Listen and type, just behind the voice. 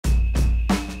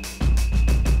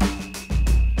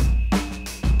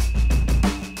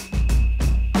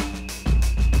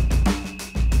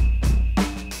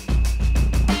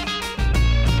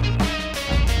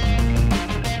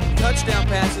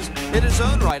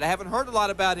tonight. I haven't heard a lot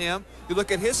about him. You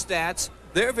look at his stats,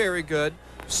 they're very good.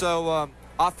 So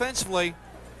offensively,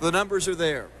 the numbers are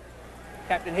there.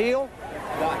 Captain Hill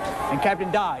and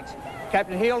Captain Dykes.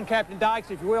 Captain Hill and Captain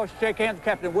Dykes, if you will, shake hands with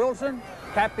Captain Wilson,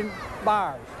 Captain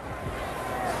Byers.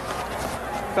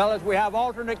 Fellas, we have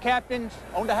alternate captains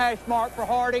on the hash mark for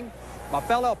Harding. My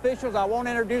fellow officials, I won't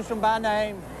introduce them by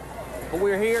name, but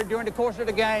we're here during the course of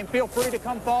the game. Feel free to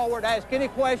come forward, ask any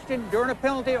question during a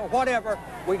penalty or whatever.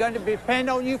 We're going to depend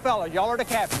on you fellas. Y'all are the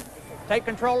captains. Take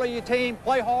control of your team,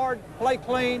 play hard, play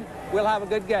clean. We'll have a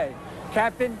good game.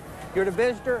 Captain, you're the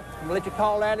visitor. I'm gonna let you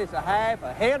call that as a half,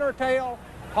 a head or tail.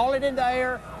 Call it in the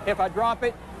air. If I drop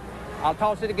it, I'll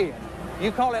toss it again.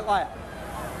 You call it loud.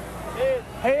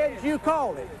 Heads, you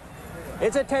call it.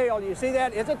 It's a tail. You see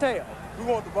that? It's a tail. We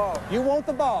want the ball. You want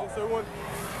the ball. Yes, sir,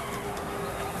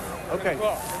 okay.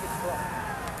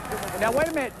 Now, wait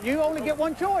a minute. You only get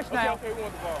one choice now. Okay, we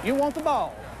want the ball. You want the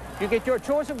ball. You get your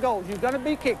choice of goals. You're going to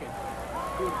be kicking.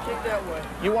 Kick that way.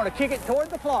 You want to kick it toward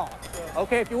the clock.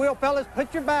 Okay, if you will, fellas,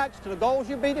 put your backs to the goals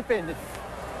you'll be defending.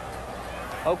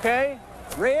 Okay,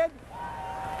 Red,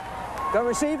 go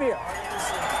receive here.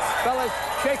 Fellas,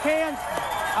 shake hands.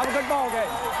 Have a good ball game.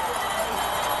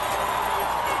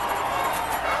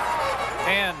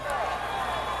 And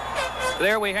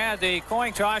there we had the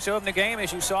coin toss to open the game.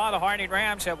 As you saw, the Harding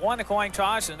Rams have won the coin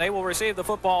toss, and they will receive the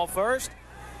football first.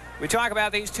 We talk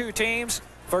about these two teams.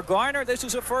 For Garner, this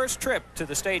is a first trip to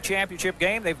the state championship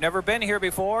game. They've never been here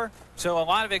before, so a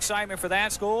lot of excitement for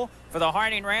that school. For the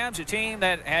Harding Rams, a team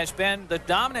that has been the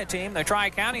dominant team, the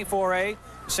Tri-County 4A,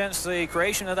 since the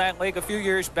creation of that league a few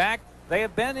years back. They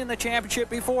have been in the championship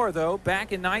before, though.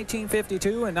 Back in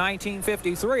 1952 and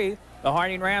 1953, the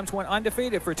Harding Rams went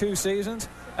undefeated for 2 seasons,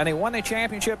 and they won the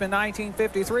championship in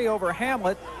 1953 over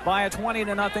Hamlet by a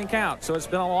 20-0 count. So it's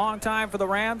been a long time for the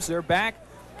Rams. They're back.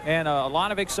 And a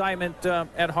lot of excitement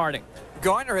at Harding.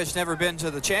 Garner has never been to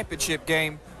the championship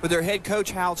game, but their head coach,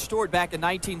 Hal Stewart, back in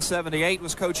 1978,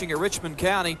 was coaching at Richmond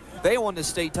County. They won the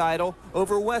state title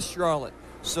over West Charlotte.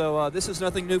 So this is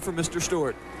nothing new for Mr.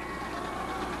 Stewart.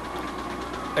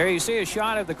 There you see a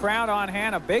shot of the crowd on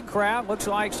hand, a big crowd. Looks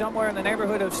like somewhere in the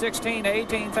neighborhood of 16,000 to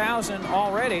 18,000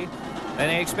 already.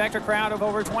 And they expect a crowd of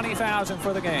over 20,000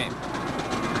 for the game.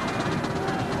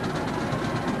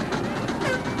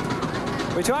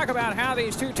 We talk about how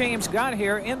these two teams got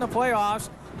here in the playoffs.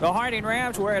 The Harding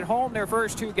Rams were at home their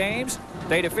first 2 games.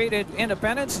 They defeated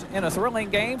Independence in a thrilling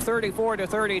game,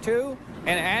 34-32,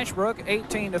 and Ashbrook,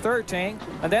 18-13.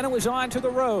 And then it was on to the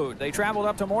road. They traveled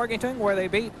up to Morganton, where they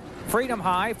beat Freedom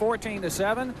High,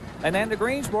 14-7, and then to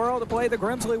Greensboro to play the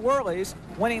Grimsley Whirlies,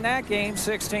 winning that game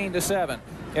 16-7.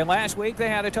 And last week they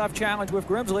had a tough challenge with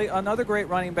Grimsley, another great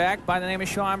running back by the name of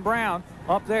Sean Brown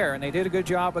up there, and they did a good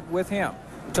job with him.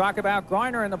 Talk about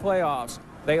Garner in the playoffs.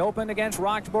 They opened against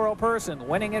Roxborough Person,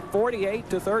 winning it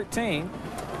 48-13.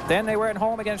 Then they were at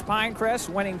home against Pinecrest,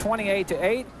 winning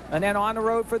 28-8, and then on the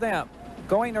road for them.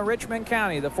 Going to Richmond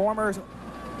County, the former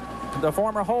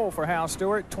hole for Hal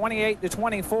Stewart,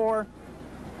 28-24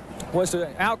 was the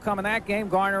outcome in that game.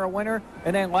 Garner a winner.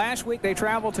 And then last week they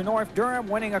traveled to North Durham,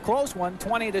 winning a close one,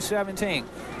 20-17.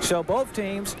 So both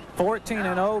teams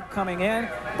 14-0 coming in.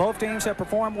 Both teams have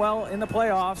performed well in the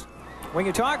playoffs. When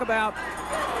you talk about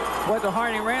what the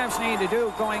Harding Rams need to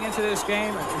do going into this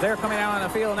game, they're coming out on the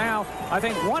field now. I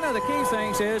think one of the key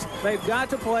things is they've got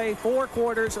to play 4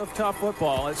 quarters of tough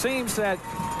football. It seems that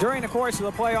during the course of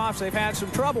the playoffs, they've had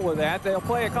some trouble with that. They'll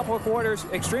play a couple of quarters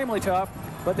extremely tough,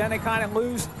 but then they kind of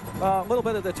lose a little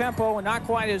bit of the tempo and not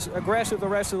quite as aggressive the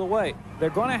rest of the way. They're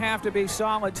going to have to be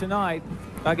solid tonight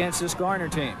against this Garner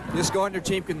team. This Garner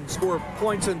team can score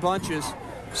points in bunches,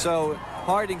 so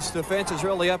Harding's defense is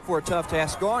really up for a tough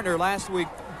task. Garner last week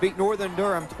beat Northern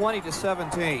Durham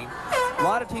 20-17. A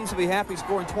lot of teams will be happy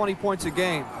scoring 20 points a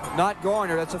game. Not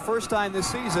Garner. That's the first time this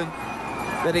season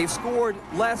that they've scored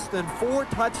less than 4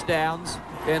 touchdowns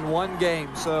in one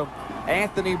game. So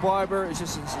Anthony Barber is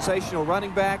just a sensational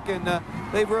running back, and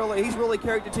he's really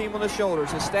carried the team on his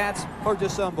shoulders. His stats are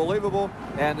just unbelievable.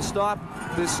 And to stop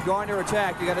this Garner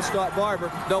attack, you got to stop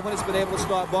Barber. No one has been able to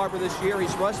stop Barber this year.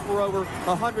 He's rushed for over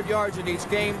 100 yards in each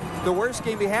game. The worst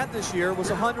game he had this year was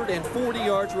 140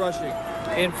 yards rushing.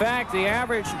 In fact, the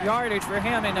average yardage for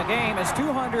him in a game is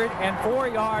 204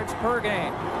 yards per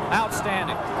game.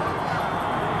 Outstanding.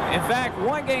 In fact,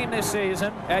 one game this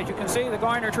season, as you can see the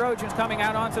Garner Trojans coming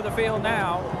out onto the field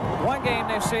now, one game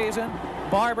this season,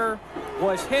 Barber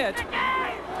was hit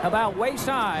about waist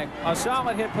high, a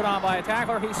solid hit put on by a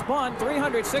tackler. He spun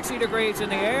 360 degrees in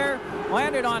the air,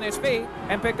 landed on his feet,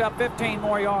 and picked up 15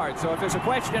 more yards. So if there's a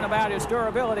question about his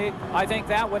durability, I think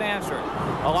that would answer it.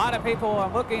 A lot of people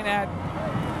are looking at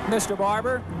Mr.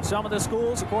 Barber. Some of the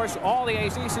schools, of course, all the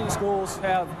ACC schools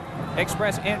have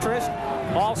expressed interest.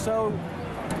 Also,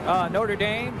 Notre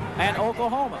Dame and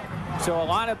Oklahoma. So a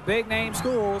lot of big-name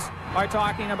schools are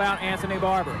talking about Anthony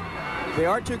Barber. They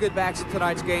are two good backs in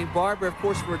tonight's game. Barber, of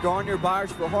course, for Garner,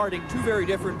 Byers for Harding, two very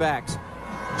different backs.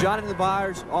 Jonathan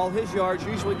Byers, all his yards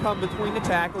usually come between the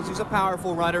tackles. He's a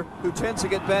powerful runner who tends to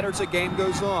get better as the game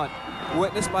goes on.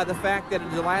 Witnessed by the fact that in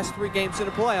the last 3 games in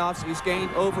the playoffs, he's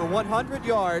gained over 100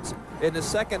 yards in the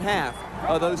second half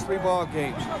of those 3 ball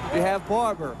games. You have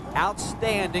Barber,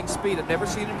 outstanding speed. I've never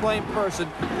seen him play in person.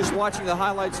 Just watching the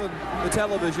highlights on the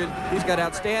television, he's got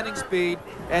outstanding speed,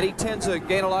 and he tends to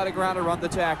gain a lot of ground to run the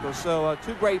tackles. So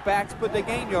 2 great backs, but they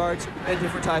gain yards in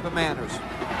different type of manners.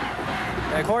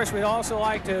 And of course, we'd also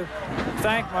like to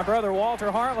thank my brother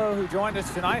Walter Harlow, who joined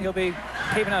us tonight. He'll be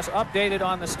keeping us updated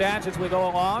on the stats as we go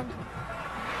along.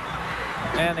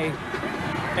 And the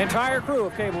entire crew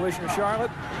of Cablevision of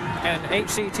Charlotte and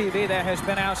HCTV that has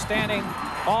been outstanding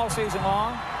all season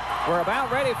long. We're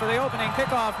about ready for the opening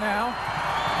kickoff now.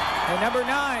 And number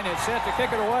 9 is set to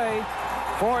kick it away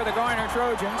for the Garner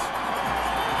Trojans.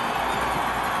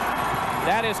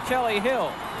 That is Kelly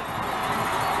Hill.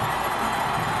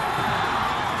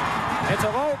 It's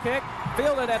a low kick,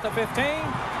 fielded at the 15,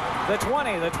 the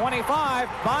 20, the 25.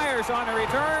 Byers on the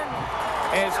return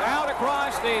is out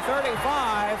across the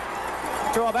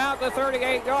 35 to about the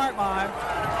 38-yard line.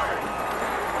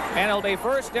 And it'll be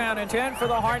first down and 10 for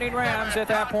the Harding Rams at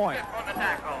that point.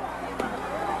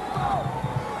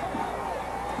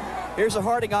 Here's a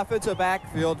Harding offensive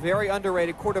backfield. Very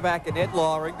underrated quarterback in Ed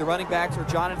Lawring. The running backs are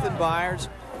Jonathan Byers,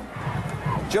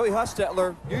 Joey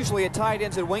Hustetler, usually at tight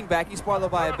ends and wingback. He's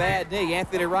followed by a bad knee.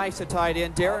 Anthony Rice at tight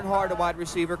end. Darren Hart, a wide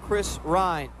receiver. Chris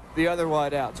Ryan, the other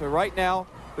wide out. So right now,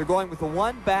 they're going with a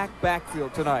one-back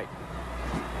backfield tonight.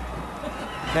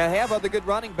 Now, they have other good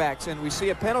running backs, and we see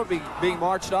a penalty being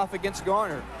marched off against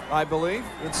Garner, I believe.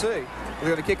 Let's see. They're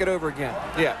going to kick it over again.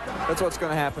 Yeah, that's what's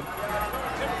going to happen.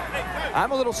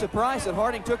 I'm a little surprised that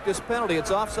Harding took this penalty.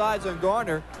 It's offsides on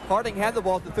Garner. Harding had the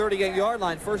ball at the 38-yard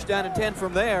line. First down and 10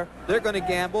 from there. They're going to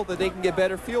gamble that they can get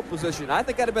better field position. I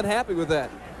think I'd have been happy with that.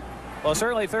 Well,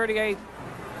 certainly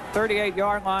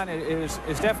 38-yard line is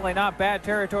definitely not bad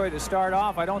territory to start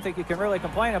off. I don't think you can really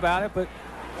complain about it, but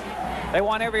they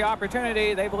want every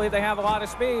opportunity. They believe they have a lot of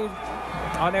speed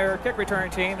on their kick return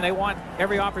team, and they want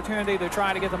every opportunity to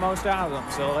try to get the most out of them.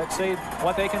 So let's see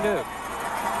what they can do.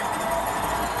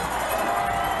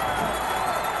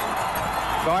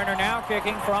 Garner now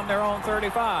kicking from their own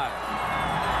 35.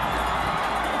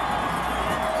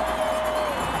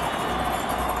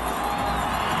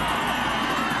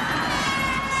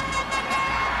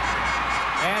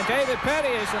 And David Petty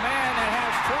is the man that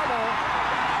has trouble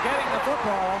getting the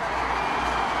football.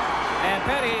 And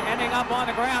Petty ending up on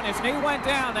the ground. His knee went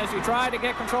down as he tried to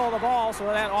get control of the ball, so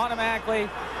that automatically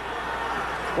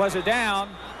was a down.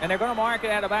 And they're going to mark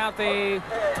it at about the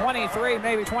 23,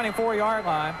 maybe 24-yard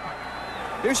line.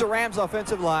 Here's the Rams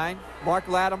offensive line. Mark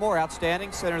Lattimore,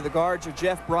 outstanding. Center, the guards are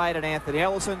Jeff Bright and Anthony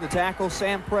Ellison. The tackles,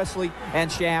 Sam Presley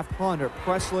and Shaft Hunter.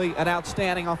 Presley, an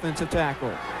outstanding offensive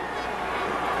tackle.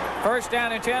 First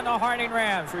down and 10, the Harding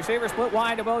Rams. Receiver split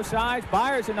wide to both sides.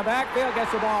 Byers in the backfield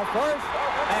gets the ball first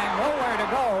and nowhere to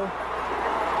go.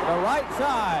 The right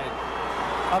side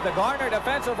of the Garner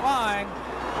defensive line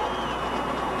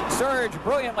surged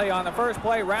brilliantly on the first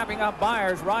play, wrapping up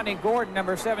Byers. Rodney Gordon,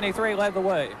 number 73, led the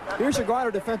way. Here's your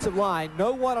Garner defensive line.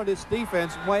 No one on this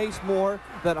defense weighs more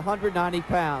than 190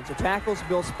 pounds. The tackles,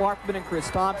 Bill Sparkman and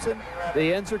Chris Thompson.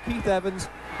 The ends are Keith Evans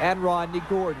and Rodney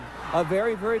Gordon. A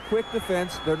very, very quick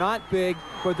defense. They're not big,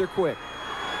 but they're quick.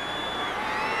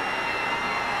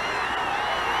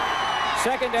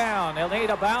 Second down. They'll need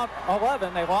about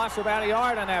 11. They lost about a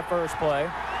yard on that first play.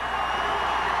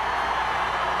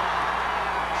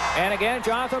 And again,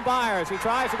 Jonathan Byers. He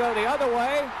tries to go the other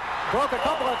way. Broke a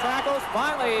couple of tackles.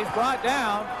 Finally, he's brought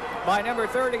down by number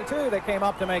 32 that came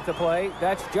up to make the play.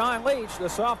 That's John Leach, the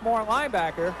sophomore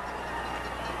linebacker.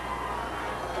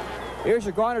 Here's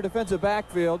your Garner defensive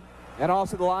backfield. And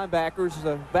also the linebackers.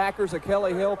 The backers are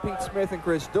Kelly Hill, Pete Smith, and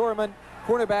Chris Dorman.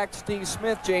 Cornerback Steve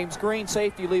Smith, James Green.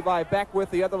 Safety Levi Beckwith.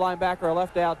 The other linebacker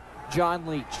left out, John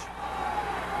Leach.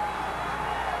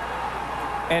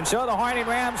 And so the Harding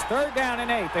Rams, third down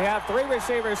and 8. They have 3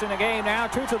 receivers in the game now,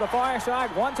 2 to the far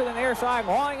side, 1 to the near side.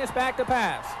 Long is back to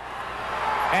pass.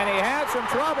 And he had some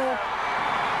trouble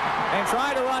and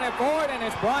tried to run it forward, and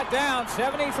it's brought down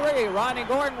 73. Rodney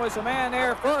Gordon was the man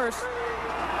there first.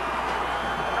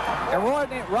 And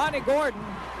Rodney Gordon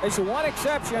is the one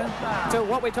exception to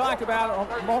what we talked about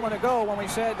a moment ago when we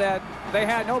said that they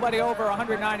had nobody over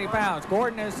 190 pounds.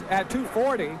 Gordon is at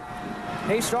 240.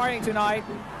 He's starting tonight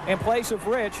in place of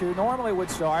Rich, who normally would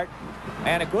start.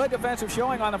 And a good defensive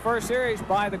showing on the first series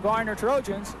by the Garner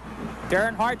Trojans.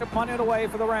 Darren Hart to punt it away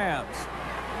for the Rams.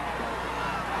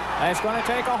 That's going to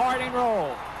take a Harding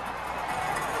roll.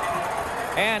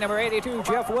 And number 82,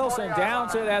 Jeff Wilson,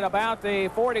 downs it at about the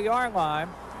 40-yard line,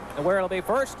 where it'll be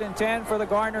 1st and 10 for the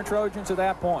Garner Trojans at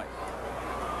that point.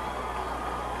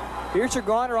 Here's your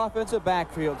Garner offensive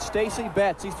backfield. Stacy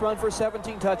Betts, he's thrown for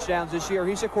 17 touchdowns this year.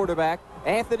 He's a quarterback.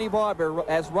 Anthony Barber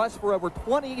has rushed for over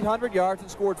 2,800 yards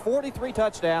and scored 43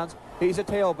 touchdowns. He's a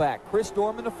tailback. Chris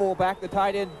Dorman, the fullback. The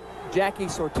tight end, Jackie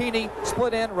Sortini.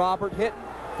 Split end, Robert Hitton.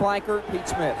 Flanker, Pete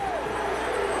Smith.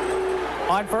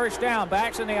 On first down,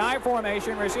 backs in the I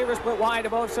formation. Receivers split wide to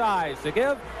both sides. To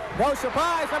give, no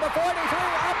surprise, number 43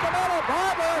 up the middle.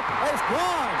 Barber is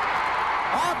gone.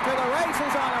 Off to the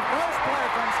races on the first play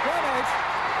from scrimmage.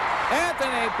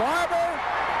 Anthony Barber,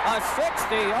 a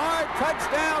 60-yard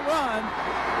touchdown run.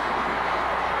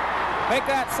 Make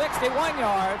that 61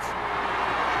 yards.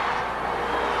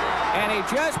 And he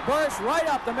just burst right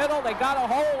up the middle. They got a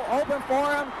hole open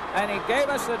for him, and he gave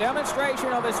us the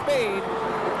demonstration of his speed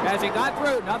as he got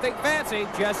through. Nothing fancy,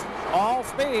 just all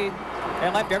speed,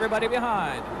 and left everybody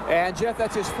behind. And, Jeff,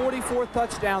 that's his 44th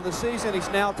touchdown of the season. He's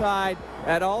now tied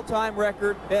at all-time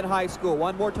record in high school.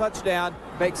 One more touchdown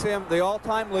makes him the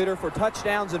all-time leader for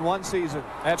touchdowns in one season.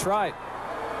 That's right.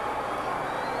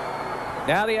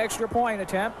 Now the extra point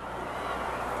attempt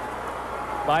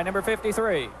by number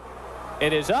 53.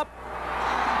 It is up,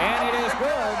 and it is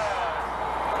good.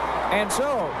 And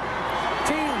so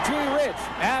T.G. Rich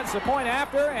adds the point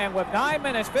after, and with 9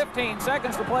 minutes, 15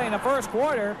 seconds to play in the first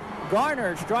quarter,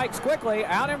 Garner strikes quickly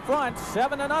out in front,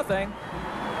 7-0.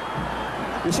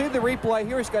 You see the replay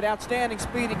here. He's got outstanding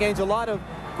speed. He gains a lot of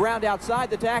ground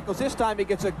outside the tackles. This time he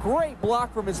gets a great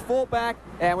block from his fullback,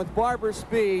 and with Barber's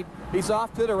speed, he's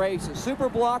off to the races. Super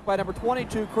block by number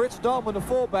 22, Chris Dolman, the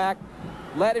fullback.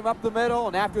 Led him up the middle,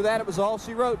 and after that it was all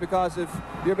she wrote, because if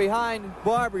you're behind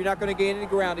Barber, you're not going to gain any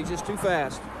ground. He's just too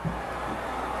fast.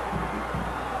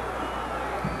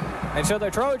 And so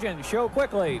the Trojans show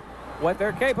quickly what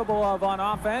they're capable of on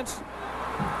offense.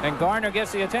 And Garner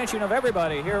gets the attention of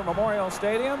everybody here at Memorial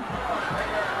Stadium.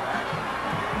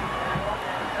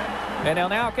 And they'll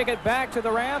now kick it back to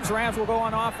the Rams. Rams will go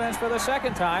on offense for the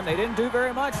second time. They didn't do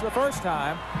very much the first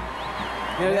time.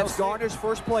 You know, that's Garner's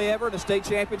first play ever in a state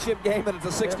championship game, and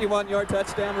it's a 61-yard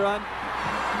touchdown run.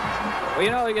 Well,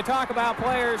 you know, you talk about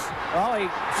players. Well, he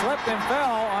slipped and fell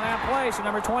on that play, so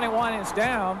number 21 is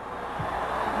down.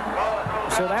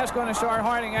 So that's going to start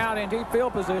Harding out in deep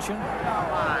field position.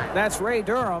 That's Ray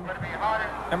Durham,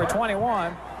 number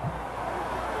 21.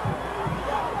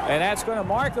 And that's going to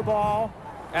mark the ball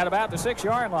at about the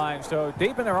 6-yard line. So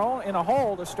deep in a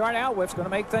hole to start out with is going to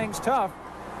make things tough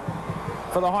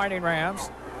for the Harding Rams.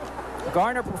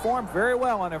 Garner performed very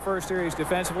well on their first series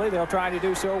defensively. They'll try to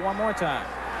do so one more time.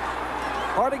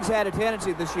 Harding's had a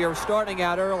tendency this year of starting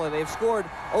out early. They've scored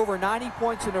over 90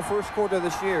 points in their first quarter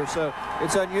this year, so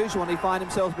it's unusual when they find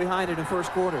themselves behind in the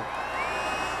first quarter.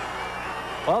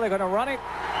 Well, they're going to run it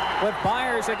with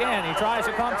Byers again. He tries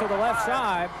to come to the left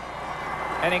side,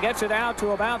 and he gets it out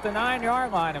to about the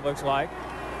 9-yard line, it looks like.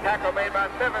 Tackle made by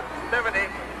 70,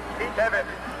 Keith Evans.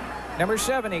 Number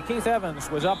 70, Keith Evans,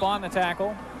 was up on the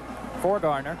tackle for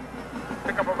Garner.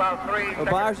 Pick up about 3. Well,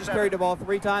 Byers has carried the ball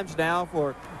 3 times now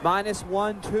for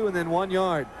 -1, 2, and then 1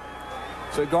 yard.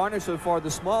 So Garner, so far, the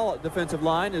small defensive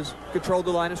line, has controlled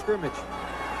the line of scrimmage.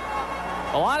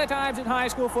 A lot of times in high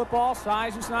school football,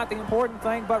 size is not the important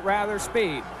thing, but rather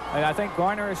speed. And I think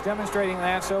Garner is demonstrating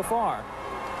that so far.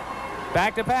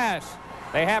 Back to pass.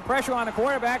 They have pressure on the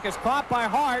quarterback. It's caught by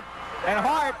Hart, and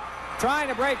Hart trying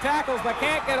to break tackles but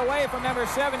can't get away from number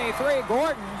 73,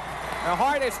 Gordon. Now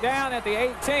Hart is down at the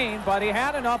 18, but he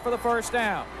had enough for the first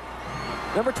down.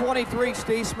 Number 23,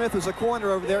 Steve Smith, was a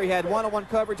corner over there. He had one-on-one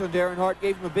coverage on Darren Hart,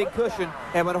 gave him a big cushion,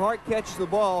 and when Hart catches the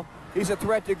ball, he's a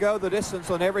threat to go the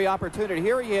distance on every opportunity.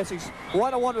 Here he is. He's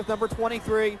one-on-one with number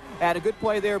 23. Had a good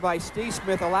play there by Steve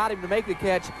Smith, allowed him to make the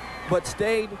catch, but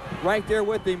stayed right there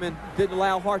with him and didn't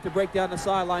allow Hart to break down the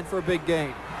sideline for a big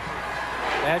gain.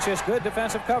 That's just good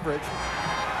defensive coverage.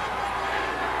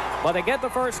 But they get the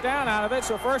first down out of it,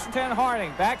 so 1st and 10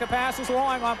 Harding. Back to passes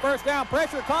long on first down.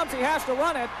 Pressure comes, he has to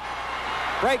run it.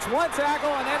 Breaks one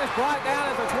tackle and then is brought down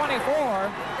at the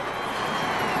 24.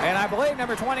 And I believe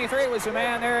number 23 was the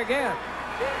man there again.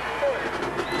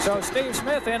 So Steve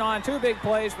Smith in on 2 big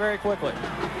plays very quickly.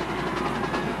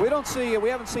 We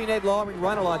haven't seen Ed Lawring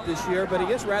run a lot this year, but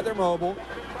he is rather mobile.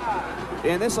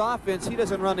 In this offense, he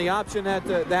doesn't run the option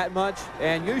that much,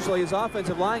 and usually his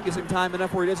offensive line gives him time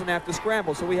enough where he doesn't have to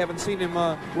scramble, so we haven't seen him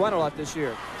run a lot this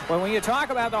year. Well, when you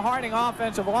talk about the Harding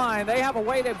offensive line, they have a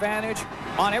weight advantage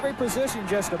on every position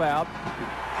just about.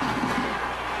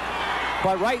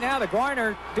 But right now, the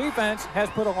Garner defense has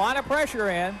put a lot of pressure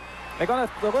in. They're going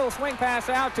to, the little swing pass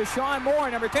out to Sean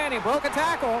Moore, number 10. He broke a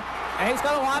tackle, and he's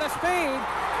got a lot of speed.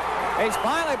 He's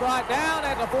finally brought down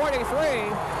at the 43.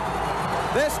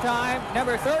 This time,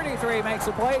 number 33 makes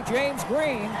the play. James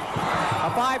Green,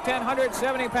 a 5'10",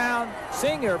 170-pound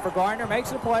senior for Garner,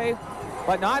 makes the play,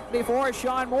 but not before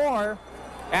Sean Moore,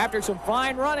 after some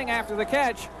fine running after the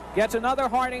catch, gets another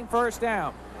Harding first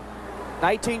down.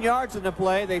 19 yards in the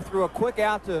play. They threw a quick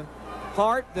out to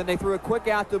Hart, then they threw a quick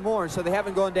out to Moore, so they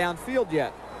haven't gone downfield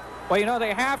yet. Well, you know,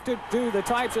 they have to do the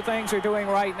types of things they're doing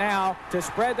right now to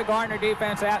spread the Garner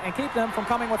defense out and keep them from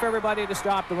coming with everybody to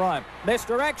stop the run.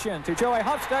 Misdirection to Joey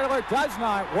Huffstetler does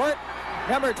not work.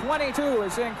 Number 22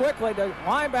 is in quickly. The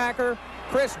linebacker,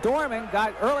 Chris Dorman,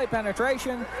 got early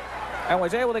penetration and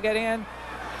was able to get in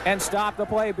and stop the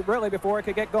play really before it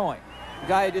could get going. The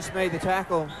guy who just made the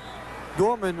tackle,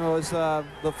 Dorman, was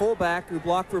the fullback who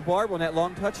blocked for Barber on that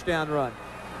long touchdown run.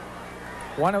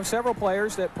 One of several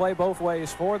players that play both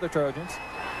ways for the Trojans.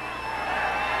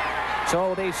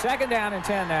 So the second down and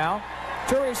 10 now.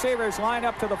 Two receivers lined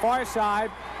up to the far side.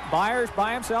 Byers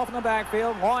by himself in the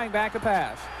backfield, lawing back to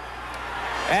pass.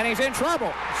 And he's in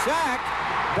trouble. Sacked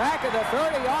back at the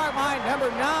 30-yard line. Number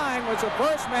 9 was the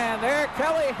first man there,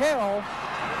 Kelly Hill.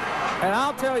 And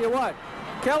I'll tell you what,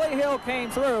 Kelly Hill came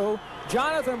through.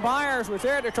 Jonathan Byers was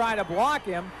there to try to block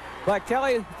him, but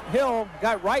Kelly Hill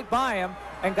got right by him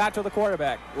and got to the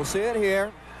quarterback. We'll see it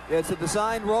here. It's a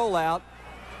designed rollout.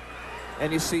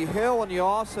 And you see Hill, and you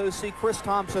also see Chris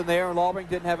Thompson there, and Lawring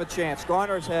didn't have a chance.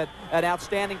 Garner's had an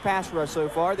outstanding pass rush so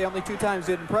far. The only two times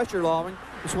he didn't pressure Lawring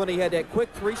was when he had that quick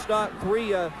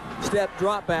three-step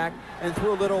drop back and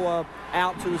threw a little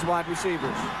out to his wide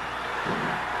receivers.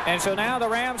 And so now the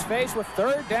Rams face with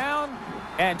third down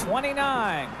and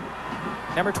 29.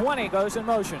 Number 20 goes in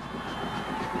motion.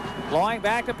 Lawing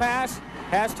back to pass.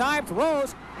 Has time,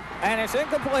 throws, and it's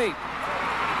incomplete.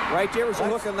 Right there was a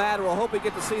hook and lateral. Hope we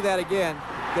get to see that again.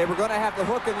 They were going to have the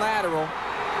hook and lateral.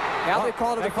 Now they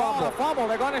called it a fumble.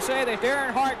 They're going to say that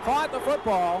Darren Hart caught the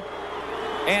football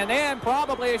and then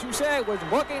probably, as you said, was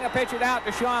looking to pitch it out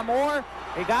to Sean Moore.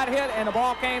 He got hit and the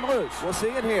ball came loose. We'll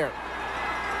see it here.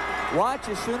 Watch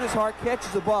as soon as Hart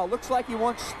catches the ball. Looks like he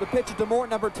wants to pitch it to Moore,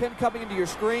 number 10 coming into your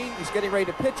screen. He's getting ready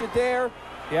to pitch it there.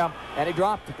 Yeah. And he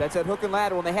dropped it. That's that hook and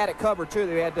lateral, and they had it covered, too.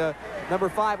 They had number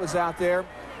 5 was out there,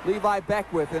 Levi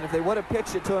Beckwith, and if they would have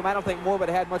pitched it to him, I don't think Moore would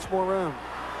have had much more room.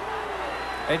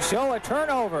 And show a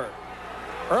turnover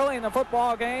early in the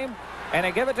football game, and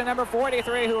they give it to number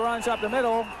 43, who runs up the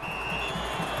middle.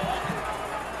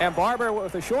 And Barber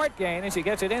with a short gain as he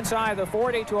gets it inside the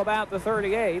 40 to about the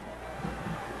 38.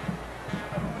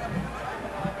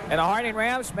 And the Harding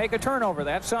Rams make a turnover.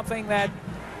 That's something that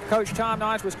Coach Tom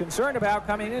Notch was concerned about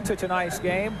coming into tonight's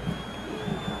game.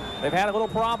 They've had a little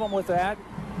problem with that,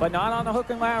 but not on the hook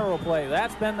and lateral play.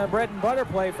 That's been the bread and butter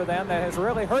play for them that has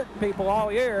really hurt people all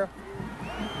year.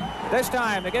 This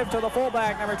time they give to the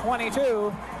fullback, number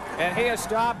 22, and he is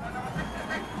stopped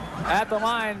at the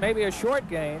line, maybe a short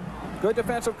gain. Good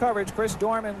defensive coverage. Chris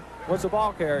Dorman was the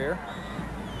ball carrier.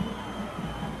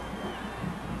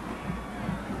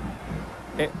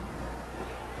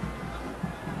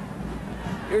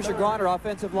 Here's your Garner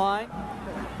offensive line.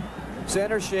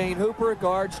 Center Shane Hooper,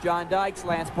 guards John Dykes,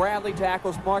 Lance Bradley,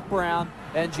 tackles Mark Brown,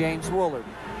 and James Woolard.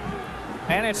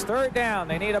 And it's third down.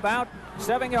 They need about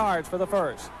 7 yards for the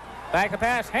first. Back to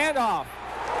pass, handoff.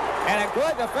 And a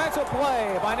good defensive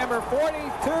play by number 42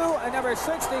 and number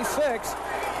 66.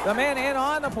 The men in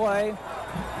on the play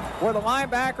were the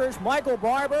linebackers, Michael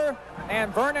Barber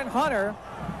and Vernon Hunter.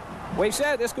 We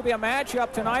said this could be a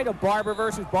matchup tonight of Barber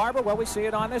versus Barber. Well, we see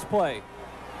it on this play.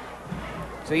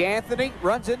 See, Anthony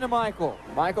runs into Michael.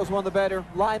 Michael's one of the better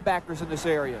linebackers in this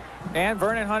area. And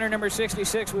Vernon Hunter, number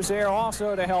 66, was there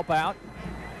also to help out.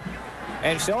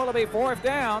 And so it'll be fourth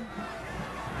down.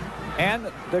 And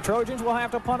the Trojans will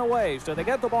have to punt away. So they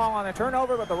get the ball on a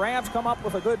turnover, but the Rams come up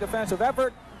with a good defensive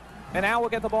effort. And now we'll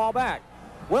get the ball back.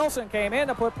 Wilson came in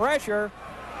to put pressure,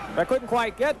 but couldn't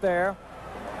quite get there.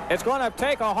 It's going to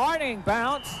take a Harding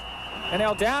bounce, and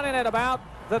they'll down it at about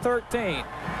the 13.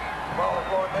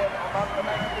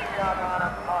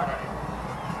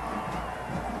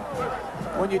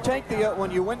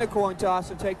 When you win the coin toss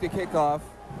and take the kickoff,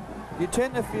 you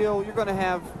tend to feel you're going to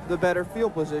have the better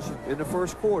field position in the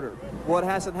first quarter. Well, it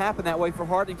hasn't happened that way for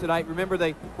Harding tonight. Remember,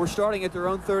 they were starting at their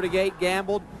own 38,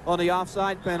 gambled on the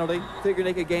offside penalty, figured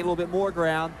they could gain a little bit more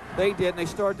ground. They did, and they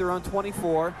started their own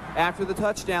 24. After the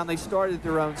touchdown, they started at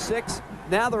their own 6.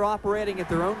 Now they're operating at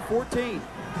their own 14.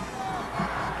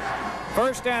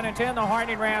 First down and 10, the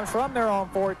Harding Rams from their own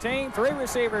 14. 3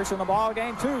 receivers in the ball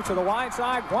game, 2 to the wide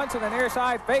side, 1 to the near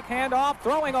side. Fake handoff,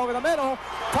 throwing over the middle.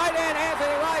 Tight end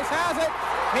Anthony Rice has it.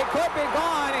 He could be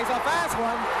gone. He's a fast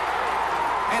one.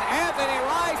 And Anthony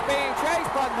Rice being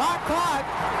chased but not caught.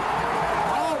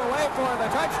 All the way for the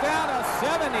touchdown, a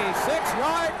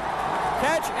 76-yard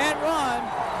catch and run.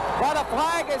 But a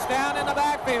flag is down in the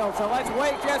backfield, so let's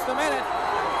wait just a minute.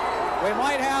 We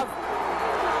might have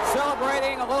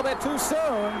celebrating a little bit too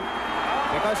soon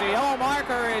because the yellow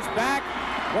marker is back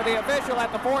with the official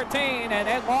at the 14, and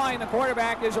Ed Lawing, the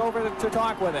quarterback, is over to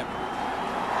talk with him.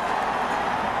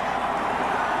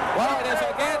 Well, it is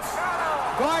against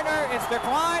Garner. It's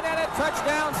declined, and a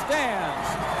touchdown stands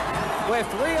with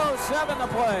 3:07 to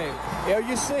play. Here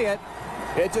you see it.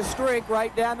 It's a streak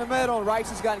right down the middle. Rice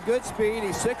has got good speed.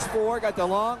 He's 6'4", got the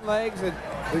long legs, and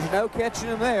there's no catching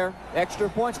him there. Extra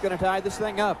point's going to tie this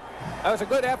thing up. That was a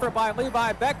good effort by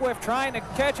Levi Beckwith trying to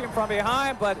catch him from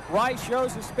behind, but Rice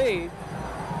shows the speed.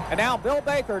 And now Bill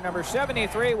Baker, number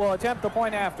 73, will attempt the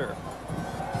point after.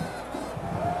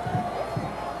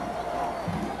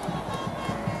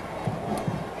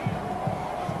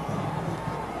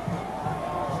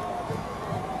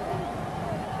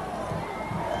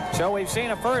 So we've seen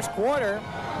a first quarter.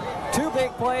 2 big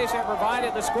plays have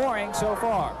provided the scoring so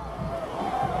far.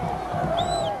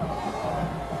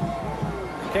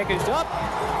 Kick is up,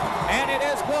 and it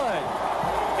is good.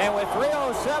 And with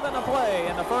 3:07 to play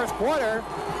in the first quarter,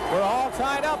 we're all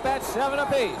tied up at 7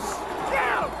 apiece.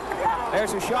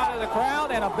 There's a shot of the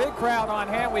crowd, and a big crowd on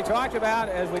hand we talked about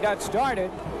as we got started.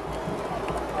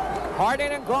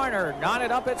 Harding and Garner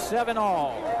knotted up at 7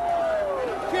 all.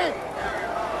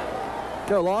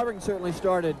 Joe Lovering certainly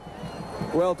started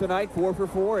well tonight, 4 for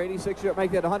 4, 86 yards,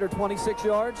 make that 126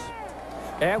 yards.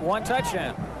 And 1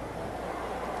 touchdown.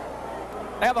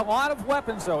 They have a lot of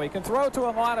weapons, though. He can throw to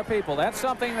a lot of people. That's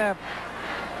something that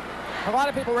a lot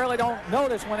of people really don't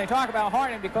notice when they talk about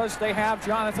Harding because they have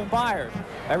Jonathan Byers.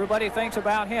 Everybody thinks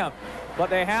about him. But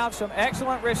they have some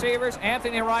excellent receivers.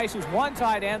 Anthony Rice is 1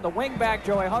 tight end. The wingback,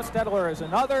 Joey Hustetler, is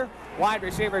another. Wide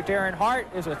receiver, Darren Hart,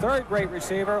 is a 3rd great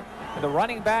receiver. And the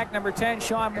running back, number 10,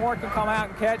 Sean Moore, can come out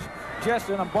and catch. Just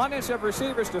an abundance of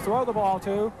receivers to throw the ball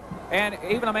to. And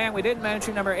even a man we didn't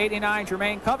mention, number 89,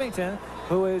 Jermaine Covington,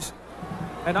 who is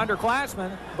an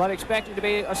underclassman, but expected to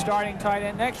be a starting tight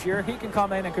end next year. He can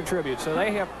come in and contribute. So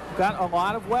they have got a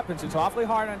lot of weapons. It's awfully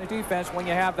hard on the defense when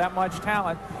you have that much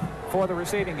talent for the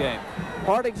receiving game.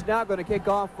 Harding's now going to kick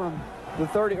off from the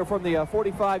 30 or from the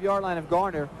 45-yard line of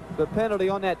Garner. The penalty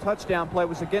on that touchdown play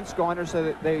was against Garner, so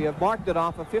that they have marked it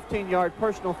off a 15-yard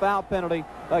personal foul penalty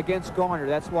against Garner.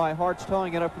 That's why Hart's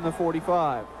towing it up from the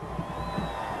 45.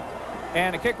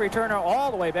 And a kick returner all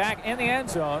the way back in the end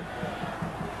zone.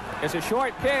 It's a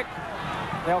short kick.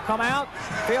 They'll come out,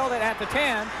 field it at the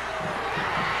 10,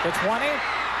 the 20,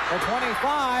 the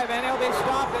 25, and he'll be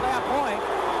stopped at that point.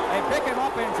 They pick him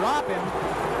up and drop him.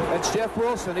 That's Jeff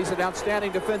Wilson. He's an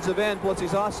outstanding defensive end, plus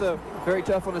he's also very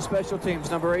tough on the special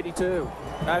teams, number 82.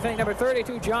 I think number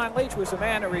 32, John Leach, was the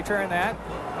man to return that.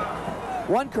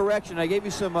 One correction, I gave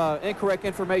you some incorrect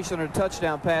information on a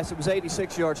touchdown pass. It was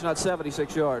 86 yards, not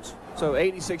 76 yards. So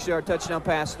 86-yard touchdown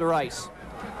pass to Rice.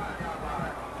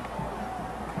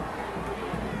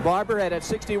 Barber had a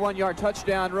 61-yard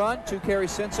touchdown run. 2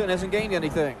 carries since then, hasn't gained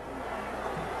anything.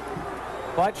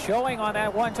 But showing on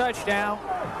that 1 touchdown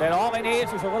that all he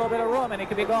needs is a little bit of room and he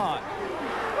could be gone.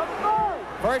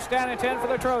 First down and 10 for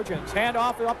the Trojans.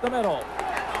 Handoff up the middle.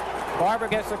 Barber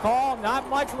gets the call. Not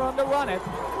much room to run it.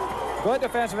 Good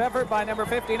defensive effort by number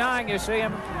 59. You see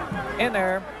him in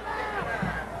there.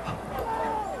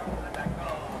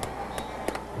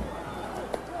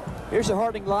 Here's the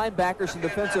Harding linebackers and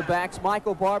defensive backs.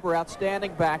 Michael Barber,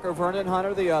 outstanding backer. Vernon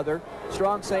Hunter, the other.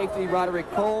 Strong safety,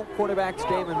 Roderick Cole. Quarterbacks,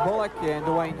 Damon Bullock. And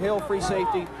Dwayne Hill, free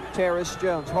safety, Terrace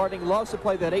Jones. Harding loves to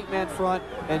play that 8-man front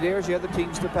and dares the other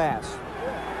teams to pass.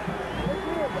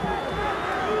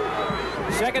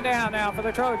 Second down now for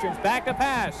the Trojans. Back to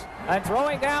pass. And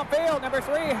throwing downfield, number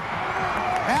 3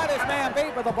 had his man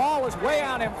beat, but the ball was way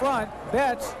out in front.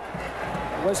 Betts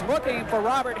was looking for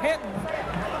Robert Hinton,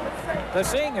 the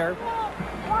senior,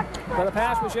 but the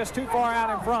pass was just too far out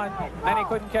in front, and he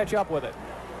couldn't catch up with it.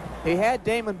 He had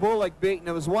Damon Bullock beaten.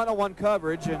 It was one-on-one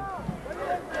coverage, and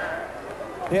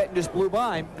Hinton just blew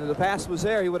by him. And the pass was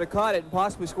there. He would have caught it and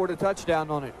possibly scored a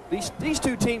touchdown on it. These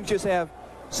two teams just have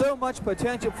so much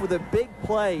potential for the big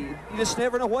play. You just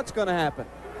never know what's going to happen.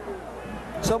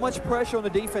 So much pressure on the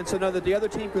defense to know that the other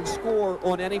team can score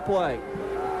on any play.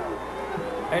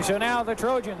 And so now the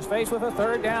Trojans faced with a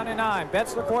 3rd down and 9.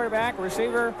 Betts the quarterback,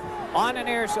 receiver on the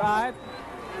near side.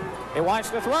 He wants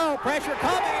to throw, pressure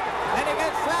coming, and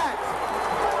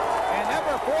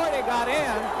got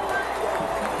in.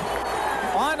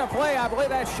 On the play, I believe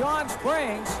that's Sean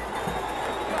Springs.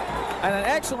 And an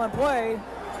excellent play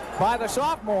by the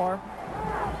sophomore.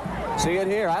 See it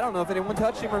here. I don't know if anyone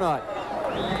touched him or not.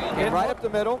 Came right up the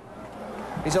middle.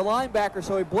 He's a linebacker,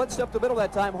 so he blitzed up the middle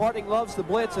that time. Harding loves the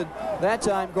blitz, and that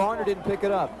time Garner didn't pick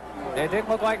it up. It didn't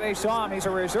look like they saw him. He's a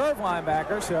reserve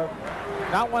linebacker, so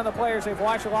not one of the players they've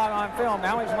watched a lot on film.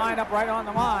 Now he's lined up right on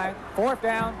the line. 4th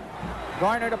down,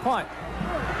 Garner to punt.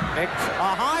 It's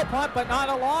a high punt, but not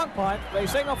a long punt. They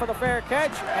signal for the fair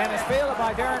catch, and it's fielded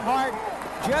by Darren Hart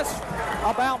just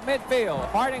about midfield.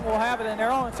 Harding will have it in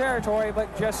their own territory,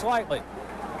 but just slightly.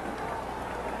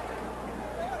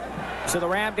 So the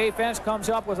Ram defense comes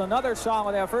up with another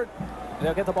solid effort.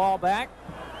 They'll get the ball back.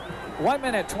 1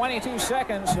 minute, 22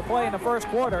 seconds to play in the first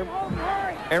quarter.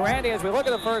 And Randy, as we look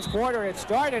at the first quarter, it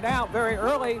started out very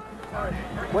early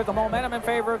with the momentum in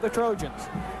favor of the Trojans.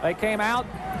 They came out,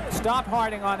 stopped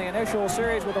Harding on the initial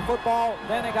series with the football,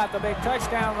 then they got the big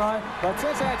touchdown run. But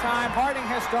since that time, Harding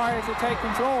has started to take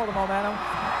control of the momentum,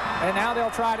 and now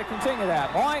they'll try to continue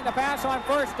that. Bowling the pass on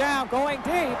 1st down, going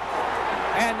deep,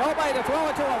 and nobody to throw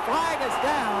it to. A flag is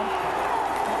down.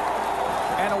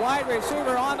 And a wide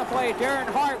receiver on the play, Darren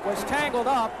Hart, was tangled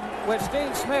up with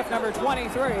Steve Smith, number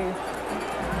 23,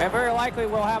 and very likely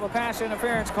will have a pass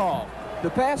interference call. The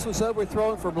pass was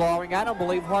overthrown for blowing. I don't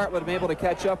believe Hart would have been able to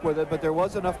catch up with it, but there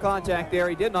was enough contact there.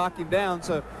 He did knock him down,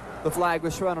 so the flag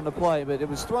was thrown on the play. But it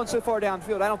was thrown so far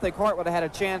downfield, I don't think Hart would have had a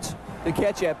chance to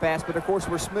catch that pass. But of course,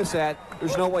 where Smith's at,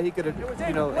 there's no way he could have,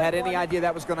 had any idea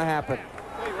that was going to happen.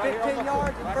 15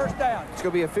 yards and 1st down. It's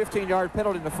going to be a 15-yard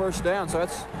penalty in the 1st down, so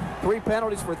that's 3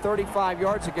 penalties for 35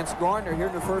 yards against Garner here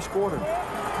in the first quarter.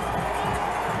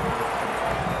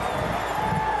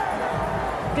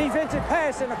 Defensive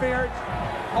pass interference.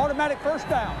 Automatic 1st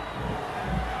down.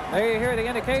 There you hear the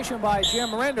indication by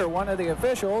Jim Render, one of the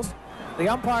officials. The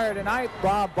umpire tonight,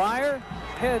 Bob Byer.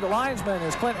 Head linesman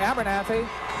is Clint Abernathy.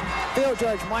 Field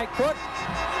judge Mike Cook.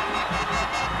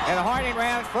 And the Harding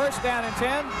Rams 1st down and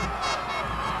 10.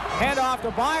 Handoff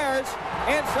to Byers.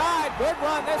 Inside. Good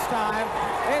run this time.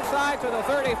 Inside to the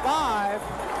 35.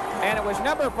 And it was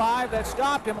number 5 that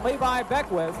stopped him, Levi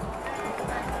Beckwith.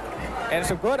 And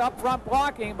some good up-front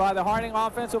blocking by the Harding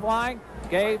offensive line.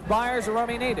 Gave Byers the room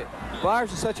he needed.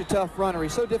 Byers is such a tough runner.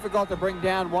 He's so difficult to bring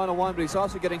down one-on-one, but he's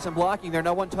also getting some blocking there.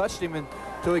 No one touched him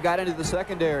until he got into the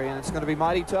secondary, and it's going to be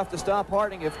mighty tough to stop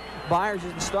Harding if Byers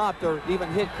isn't stopped or even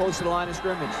hit close to the line of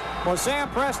scrimmage. Well, Sam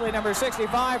Presley, number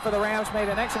 65 for the Rams, made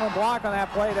an excellent block on that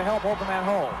play to help open that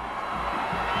hole.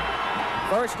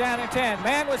 1st down and 10.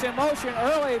 Man was in motion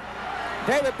early.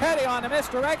 David Petty on the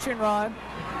misdirection run,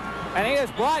 and he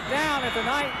is brought down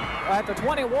at the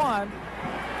 21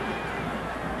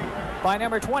 by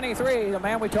number 23, the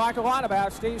man we talked a lot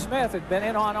about, Steve Smith, had been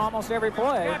in on almost every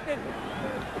play.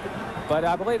 But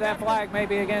I believe that flag may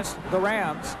be against the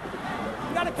Rams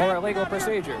for illegal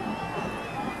procedure.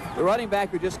 The running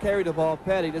back who just carried the ball,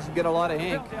 Petty, doesn't get a lot of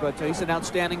ink, but he's an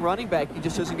outstanding running back. He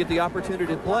just doesn't get the opportunity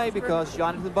to play because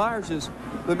Jonathan Byers is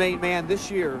the main man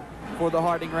this year for the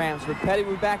Harding Rams. But Petty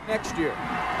will be back next year.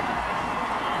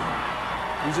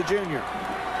 He's a junior.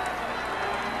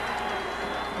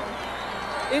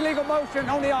 Illegal motion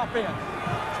on the offense.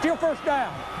 Still 1st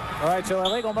down. All right, so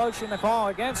illegal motion to call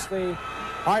against the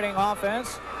Harding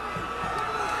offense.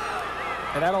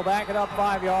 And that'll back it up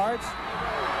 5 yards.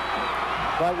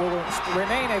 But will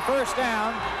remain a 1st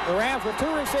down. The Rams with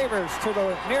 2 receivers to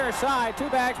the near side, 2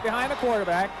 backs behind the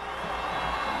quarterback.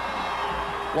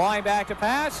 Line back to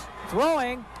pass,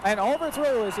 throwing, and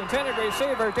overthrew his intended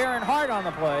receiver, Darren Hart, on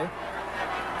the play.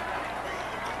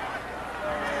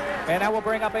 And that will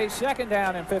bring up a 2nd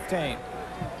down and 15.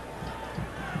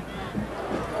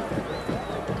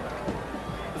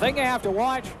 The thing you have to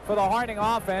watch for the Harding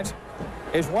offense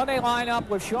is when they line up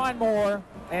with Sean Moore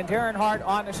and Darren Hart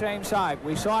on the same side.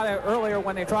 We saw that earlier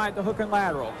when they tried the hook and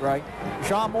lateral. Right.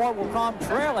 Sean Moore will come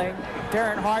trailing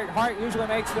Darren Hart. Hart usually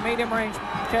makes the medium range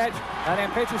catch and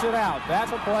then pitches it out.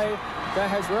 That's a play that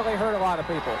has really hurt a lot of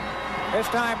people. This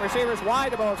time receivers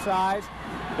wide to both sides.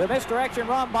 The misdirection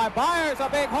run by Byers, a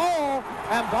big hole,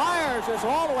 and Byers is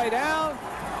all the way down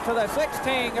to the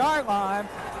 16-yard line.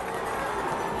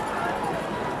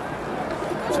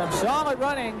 Some solid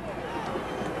running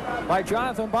by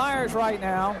Jonathan Byers right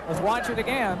now. Let's watch it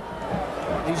again.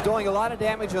 He's doing a lot of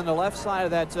damage on the left side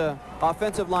of that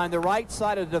offensive line, the right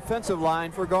side of the defensive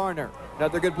line for Garner.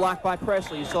 Another good block by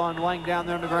Presley. You saw him laying down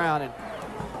there on the ground, and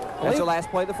that's the last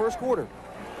play of the first quarter.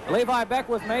 Levi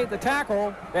Beckwith made the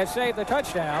tackle that saved the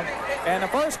touchdown, and the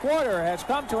first quarter has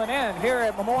come to an end here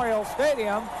at Memorial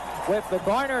Stadium with the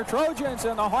Garner Trojans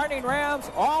and the Harding Rams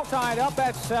all tied up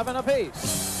at 7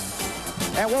 apiece.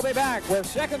 And we'll be back with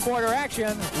second quarter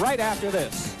action right after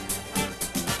this.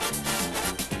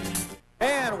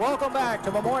 And welcome back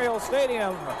to Memorial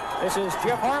Stadium. This is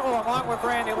Jeff Harlow along with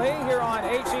Randy Lee here on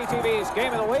HCTV's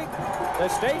Game of the Week. The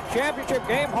state championship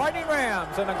game, Harding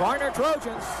Rams and the Garner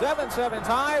Trojans 7-7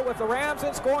 tie with the Rams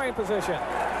in scoring position.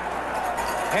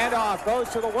 Handoff goes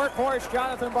to the workhorse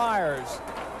Jonathan Byers,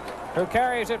 who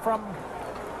carries it from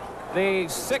the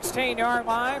 16-yard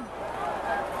line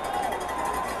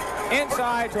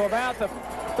inside to about the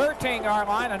 13-yard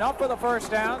line, enough for the first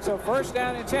down. So first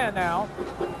down and 10 now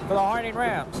for the Harding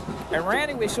Rams. And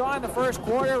Randy, we saw in the first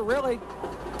quarter really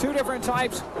two different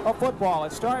types of football.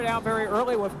 It started out very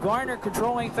early with Garner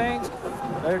controlling things,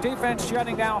 their defense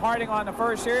shutting down Harding on the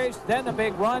first series, then the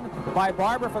big run by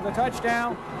Barber for the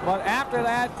touchdown. But after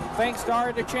that, things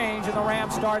started to change and the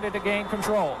Rams started to gain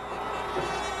control.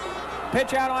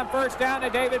 Pitch out on first down to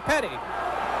David Petty,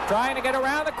 trying to get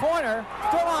around the corner,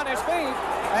 still on his feet,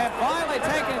 and finally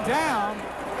taken down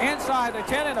inside the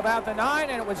 10 and about the 9,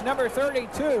 and it was number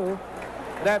 32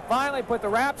 that finally put the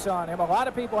wraps on him. A lot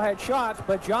of people had shots,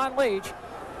 but John Leach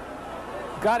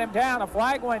got him down. A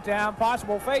flag went down,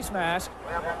 possible face mask.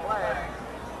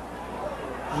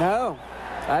 No,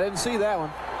 I didn't see that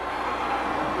one.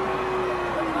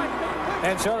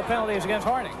 And so the penalty is against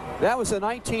Harding. That was the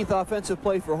 19th offensive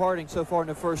play for Harding so far in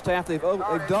the first half. They've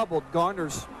doubled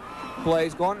Garner's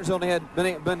plays. Garner's only had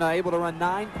been able to run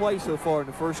 9 plays so far in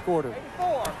the first quarter.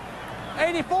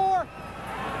 84.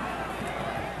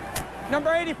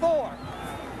 Number 84.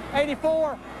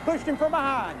 84 pushed him from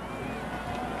behind.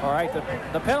 All right,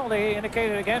 the penalty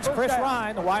indicated against Chris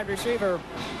Ryan, the wide receiver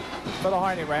for the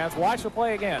Harding Rams. Watch the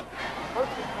play again.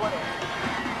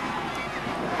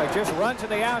 They just run to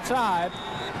the outside.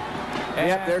 And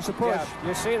yep, there's a push. Yeah,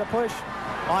 you see the push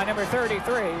on number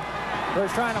 33,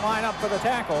 who's trying to line up for the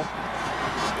tackle.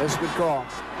 That's a good call.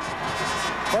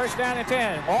 First down and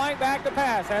 10. Going back to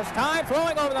pass. Has time,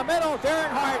 throwing over the middle. Darren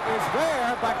Hart is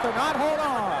there, but could not hold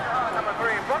on. Number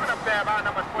 3, broken up there by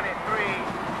number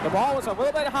 23. The ball was a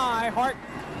little bit high. Hart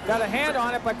got a hand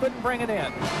on it, but couldn't bring it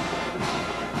in.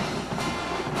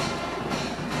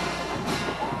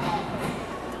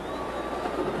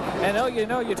 And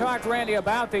you talked, Randy,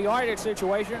 about the yardage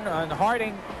situation and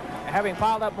Harding having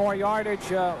piled up more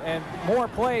yardage and more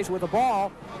plays with the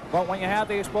ball. But when you have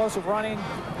the explosive running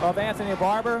of Anthony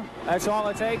Barber, that's all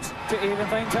it takes to even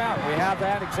things out. We have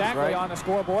that exactly on the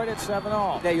scoreboard at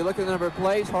 7-all. Yeah, you look at the number of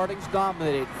plays, Harding's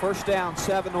dominated. First down,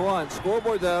 7-1.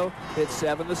 Scoreboard, though, it's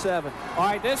 7-7. All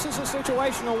right, this is a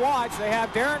situation to watch. They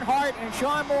have Darren Hart and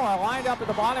Sean Moore lined up at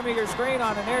the bottom of your screen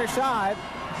on the near side.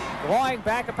 Going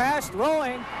back a pass,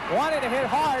 throwing, wanted to hit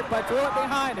hard, but threw it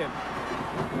behind him.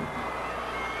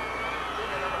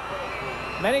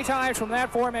 Many times from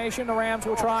that formation, the Rams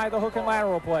will try the hook and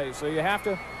lateral plays, so you have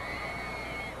to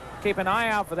keep an eye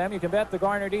out for them. You can bet the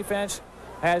Garner defense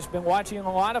has been watching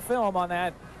a lot of film on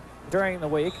that during the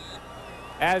week,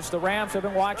 as the Rams have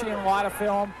been watching a lot of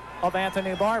film of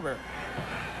Anthony Barber.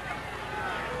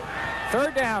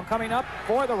 Third down coming up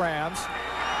for the Rams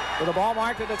with the ball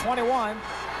marked at the 21.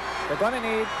 They're going to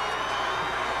need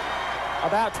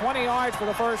about 20 yards for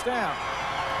the first down.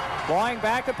 Loing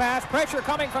back to pass, pressure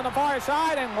coming from the far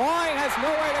side, and Loing has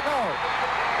nowhere to go.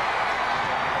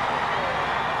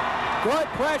 Good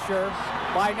pressure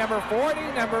by number 40,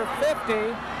 number 50,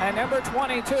 and number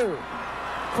 22.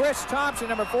 Chris Thompson,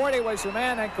 number 40, was the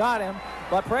man that got him,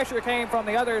 but pressure came from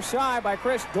the other side by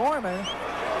Chris Dorman,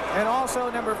 and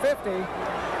also number 50,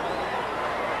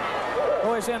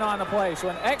 who is in on the play. So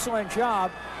an excellent job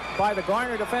by the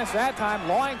Garner defense that time.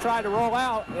 Loing tried to roll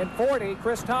out in 40.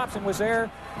 Chris Thompson was there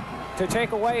to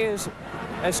take away his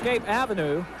escape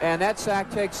avenue. And that sack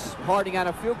takes Harding out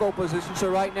of field goal position, so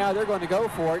right now they're going to go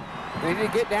for it. They need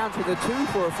to get down to the 2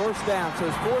 for a first down, so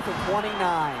it's 4th and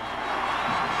 29.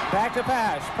 Back to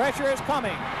pass. Pressure is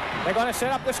coming. They're going to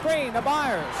set up the screen to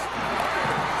Byers.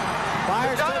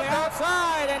 Byers to the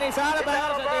outside, and he's out of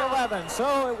bounds at the 11.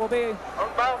 So it will be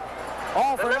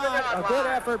all for naught. A good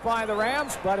effort by the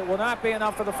Rams, but it will not be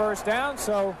enough for the first down.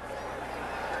 So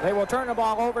they will turn the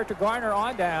ball over to Garner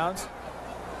on downs.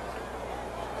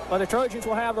 But the Trojans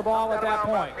will have the ball at that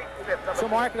point. So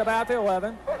mark it about the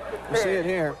 11. You see it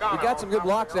here. He got some good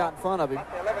blocks out in front of him.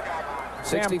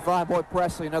 65, Boyd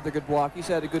Presley, another good block. He's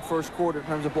had a good first quarter in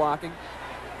terms of blocking.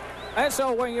 And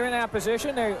so when you're in that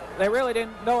position, they really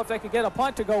didn't know if they could get a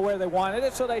punt to go where they wanted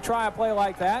it, so they try a play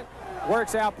like that.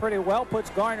 Works out pretty well, puts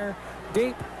Garner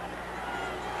deep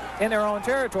in their own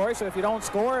territory, so if you don't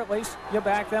score, at least you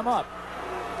back them up.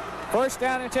 First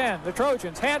down and 10, the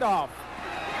Trojans, handoff.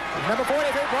 Number 43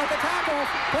 broke the tackle,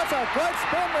 puts a good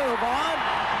spin move on,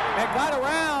 and got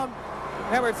around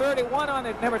number 31 on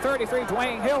it, number 33,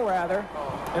 Dwayne Hill, rather,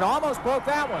 and almost broke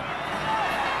that one.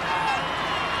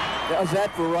 How's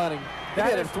that for running? He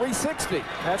That hit a is- 360.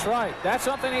 That's right. That's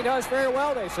something he does very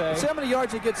well, they say. See how many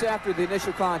yards he gets after the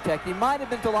initial contact. He might have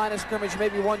been to line of scrimmage,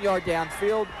 maybe 1 yard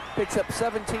downfield, picks up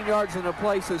 17 yards in a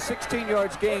play, so 16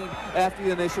 yards gained after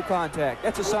the initial contact.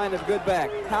 That's a sign of a good back.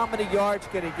 How many yards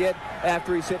can he get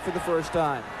after he's hit for the first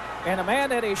time? And the man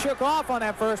that he shook off on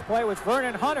that first play was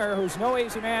Vernon Hunter, who's no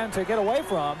easy man to get away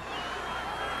from.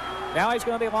 Now he's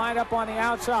going to be lined up on the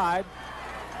outside.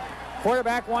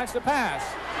 Quarterback wants to pass.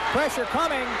 Pressure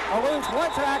coming, eludes one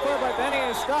tackler, but then he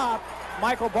is stopped.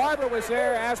 Michael Barber was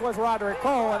there, as was Roderick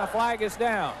Cole, and a flag is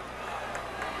down.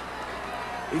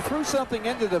 He threw something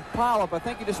into the pile-up. I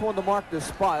think he just wanted to mark the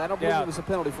spot. I don't believe it was a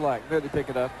penalty flag. There they pick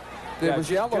it up. It was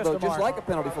yellow, though, just like a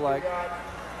penalty flag.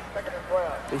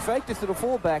 They faked it to the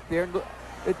fullback there. And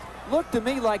it looked to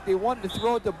me like they wanted to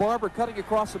throw it to Barber, cutting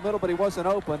across the middle, but he wasn't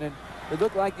open. And it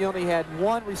looked like they only had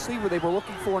one receiver they were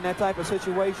looking for in that type of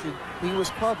situation. He was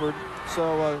covered,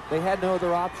 so they had no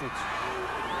other options.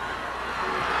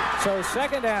 So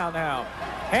second down now.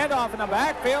 Handoff in the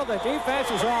backfield. The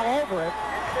defense is all over it.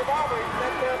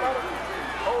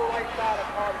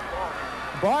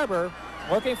 Barber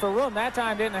looking for room. That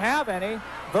time didn't have any.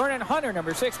 Vernon Hunter,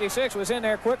 number 66, was in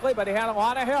there quickly, but he had a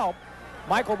lot of help.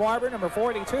 Michael Barber, number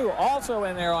 42, also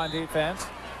in there on defense.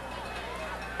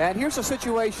 And here's a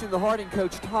situation the Harding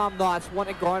coach, Tom Knotts,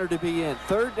 wanted Garner to be in.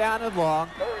 Third down and long.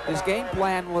 His game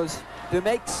plan was to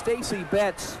make Stacy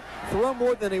Betts throw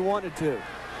more than he wanted to.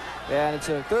 And it's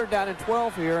a third down and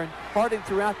 12 here, and Harding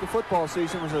throughout the football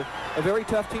season was a very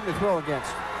tough team to throw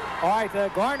against. All right,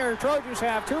 the Garner Trojans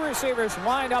have two receivers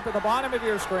lined up at the bottom of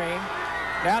your screen.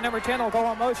 Now number 10 will go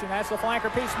on motion. That's the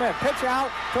flanker, Pete Smith. Pitch out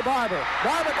to Barber.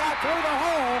 Barber got through the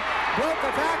hole, broke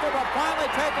the tackle, but finally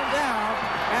taken down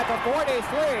at the 43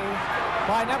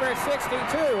 by number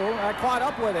 62. Caught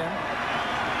up with him.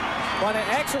 But an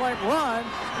excellent run,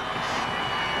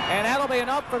 and that'll be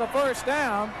enough for the first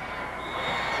down.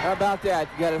 How about that?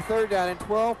 You got a third down and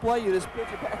 12 play. You just pitch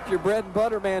it back to your bread and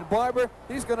butter man, Barber.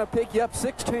 He's going to pick you up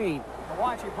 16.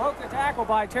 Watch, he broke the tackle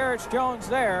by Terrence Jones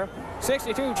there.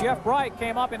 62, Jeff Bright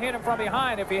came up and hit him from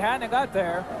behind. If he hadn't got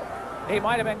there, he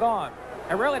might have been gone.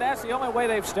 And really, that's the only way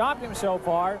they've stopped him so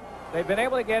far. They've been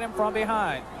able to get him from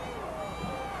behind.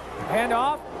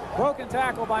 Handoff, broken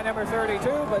tackle by number 32,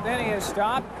 but then he is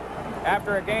stopped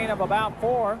after a gain of about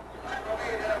 4.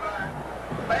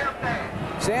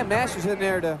 Sam Nash was in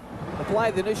there to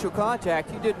apply the initial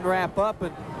contact. He didn't wrap up,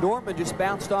 and Norman just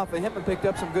bounced off of him and picked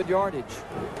up some good yardage.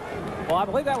 Well, I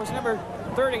believe that was number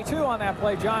 32 on that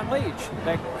play, John Leach,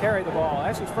 that carried the ball.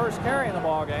 That's his first carry in the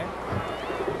ball game.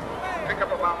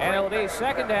 And it'll be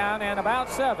second down and about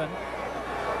 7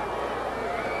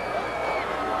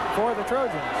 for the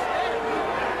Trojans.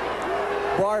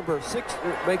 Barber,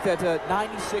 make that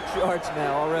 96 yards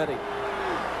now already.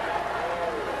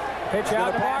 Pitch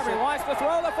out to Barber. He wants to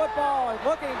throw the football. He's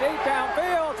looking deep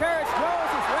downfield. Terrence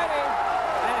Jones is ready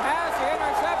and has the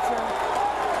interception.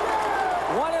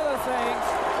 One of the things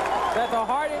that the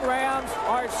Harding Rams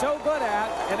are so good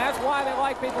at, and that's why they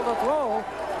like people to throw,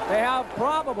 they have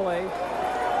probably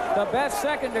the best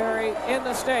secondary in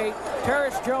the state.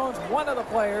 Terrence Jones, one of the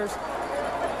players.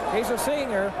 He's a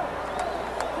senior.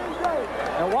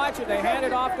 And watch it, they hand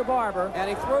it off to Barber. And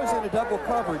he throws into double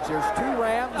coverage. There's 2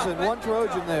 Rams and 1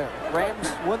 Trojan there.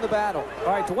 Rams win the battle.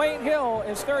 All right, Dwayne Hill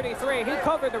is 33. He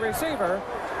covered the receiver,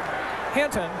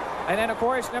 Hinton. And then, of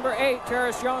course, number 8,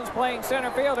 Terrence Jones playing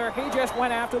center fielder. He just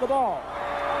went after the ball.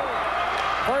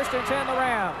 First and 10, the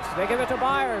Rams. They give it to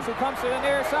Byers, who comes to the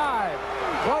near side.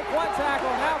 Broke one tackle,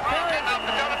 now carries a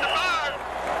man.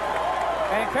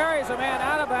 And carries a man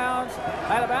out of bounds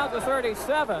at about the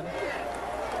 37.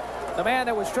 The man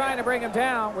that was trying to bring him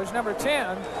down was number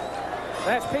 10.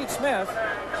 That's Pete Smith.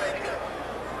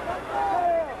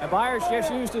 And Byers just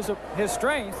used his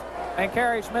strength and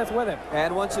carried Smith with him.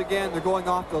 And once again, they're going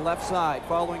off the left side,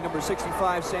 following number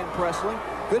 65, Sam Presley.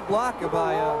 Good block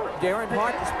by Darren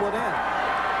Hart to split in.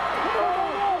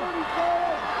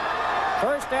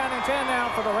 First down and 10 now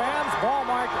for the Rams. Ball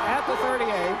marked at the 38.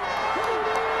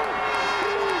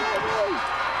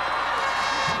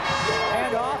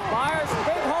 Hand off, Byers,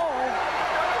 big hole.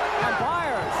 And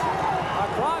Byers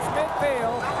across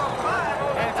midfield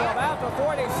and to about the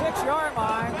 46-yard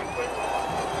line.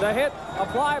 The hit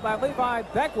applied by Levi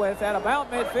Beckwith at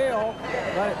about midfield,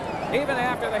 but even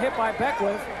after the hit by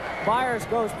Beckwith, Byers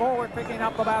goes forward, picking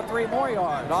up about 3 more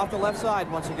yards. And off the left side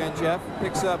once again, Jeff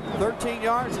picks up 13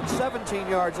 yards and 17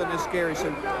 yards on this carry.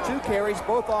 So 2 carries,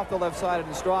 both off the left side of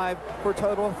this drive for a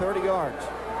total of 30 yards.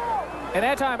 And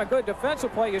that time, a good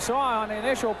defensive play. You saw on the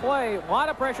initial play, a lot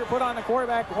of pressure put on the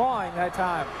quarterback Loing that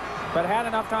time, but had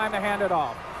enough time to hand it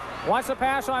off. Wants to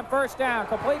pass on first down,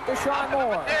 complete to Sean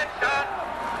Moore.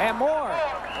 And Moore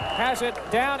has it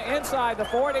down inside the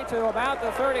 40 to about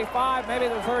the 35, maybe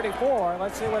the 34.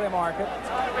 Let's see where they mark it.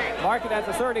 Mark it at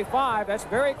the 35. That's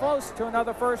very close to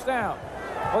another first down.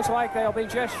 Looks like they'll be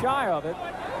just shy of it.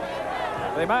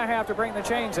 They might have to bring the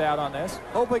chains out on this.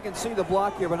 Hope we can see the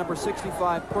block here by number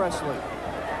 65, Presley.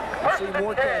 Let's see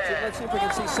more catches. Let's see if we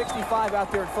can see 65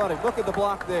 out there in front of him. Look at the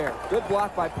block there. Good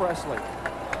block by Presley.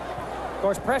 Of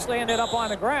course, Presley ended up on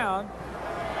the ground,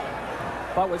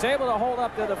 but was able to hold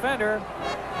up the defender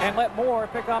and let Moore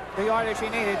pick up the yardage he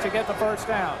needed to get the first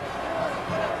down.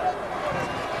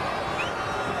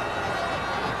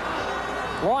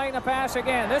 Loing the pass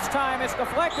again. This time it's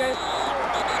deflected.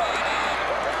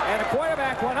 And the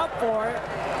quarterback went up for it.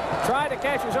 Tried to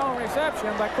catch his own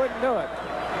reception, but couldn't do it.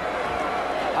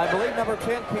 I believe number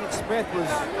 10, Pete Smith, was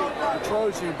the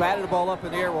Trojan who batted the ball up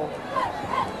in the air.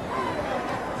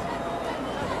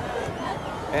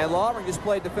 And Lauren just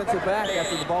played defensive back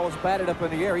after the ball was batted up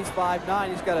in the air. He's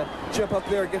 5'9". He's got to jump up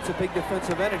there against a big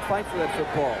defensive end and fight for that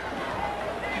football.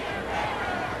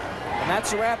 And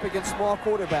that's a wrap against small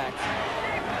quarterbacks.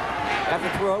 Have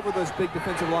to throw over those big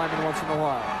defensive linemen once in a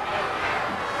while.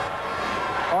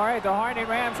 All right, the Harding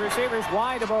Rams receivers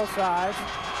wide to both sides.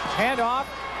 Handoff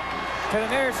to the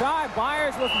near side.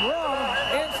 Byers with room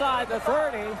inside the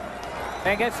 30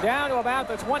 and gets down to about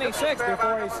the 26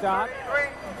 before he stopped.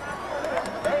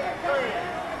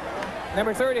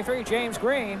 Number 33, James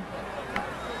Green,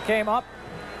 came up.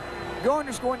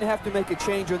 Garner's going to have to make a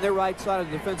change on their right side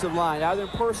of the defensive line, either in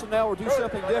personnel or do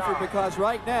something different, because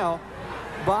right now,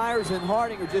 Byers and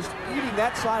Harding are just eating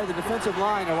that side of the defensive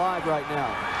line alive right now.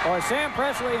 Or Sam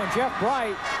Presley and Jeff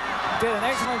Bright did an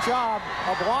excellent job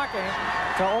of blocking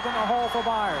to open the hole for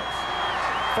Byers.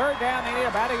 Third down, they need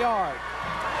about a yard.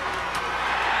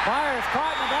 Byers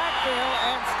caught in the backfield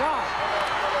and stopped.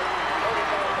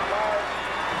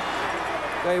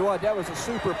 Tell you what, that was a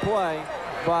super play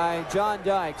by John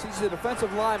Dykes. He's a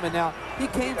defensive lineman. Now, he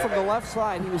came from the left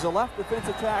side. He was a left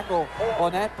defensive tackle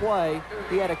on that play.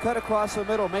 He had to cut across the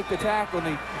middle, make the tackle,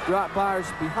 and he dropped Byers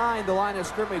behind the line of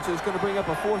scrimmage. So it's going to bring up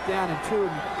a 4th down and 2.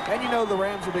 And you know the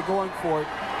Rams will be going for it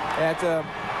at the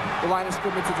line of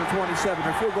scrimmage at the 27.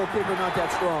 Their field goal kicker not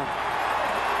that strong.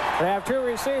 They have 2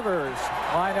 receivers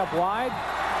lined up wide,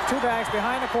 2 backs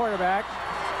behind the quarterback.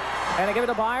 And they give it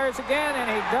to Byers again, and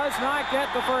he does not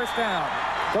get the first down.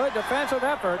 Good defensive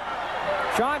effort.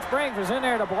 Sean Springs was in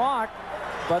there to block,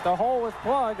 but the hole was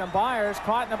plugged, and Byers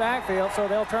caught in the backfield, so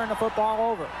they'll turn the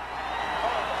football over.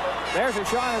 There's a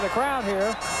shot of the crowd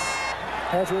here.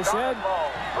 As we said,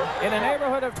 in the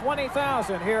neighborhood of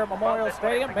 20,000 here at Memorial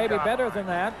Stadium, maybe better than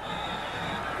that.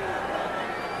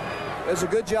 It's a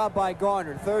good job by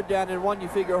Garner. 3rd down and 1, you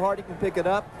figure Harding can pick it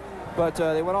up. But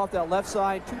they went off that left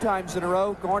side 2 times in a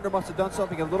row. Garner must have done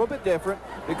something a little bit different,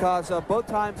 because both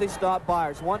times they stopped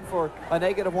Byers. One for a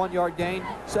negative 1-yard gain.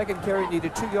 Second carry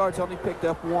needed 2 yards, only picked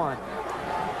up 1.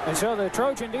 And so the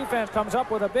Trojan defense comes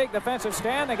up with a big defensive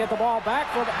stand. They get the ball back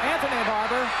for Anthony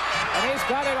Barber, and he's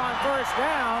got it on first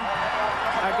down.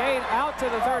 A gain out to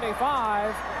the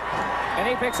 35, and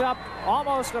he picks up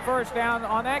almost the first down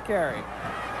on that carry.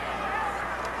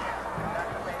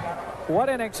 What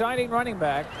an exciting running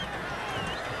back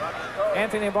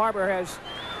Anthony Barber has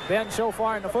been so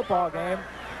far in the football game.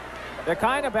 The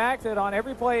kind of back that on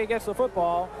every play he gets the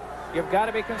football, you've got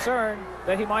to be concerned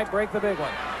that he might break the big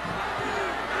one.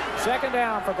 2nd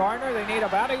down for Garner. They need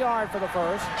about a yard for the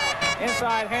first.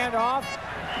 Inside handoff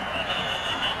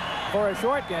for a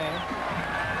short gain.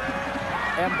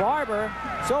 And Barber,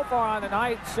 so far on the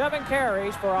night, 7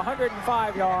 carries for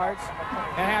 105 yards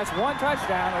and has 1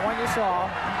 touchdown, the one you saw.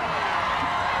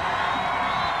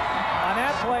 On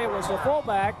that play was the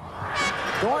fullback,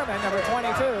 Dorman, number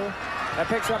 22, that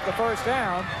picks up the first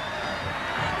down.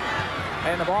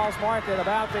 And the ball's marked at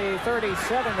about the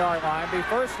 37-yard line. Be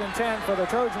 1st and 10 for the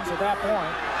Trojans at that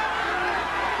point.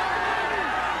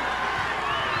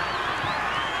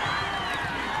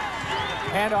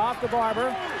 Hand off to Barber,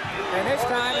 and this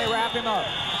time they wrap him up.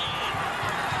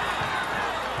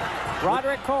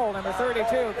 Roderick Cole, number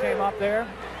 32, came up there.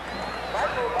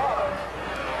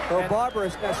 Well, Barber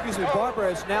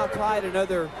has now tied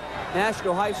another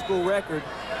national high school record.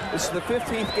 This is the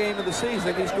 15th game of the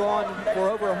season. He's gone for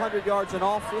over 100 yards in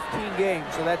all 15 games,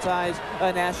 so that ties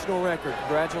a national record.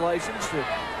 Congratulations to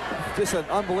just an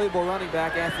unbelievable running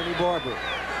back, Anthony Barber.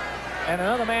 And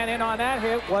another man in on that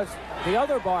hit was the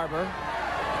other Barber,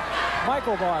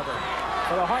 Michael Barber,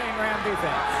 for the Harding Ram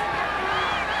defense.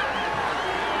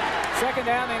 second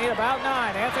down, they need about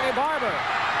 9. Anthony Barber,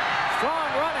 strong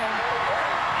running,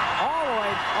 all the way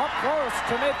up close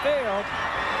to midfield.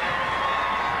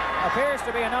 Appears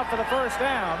to be enough for the first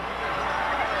down.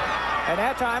 And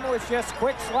that time it was just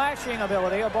quick slashing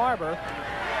ability of Barber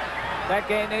that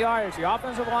gained the yardage. The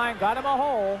offensive line got him a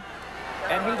hole,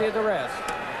 and he did the rest.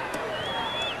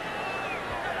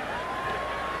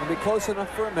 It'll be close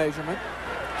enough for a measurement.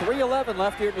 3:11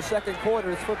 left here in the second quarter.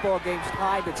 This football game's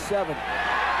tied at 7.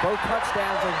 Both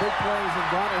touchdowns on big plays, and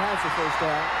Garner has the first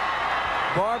down.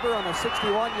 Barber on a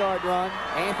 61-yard run.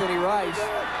 Anthony Rice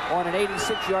on an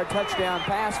 86-yard touchdown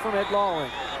pass from Ed Lawling.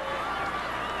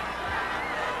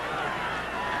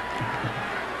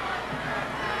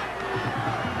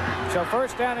 So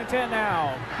first down and 10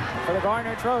 now for the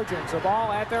Garner Trojans. The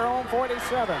ball at their own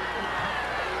 47.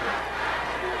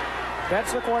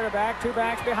 That's the quarterback, 2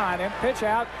 backs behind him. Pitch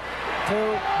out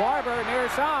to Barber near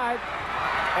side,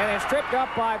 and it's tripped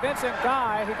up by Vincent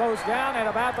Guy. He goes down at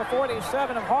about the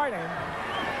 47 of Harding.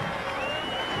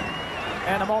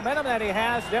 And the momentum that he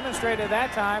has demonstrated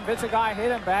that time. Vincent Guy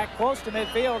hit him back close to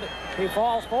midfield. He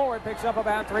falls forward, picks up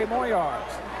about 3 more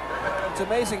yards. It's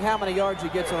amazing how many yards he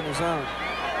gets on his own.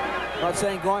 I'm not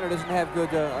saying Garner doesn't have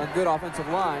a good offensive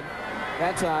line.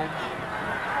 That time,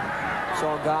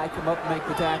 saw a guy come up and make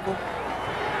the tackle.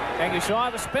 And you saw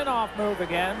the spin-off move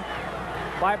again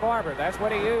by Barber. That's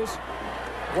what he used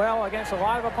well against a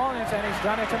lot of opponents, and he's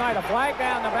done it tonight. A flag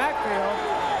down the backfield,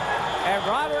 and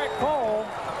Roderick Cole,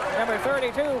 number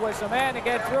 32, was the man to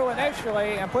get through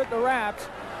initially and put the wraps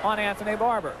on Anthony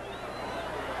Barber.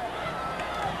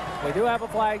 We do have a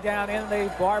flag down in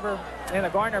the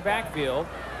Garner backfield.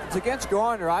 It's against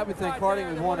Garner. I would think Harding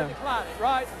would want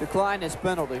to decline this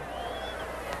penalty.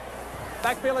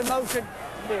 Backfield in motion.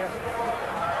 Here.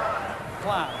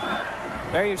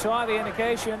 There you saw the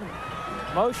indication.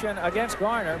 Motion against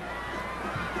Garner.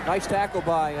 Nice tackle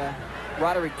by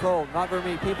Roderick Cole. Not very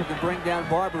many people can bring down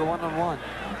Barber one-on-one.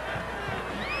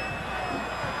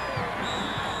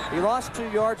 He lost 2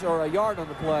 yards or a yard on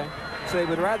the play. So he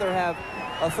would rather have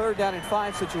a 3rd down and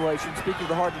 5 situation. Speaking of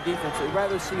the Harding defense, they'd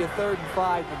rather see a 3rd and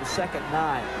 5 than the 2nd and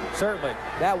 9. Certainly.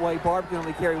 That way, Barber can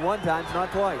only carry 1 time,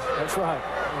 not twice. That's right.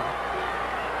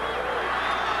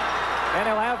 And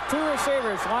he'll have 2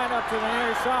 receivers lined up to the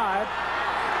near side.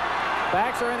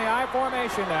 Backs are in the I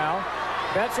formation now.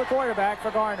 That's the quarterback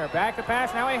for Garner. Back to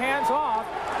pass. Now he hands off.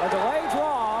 A delayed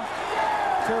draw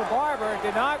to Barber.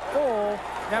 Did not fool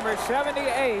number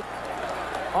 78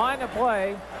 on the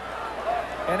play.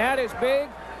 And that is big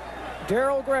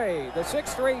Darrell Gray, the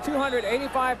 6'3",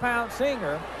 285-pound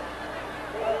senior.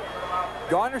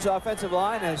 Garner's offensive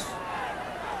line has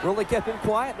really kept him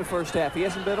quiet in the first half. He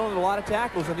hasn't been on a lot of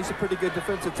tackles, and he's a pretty good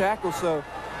defensive tackle. So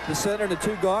the center and the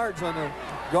 2 guards on the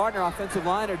Garner offensive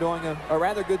line are doing a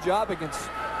rather good job against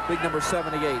big number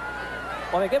 78.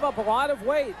 Well, they give up a lot of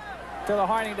weight to the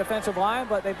Harding defensive line,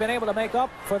 but they've been able to make up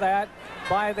for that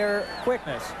by their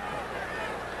quickness.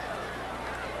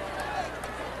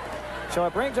 So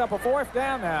it brings up a 4th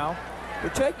down now.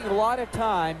 They're taking a lot of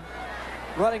time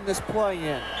running this play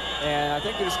in. And I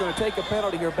think they're just going to take a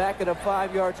penalty here, back it up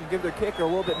 5 yards, and give their kicker a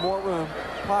little bit more room,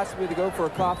 possibly to go for a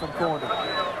coffin corner.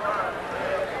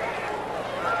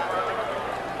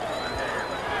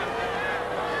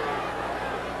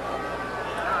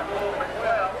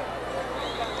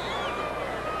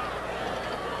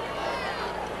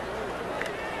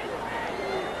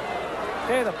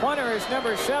 Okay, the punter is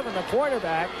number 7, the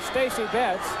quarterback, Stacy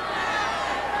Betts.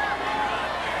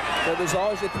 So there's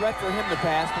always a threat for him to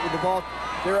pass, but with the ball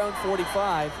their own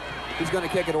 45, he's going to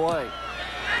kick it away.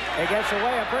 He gets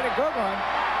away a pretty good one.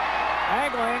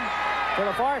 Angling to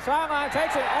the far sideline,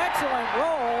 takes an excellent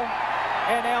roll,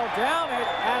 and they'll down it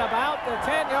at about the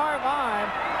 10-yard line.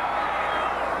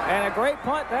 And a great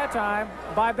punt that time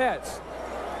by Betts.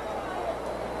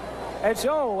 And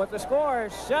so with the score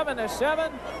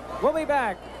 7-7, we'll be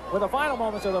back with the final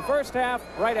moments of the first half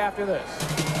right after this.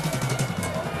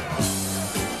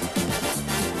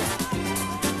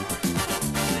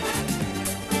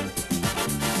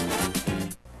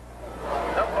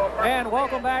 And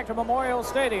welcome back to Memorial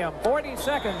Stadium. 40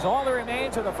 seconds, all that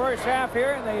remains of the first half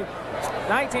here in the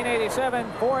 1987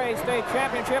 4A State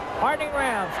Championship. Harding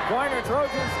Rams, Garner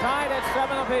Trojans tied at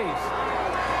 7 apiece.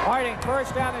 Harding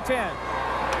first down and 10.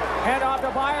 Hand off to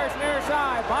Byers near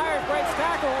side. Byers breaks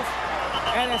tackles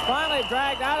and is finally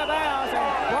dragged out of bounds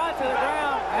and brought to the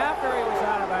ground after he was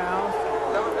out of bounds.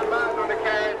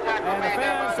 And the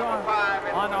fans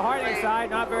on the Harding side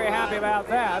not very happy about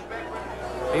that.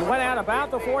 He went out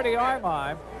about the 40-yard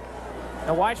line.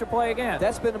 Now watch the play again.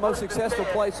 That's been the most successful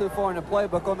play so far in the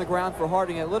playbook on the ground for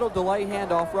Harding. A little delay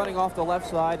handoff running off the left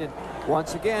side, and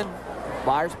once again,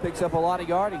 Myers picks up a lot of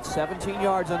yardage, 17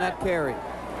 yards on that carry.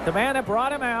 The man that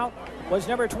brought him out was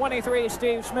number 23,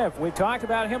 Steve Smith. We've talked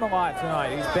about him a lot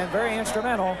tonight. He's been very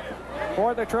instrumental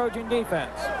for the Trojan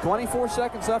defense. 24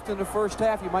 seconds left in the first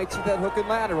half. You might see that hook and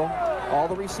lateral. All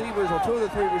the receivers, or 2 of the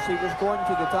 3 receivers, going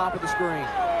to the top of the screen.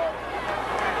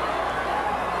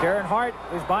 Darren Hart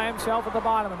is by himself at the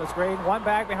bottom of the screen. One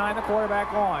back behind the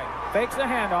quarterback line. Fakes the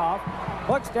handoff.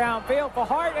 Looks downfield for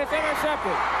Hart. It's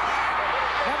intercepted.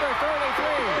 Number 33.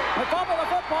 The fumble the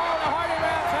football. The Harding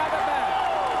Rams have it back.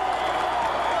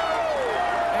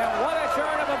 And what a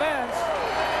turn of events.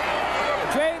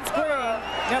 James Green,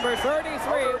 number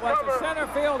 33, was the center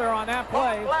fielder on that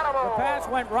play. The pass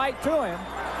went right to him.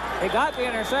 He got the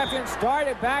interception,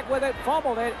 started back with it,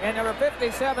 fumbled it, and number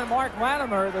 57, Mark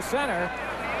Latimer, the center,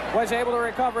 was able to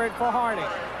recover it for Harding.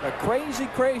 A crazy,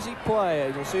 crazy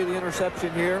play. You'll see the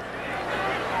interception here.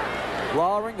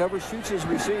 Lawring overshoots his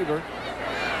receiver.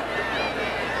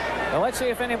 Now let's see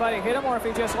if anybody hit him or if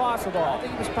he just lost the ball. I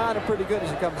think he was pounded pretty good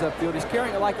as he comes upfield. He's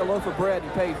carrying it like a loaf of bread. He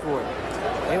paid for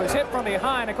it. He was hit from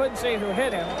behind. I couldn't see who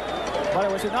hit him, but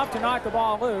it was enough to knock the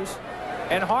ball loose.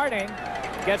 And Harding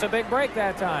gets a big break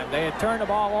that time. They had turned the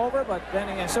ball over, but then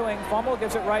the ensuing fumble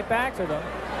gives it right back to them,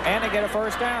 and they get a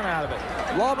first down out of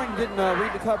it. Lawring didn't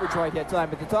read the coverage right that time.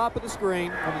 At the top of the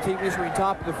screen, when the team is reading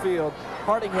top of the field,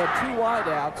 Harding had 2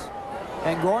 wideouts,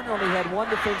 and Garner only had 1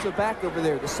 defensive back over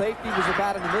there. The safety was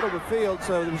about in the middle of the field,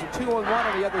 so there was a 2-on-1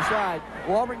 on the other side.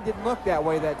 Lawring didn't look that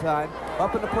way that time.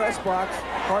 Up in the press box,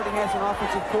 Harding has an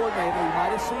offensive coordinator. We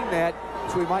might have seen that,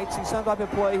 so we might see some type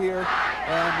of play here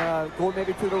and go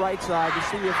maybe to the right side to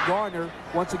see if Garner,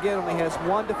 once again, only has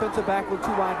 1 defensive back with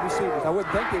 2 wide receivers. I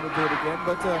wouldn't think they would do it again,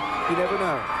 but you never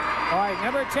know. All right,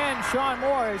 number 10, Sean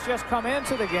Moore, has just come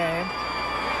into the game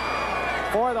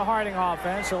for the Harding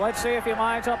offense. So let's see if he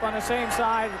lines up on the same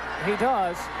side. He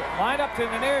does. Lined up to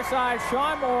the near side,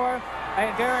 Sean Moore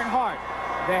and Darren Hart.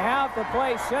 They have the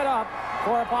play set up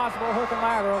for a possible hook and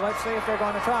lateral. Let's see if they're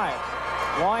going to try it.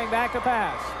 Lying back to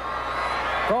pass.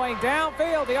 Going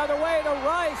downfield the other way to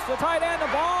Rice. The tight end,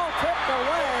 the ball tipped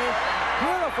away.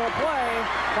 Beautiful play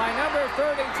by number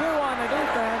 32 on the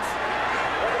defense,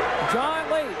 John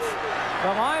Leach. The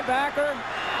linebacker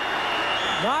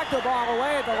knocked the ball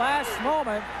away at the last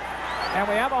moment, and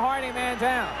we have a Harding man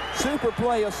down. Super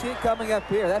play. You'll see it coming up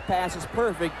here. That pass is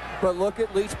perfect, but look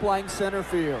at Leach playing center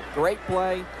field. Great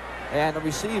play, and the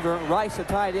receiver, Rice, the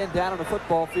tight end, down on the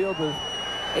football field with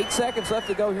 8 seconds left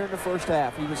to go here in the first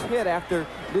half. He was hit after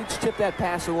Leach tipped that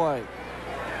pass away.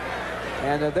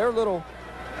 And they're a little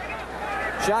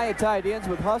shy of tight ends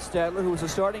with Hustadler, who was a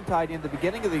starting tight end at the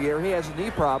beginning of the year. He has a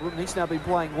knee problem. He's now been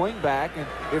playing wing back, and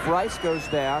if Rice goes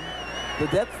down, the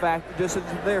depth factor just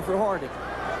isn't there for Harding.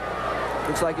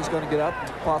 Looks like he's going to get up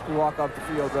and possibly walk off the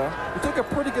field, though. He took a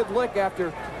pretty good lick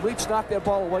after Leach knocked that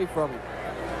ball away from him.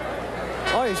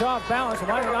 Oh, he's off balance. He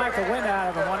might have knocked the wind out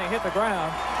of him when he hit the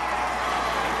ground.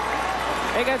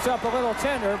 He gets up a little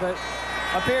tender, but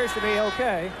appears to be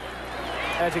okay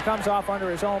as he comes off under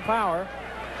his own power.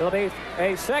 It'll be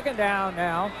a second down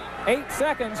now. 8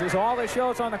 seconds is all that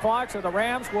shows on the clock, so the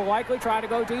Rams will likely try to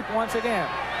go deep once again.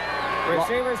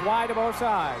 Receivers wide to both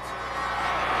sides.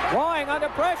 Blowing under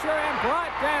pressure and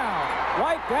brought down.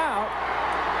 Wiped out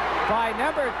by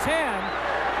number 10,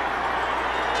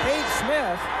 Pete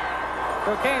Smith,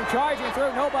 who came charging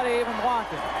through, nobody even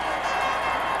blocking.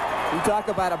 You talk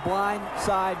about a blind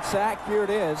side sack. Here it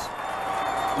is.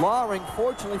 Lawring,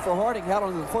 fortunately for Harding, held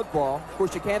onto the football. Of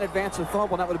course, you can't advance a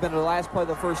fumble, and that would have been the last play of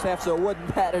the first half, so it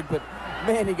wouldn't matter. But,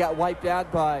 man, he got wiped out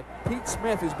by Pete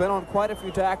Smith, who's been on quite a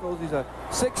few tackles. He's a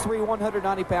 6'3",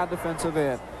 190-pound defensive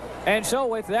end. And so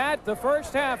with that, the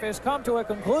first half has come to a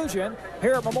conclusion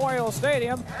here at Memorial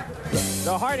Stadium.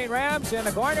 The Harding Rams and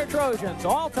the Garner Trojans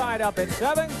all tied up at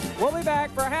 7. We'll be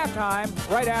back for halftime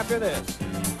right after this.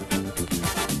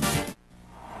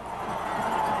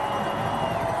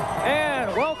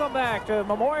 And welcome back to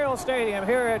Memorial Stadium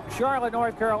here at Charlotte,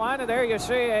 North Carolina. There you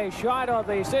see a shot of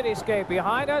the cityscape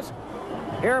behind us.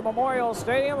 Here at Memorial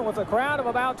Stadium with a crowd of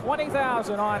about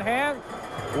 20,000 on hand.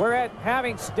 We're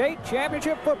having state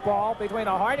championship football between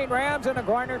the Harding Rams and the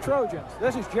Garner Trojans.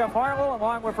 This is Jeff Harlow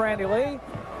along with Randy Lee.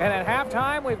 And at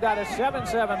halftime, we've got a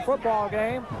 7-7 football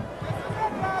game.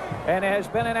 And it has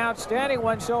been an outstanding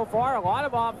one so far. A lot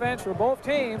of offense for both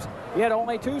teams, yet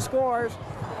only 2 scores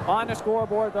on the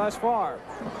scoreboard thus far.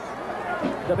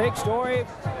 The big story,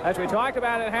 as we talked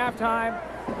about at halftime,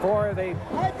 for the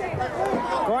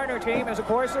Garner team is, of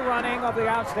course, the running of the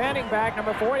outstanding back,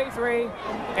 number 43,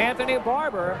 Anthony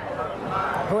Barber,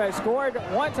 who has scored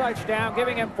 1 touchdown,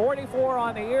 giving him 44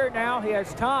 on the year now. He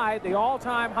has tied the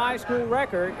all-time high school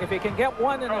record. If he can get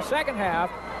one in the second half,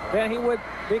 then he would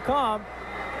become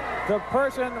the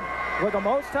person with the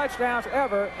most touchdowns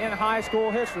ever in high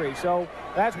school history. So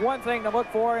that's one thing to look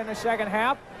for in the second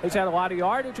half. He's had a lot of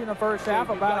yardage in the first half,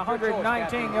 about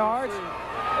 119 yards.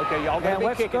 Okay, y'all and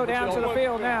let's go down to the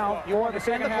field now for the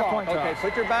second half point toss. Okay,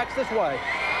 put your backs this way.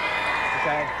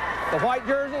 Okay, the white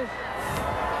jerseys,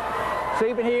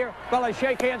 Stephen here. Fellas,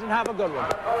 shake hands and have a good one.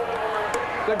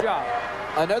 Good job.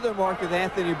 Another mark that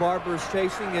Anthony Barber is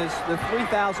chasing is the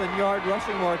 3,000-yard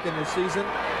rushing mark in the season.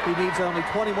 He needs only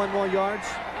 21 more yards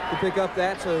to pick up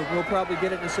that, so we'll probably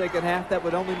get it in the second half. That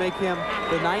would only make him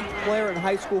the 9th player in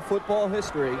high school football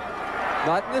history,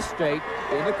 not in this state,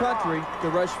 in the country, to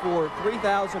rush for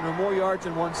 3,000 or more yards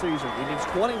in one season. He needs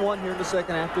 21 here in the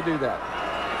second half to do that.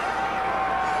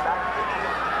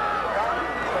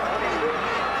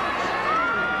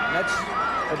 That's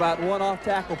about one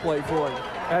off-tackle play for him.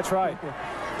 That's right.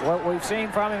 What we've seen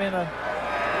from him in the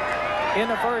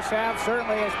first half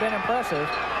certainly has been impressive.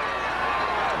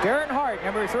 Darren Hart,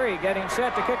 number 3, getting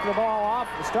set to kick the ball off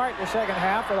to start the second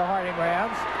half for the Harding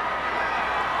Rams.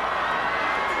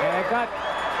 And they've got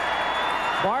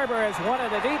Barber as one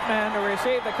of the deep men to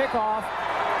receive the kickoff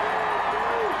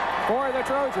for the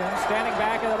Trojans, standing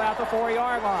back at about the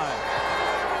 4-yard line.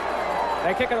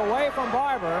 They kick it away from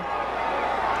Barber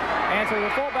and to the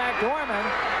fullback Dorman.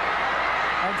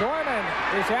 And Dorman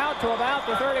is out to about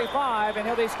the 35, and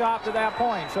he'll be stopped at that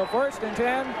point. So 1st and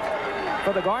 10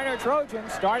 for the Garner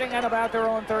Trojans, starting at about their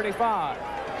own 35.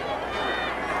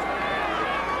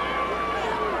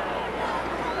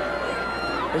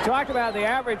 We talked about the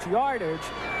average yardage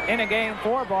in a game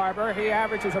for Barber. He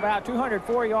averages about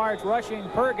 204 yards rushing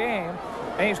per game,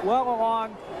 and he's well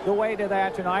along the way to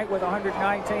that tonight with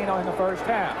 119 in the first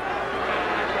half.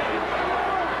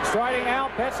 Starting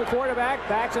out, Betts the quarterback,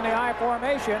 backs in the I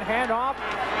formation, handoff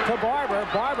to Barber.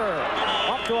 Barber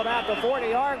up to about the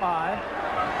 40-yard line,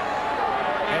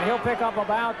 and he'll pick up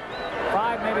about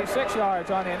 5, maybe 6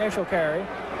 yards on the initial carry.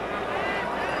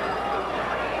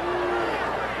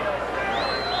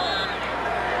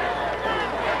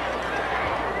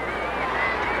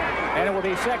 And it will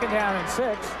be 2nd down and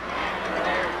 6.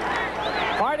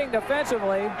 Harding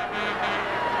defensively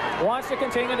wants to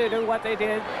continue to do what they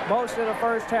did most of the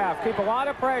first half. Keep a lot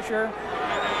of pressure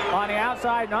on the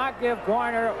outside, not give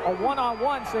Garner a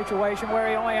one-on-one situation where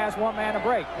he only has one man to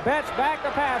break. Betts back to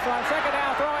pass on 2nd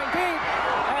down, throwing deep.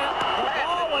 And the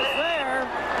ball was there,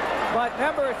 but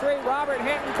number 3, Robert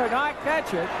Hinton, could not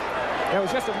catch it. It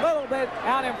was just a little bit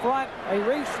out in front. He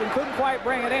reached and couldn't quite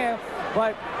bring it in,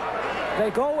 but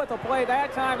they go with a play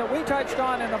that time that we touched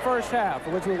on in the first half,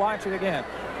 which we watch it again.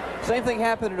 Same thing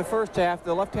happened in the first half.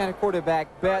 The left-handed quarterback,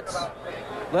 Betts,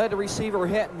 led the receiver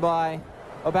Hinton by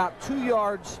about 2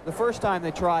 yards the first time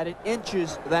they tried it,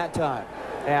 inches that time.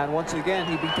 And once again,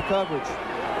 he beat the coverage.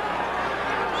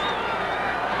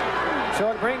 So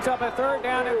it brings up a 3rd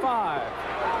down and 5.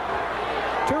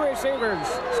 2 receivers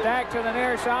stacked to the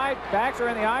near side. Backs are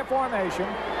in the I formation.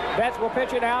 Betts will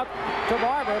pitch it out to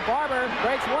Barber. Barber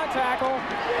breaks 1 tackle,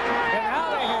 and now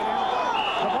they hit him.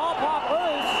 The ball popped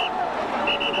loose.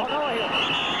 Well, no,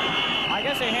 I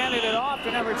guess they handed it off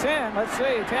to number 10. Let's see,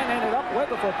 10 ended up with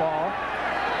the football.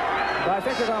 But I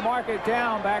think they're going to mark it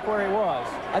down back where he was.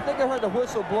 I think I heard the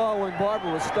whistle blow when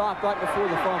Barber was stopped right before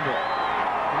the fumble.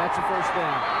 And that's the first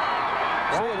down.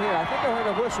 See it here. I think I heard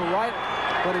a whistle right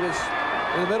when he was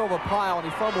in the middle of a pile and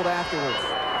he fumbled afterwards.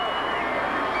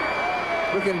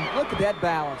 Look at that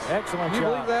balance. Excellent job. Can you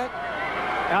believe that?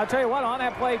 And I'll tell you what, on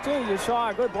that play, too, you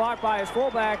saw a good block by his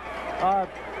fullback,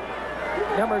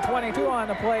 number 22 on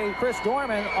the play, Chris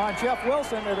Dorman, on Jeff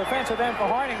Wilson. The defensive end for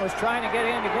Harding was trying to get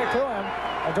in to get to him.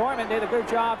 And Dorman did a good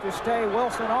job to stay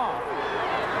Wilson off.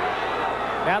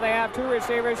 Now they have 2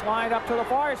 receivers lined up to the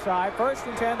far side. 1st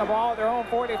and 10, the ball at their own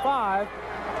 45.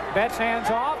 Betts hands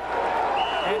off,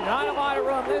 and not a lot of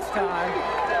room this time.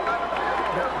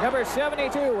 Number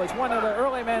 72 was one of the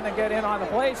early men to get in on the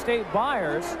play, Steve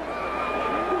Byers.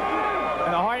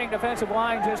 And the Harding defensive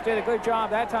line just did a good job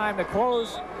that time to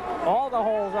close all the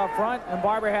holes up front, and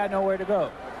Barber had nowhere to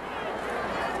go.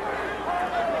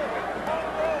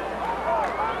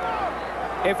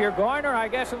 If you're Garner, I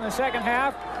guess in the second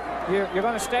half, you're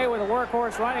going to stay with a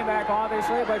workhorse running back,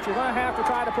 obviously, but you're going to have to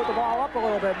try to put the ball up a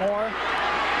little bit more.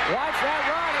 Watch that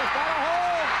run. He's got a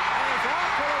hole, and he's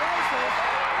off to the races.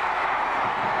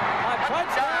 A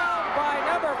touchdown by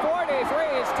number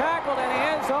 43. He's tackled in the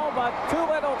end zone, but too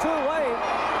little, too late.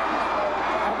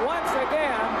 And once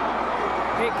again,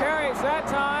 he carries that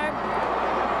time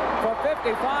for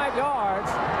 55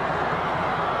 yards.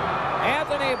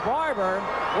 Anthony Barber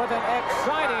with an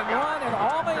exciting run, and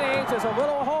all he needs is a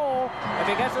little hole. If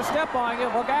he gets a step on you,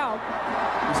 look out.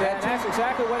 And that's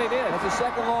exactly what he did. That's a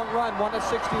second long run, one of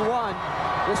 61.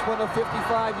 This one of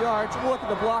 55 yards. Look at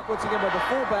the block once again by the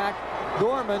fullback.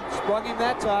 Dorman sprung him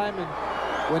that time, and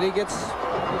when he gets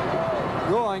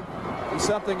going, he's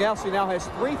something else. He now has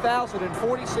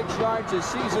 3,046 yards this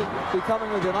season,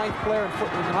 becoming the 9th player in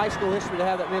high school history to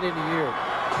have that many in a year.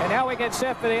 And now we get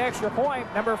set for the extra point.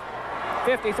 Number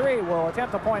 53 will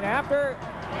attempt the point after.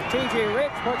 T.J.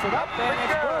 Ricks puts it up, and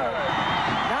it's good.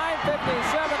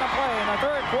 9:57 to play in the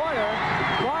third quarter.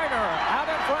 Garner out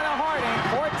in front of Harding,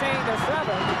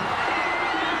 14-7.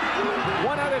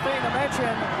 One other thing to mention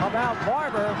about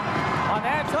Barber on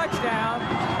that touchdown,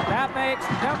 that makes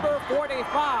number 45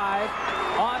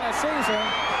 on the season.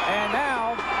 And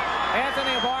now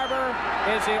Anthony Barber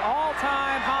is the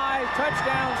all-time high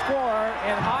touchdown scorer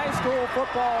in high school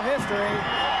football history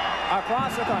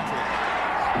across the country.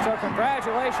 So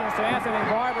congratulations to Anthony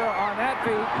Barber on that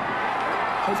feat.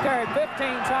 He's carried 15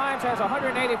 times, has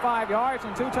 185 yards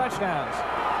and 2 touchdowns.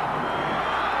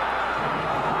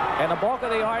 And the bulk of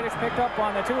the yardage picked up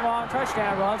on the 2 long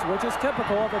touchdown runs, which is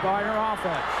typical of the Garner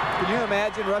offense. Can you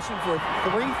imagine rushing for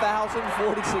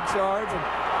 3,046 yards and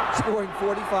scoring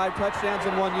 45 touchdowns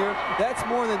in 1 year? That's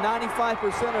more than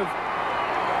 95% of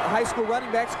a high school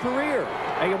running back's career.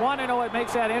 Now you want to know what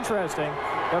makes that interesting?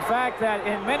 The fact that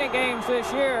in many games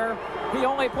this year, he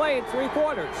only played 3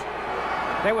 quarters.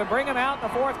 They would bring him out in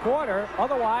the 4th quarter.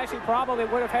 Otherwise, he probably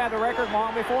would have had the record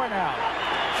long before now.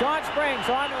 Sean Springs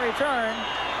on the return.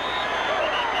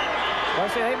 Well,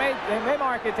 see, they may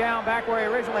mark it down back where he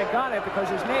originally got it because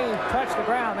his knee touched the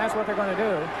ground. That's what they're going to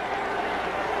do.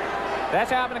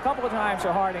 That's happened a couple of times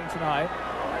to Harding tonight.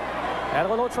 Had a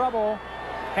little trouble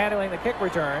handling the kick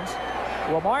returns.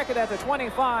 We'll mark it at the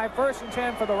 25, 1st and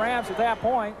 10 for the Rams at that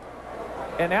point.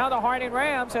 And now the Harding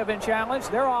Rams have been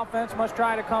challenged. Their offense must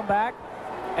try to come back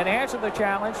and answer the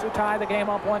challenge to tie the game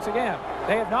up once again.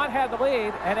 They have not had the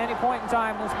lead at any point in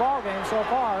time in this ball game so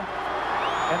far.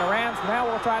 And the Rams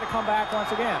now will try to come back once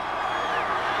again.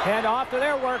 Hand off to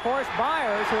their workhorse,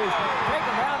 Byers, who's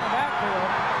taken down the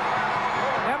backfield.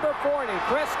 Number 40,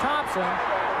 Chris Thompson,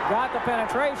 got the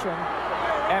penetration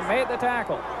and made the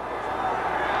tackle.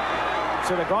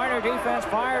 So the Garner defense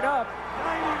fired up,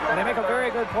 and they make a very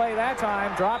good play that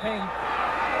time, dropping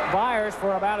Byers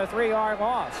for about a 3-yard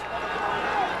loss.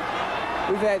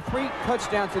 We've had 3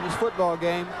 touchdowns in this football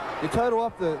game. You total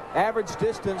up the average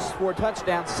distance for a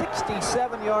touchdown,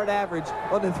 67-yard average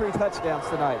on the 3 touchdowns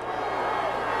tonight.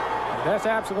 That's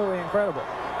absolutely incredible.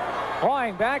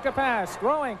 Going back to pass,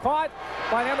 throwing, caught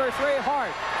by number 3, Hart.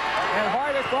 And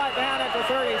Hart is brought down at the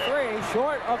 33,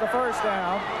 short of the first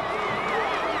down.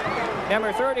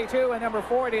 Number 32 and number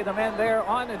 40, the men there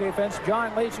on the defense.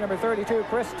 John Leach, number 32,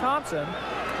 Chris Thompson,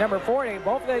 number 40.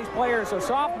 Both of these players are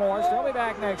sophomores. They'll be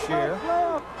back next year.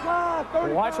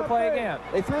 We'll watch the play again.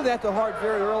 They threw that to Hart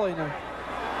very early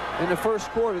in the first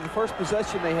quarter. The first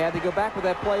possession they had. They go back with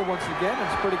that play once again.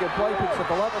 It's a pretty good play. Picks up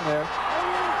 11 there.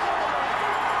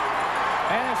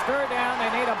 And it's 3rd down. They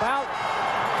need about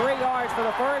 3 yards for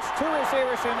the first. 2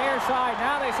 receivers to the near side.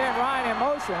 Now they send Ryan in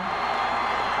motion.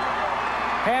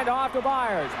 Hand off to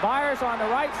Byers. Byers on the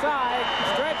right side,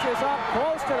 stretches up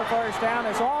close to the first down.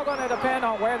 It's all going to depend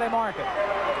on where they mark it.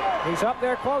 He's up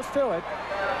there close to it.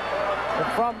 But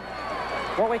from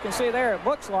what we can see there, it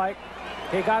looks like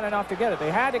he got enough to get it.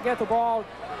 They had to get the ball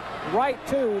right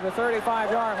to the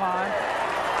 35-yard line,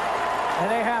 and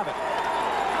they have it.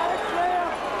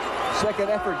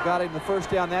 Second effort got him the first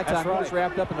down that time. That's right. He was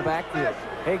wrapped up in the backfield.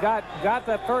 He got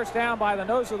the first down by the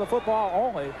nose of the football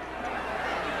only.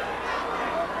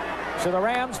 So the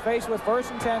Rams faced with 1st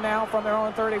and 10 now from their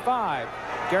own 35.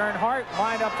 Darren Hart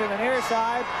lined up to the near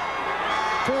side.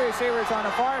 2 receivers on the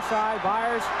far side.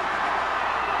 Byers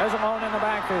is alone in the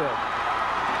backfield.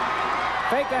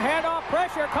 Fake the handoff.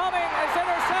 Pressure coming. It's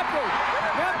intercepted.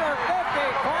 Number 50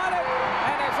 caught it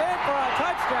and is in for a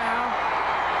touchdown.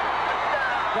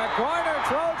 The Garner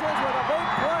Trojans with a big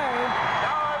play.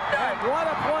 And what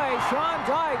a play. John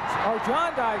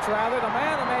Dykes rather, the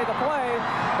man that made the play.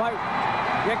 But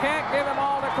you can't give him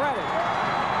all the credit.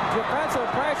 Defensive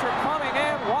pressure coming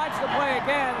in. Watch the play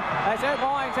again as Ed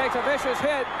Loing takes a vicious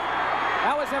hit.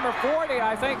 That was number 40,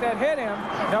 I think, that hit him.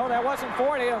 No, that wasn't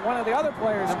 40. One of the other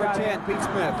players got hit. Number 10, Pete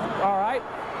Smith. All right.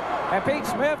 And Pete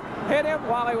Smith hit him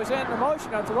while he was in the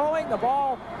motion of throwing. The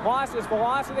ball lost its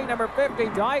velocity. Number 50,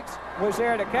 Dykes, was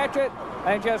there to catch it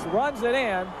and just runs it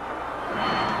in.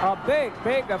 A big,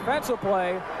 big defensive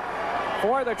play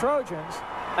for the Trojans.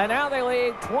 And now they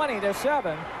lead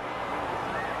 20-7.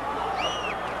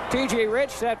 T.J.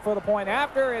 Rich set for the point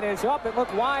after. It is up. It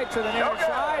looked wide to the near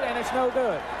side, and it's no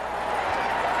good.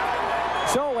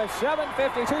 So with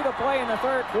 7:52 to play in the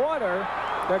third quarter,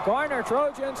 the Garner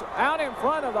Trojans out in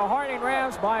front of the Harding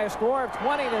Rams by a score of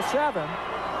 20-7.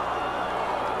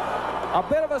 A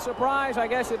bit of a surprise, I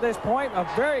guess, at this point. A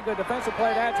very good defensive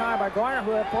play that time by Garner,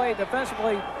 who had played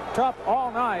defensively tough all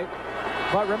night.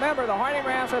 But remember, the Harding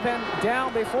Rams have been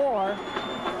down before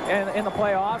in the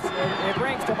playoffs. It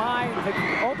brings to mind the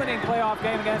opening playoff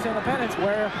game against Independence,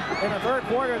 where in the third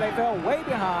quarter they fell way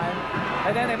behind,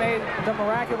 and then they made the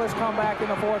miraculous comeback in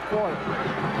the fourth quarter.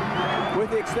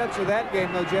 With the exception of that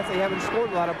game, though, Jeff, they haven't scored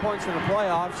a lot of points in the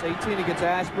playoffs. 18 against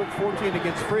Ashbrook, 14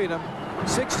 against Freedom,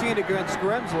 16 against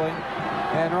Grimsley,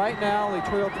 and right now they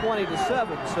trail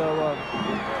 20-7. So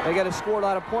they got to score a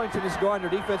lot of points, and this Garner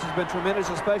defense has been tremendous,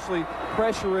 especially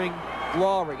pressuring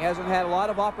Lawring. Hasn't had a lot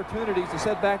of opportunities to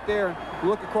sit back there and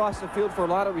look across the field for a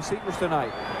lot of receivers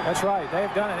tonight. That's right.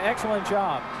 They've done an excellent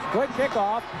job. Good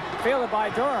kickoff, fielded by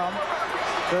Durham.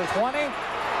 To the 20.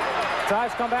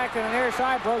 Tries to come back to the near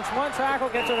side. Breaks one tackle,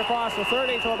 gets it across the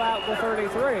 30 to about the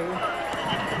 33.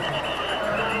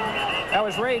 That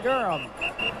was Ray Durham.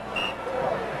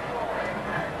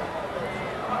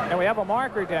 And we have a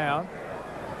marker down.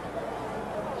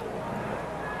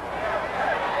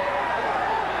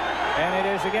 And it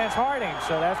is against Harding,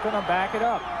 so that's going to back it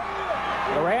up.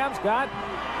 The Rams got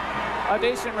a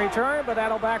decent return, but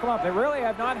that'll back them up. They really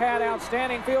have not had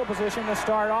outstanding field position to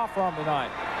start off from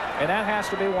tonight, and that has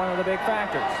to be one of the big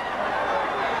factors.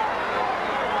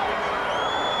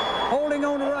 Holding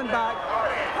on the run back.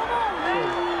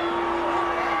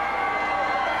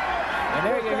 And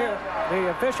there you hear the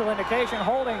official indication,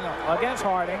 holding against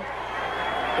Harding.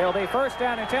 It'll be first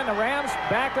down and 10. The Rams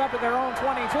backed up at their own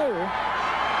 22.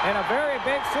 In a very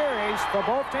big series for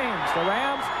both teams. The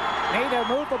Rams need to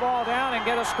move the ball down and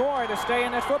get a score to stay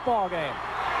in this football game.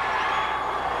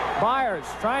 Byers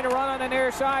trying to run on the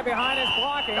near side behind his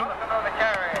blocking.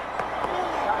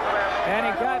 And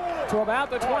he got to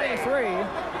about the 23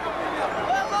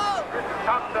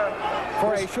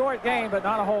 for a short gain, but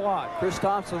not a whole lot. Chris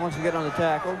Thompson wants to get on the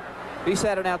tackle. He's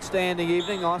had an outstanding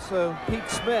evening. Also, Pete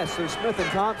Smith. So Smith and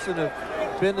Thompson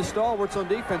have been the stalwarts on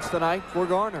defense tonight for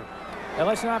Garner. And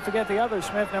let's not forget the other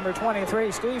Smith, number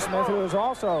 23, Steve Smith, who has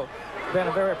also been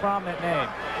a very prominent name.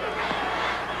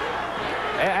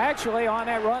 Actually, on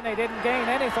that run, they didn't gain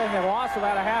anything. They lost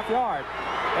about a half yard.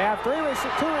 They have two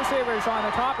receivers on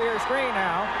the top of your screen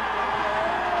now.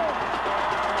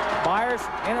 Byers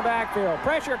in the backfield.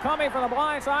 Pressure coming from the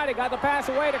blind side. He got the pass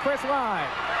away to Chris Ryan.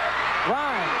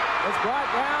 Ryan is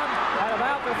brought down at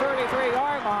about the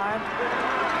 33-yard line.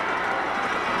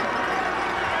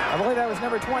 I believe that was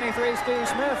number 23, Steve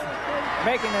Smith,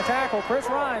 making the tackle. Chris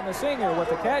Ryan, the senior, with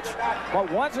the catch.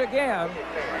 But once again,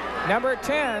 number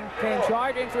 10 came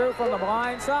charging through from the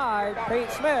blind side. Pete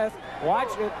Smith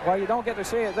watched it. Well, you don't get to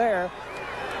see it there.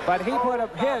 But he put a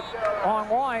hit on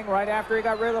Loing right after he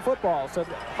got rid of the football. So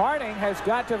Harding has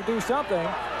got to do something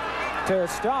to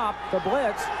stop the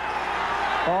blitz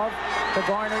of the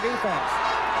Garner defense,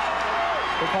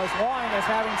 because Loing is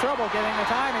having trouble getting the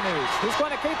time he needs. He's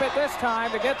going to keep it this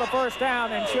time to get the first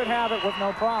down and should have it with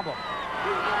no problem.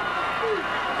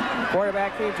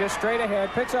 Quarterback keeps just straight ahead,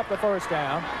 picks up the first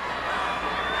down.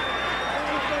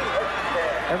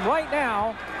 And right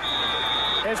now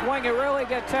is when you really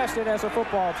get tested as a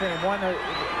football team, when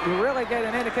you really get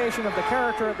an indication of the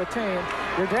character of the team.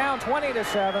 You're down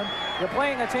 20-7. You're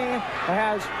playing a team that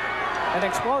has an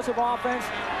explosive offense,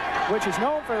 which is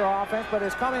known for their offense, but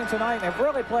is coming tonight and have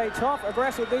really played tough,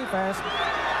 aggressive defense.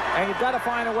 And you've got to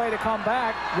find a way to come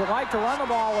back. You like to run the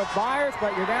ball with Byers,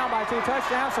 but you're down by 2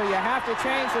 touchdowns, so you have to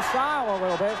change the style a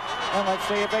little bit. And let's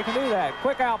see if they can do that.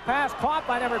 Quick out pass caught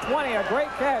by number 20, a great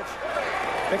catch,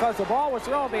 because the ball was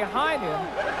thrown behind him.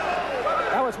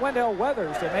 That was Wendell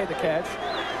Weathers that made the catch.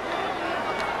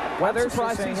 Weathers, I'm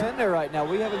surprised he's in there right now.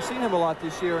 We haven't seen him a lot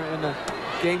this year in the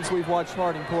games we've watched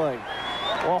Harding play.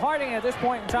 Well, Harding at this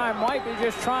point in time might be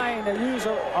just trying to use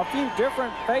a few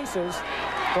different faces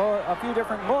for a few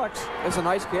different looks. It's a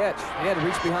nice catch. He had to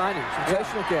reach behind him.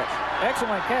 Sensational catch.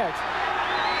 Excellent catch.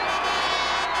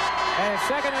 And it's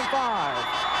 2nd and 5.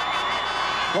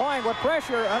 Going with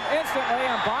pressure instantly,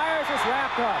 and Byers is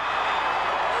wrapped up.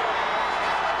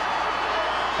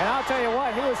 And I'll tell you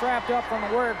what, he was wrapped up from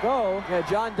the word go. Yeah,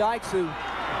 John Dykes, who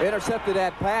intercepted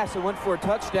that pass and went for a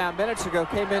touchdown minutes ago,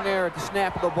 came in there at the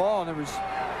snap of the ball, and there was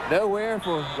nowhere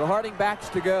for the Harding backs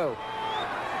to go.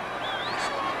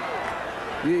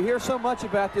 You hear so much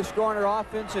about this Garner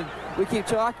offense, and we keep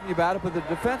talking about it, but the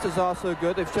defense is also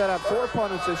good. They've shut out 4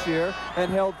 opponents this year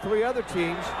and held 3 other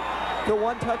teams to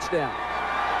 1 touchdown.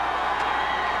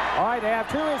 All right, they have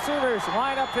two receivers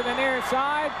lined up to the near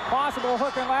side. Possible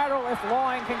hook and lateral if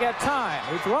Loring can get time.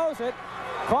 He throws it.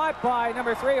 Caught by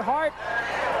number 3, Hart.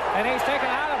 And he's taken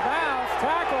out of bounds.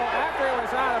 Tackle after he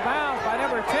was out of bounds by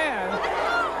number 10.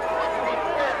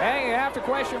 And you have to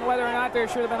question whether or not there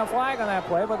should have been a flag on that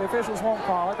play, but the officials won't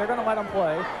call it. They're going to let him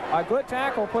play. A good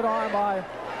tackle put on by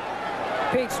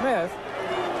Pete Smith.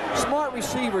 Smart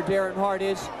receiver, Darren Hart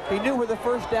is. He knew where the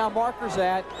first down marker's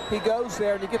at. He goes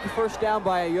there and he gets the first down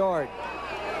by a yard.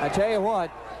 I tell you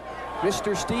what,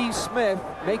 Mr. Steve Smith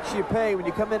makes you pay when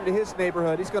you come into his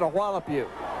neighborhood. He's going to wallop you.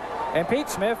 And Pete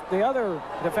Smith, the other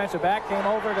defensive back, came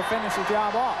over to finish the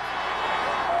job off.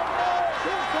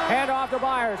 Hand off to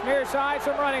Byers. Near side,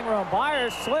 some running room.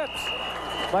 Byers slips,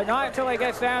 but not until he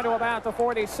gets down to about the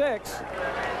 46.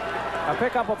 A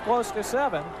pickup of close to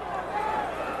 7.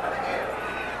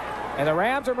 And the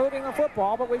Rams are moving the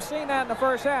football, but we've seen that in the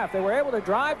first half. They were able to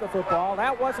drive the football.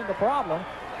 That wasn't the problem.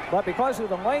 But because of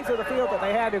the length of the field that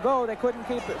they had to go, they couldn't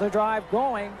keep the drive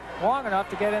going long enough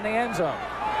to get in the end zone.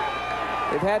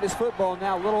 They've had this football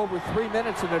now a little over 3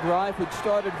 minutes in the drive, which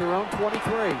started their own 23.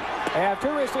 They have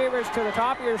two receivers to the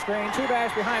top of your screen, two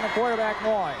backs behind the quarterback,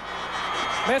 Moy.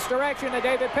 Misdirection to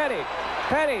David Petty.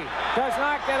 Petty does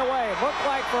not get away. It looked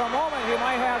like for a moment he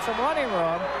might have some running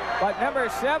room, but number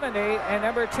 70 and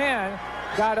number 10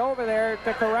 got over there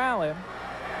to corral him.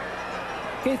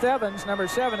 Keith Evans, number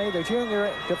 70, the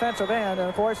junior defensive end, and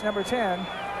of course number 10,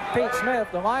 Pete Smith,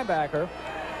 the linebacker.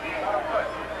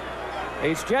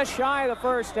 He's just shy of the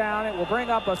first down. It will bring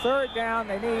up a third down.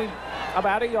 They need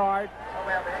about a yard.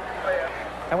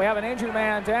 And we have an injured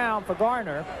man down for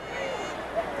Garner.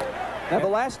 Now, the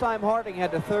last time Harding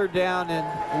had the third down in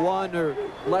 1 or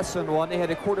less than 1, they had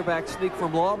a quarterback sneak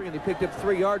from Loring, and he picked up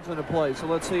 3 yards on the play. So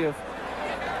let's see if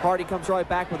Harding comes right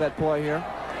back with that play here.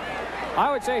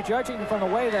 I would say, judging from the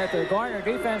way that the Garner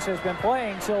defense has been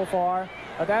playing so far,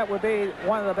 that would be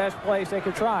one of the best plays they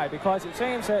could try, because it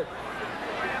seems that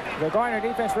the Garner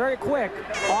defense very quick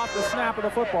off the snap of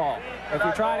the football. If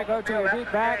you try to go to your deep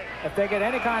back, if they get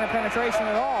any kind of penetration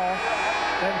at all,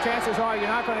 then chances are you're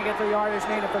not going to get the yardage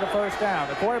needed for the first down.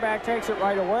 The quarterback takes it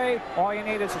right away. All you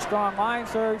need is a strong line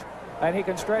surge, and he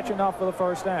can stretch enough for the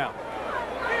first down.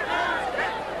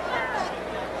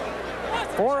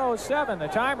 4:07, the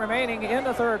time remaining in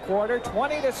the third quarter.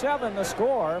 20-7 the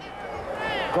score.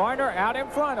 Garner out in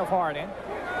front of Harding.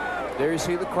 There you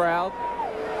see the crowd.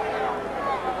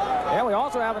 And we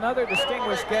also have another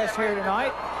distinguished guest here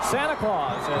tonight. Santa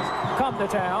Claus has come to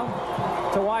town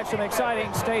to watch some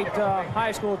exciting state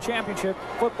high school championship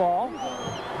football.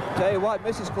 Tell you what,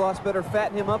 Mrs. Claus better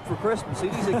fatten him up for Christmas. He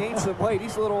needs to gain some weight.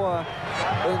 He's a little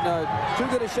in too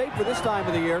good a shape for this time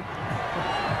of the year.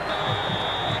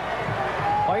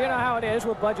 Well, you know how it is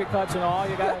with budget cuts and all.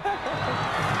 You got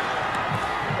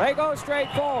They go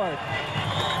straight forward,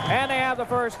 and they have the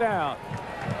first down.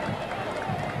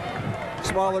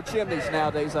 Smaller chimneys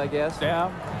nowadays, I guess. Yeah.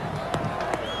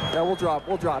 Yeah, we'll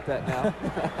drop that now.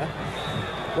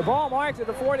 The ball marked at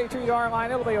the 42-yard line.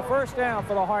 It'll be a first down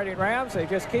for the Harding Rams. They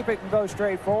just keep it and go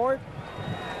straight forward.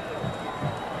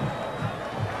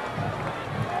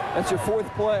 That's your fourth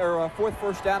play, or fourth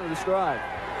first down of this drive.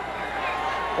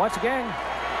 Once again,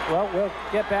 well, we'll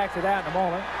get back to that in a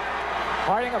moment.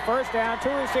 Harding a first down,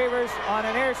 two receivers on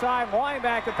an near side,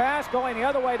 linebacker pass going the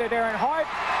other way to Darren Hart.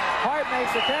 Hart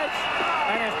makes the catch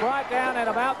and is brought down at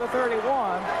about the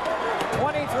 31.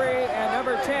 23 and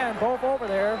number 10 both over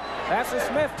there. That's the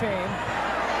Smith team.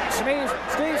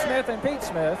 Steve Smith and Pete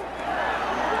Smith.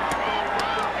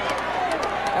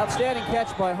 Outstanding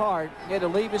catch by Hart. He had to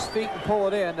leave his feet and pull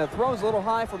it in. The throw's a little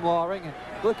high from Loring, and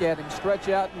look at him stretch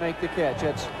out and make the catch.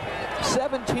 That's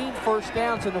 17 first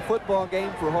downs in the football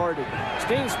game for Harding.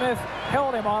 Steve Smith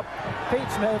held him up. Pete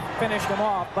Smith finished him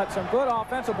off, but some good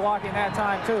offensive blocking that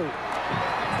time too.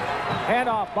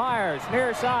 Handoff, Myers,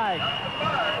 near side.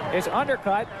 Is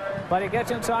undercut, but he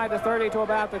gets inside the 30 to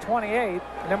about the 28.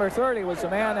 Number 30 was the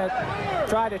man that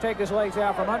tried to take his legs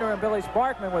out from under him, Billy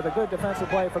Sparkman, with a good defensive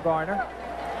play for Garner.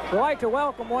 We'd like to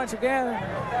welcome once again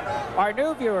our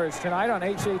new viewers tonight on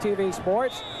HCTV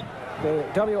Sports, the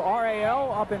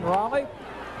WRAL up in Raleigh,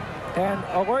 and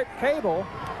Alert Cable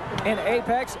in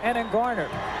Apex and in Garner.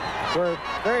 We're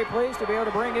very pleased to be able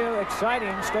to bring you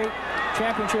exciting state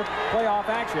championship playoff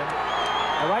action.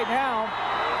 And right now,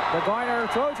 the Garner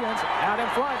Trojans out in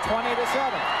front,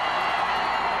 20-7.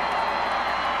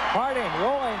 Harding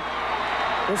rolling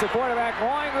is the quarterback.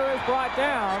 Loring, who is brought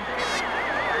down.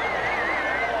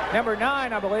 Number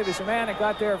 9, I believe, is the man that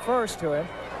got there first to him.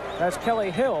 That's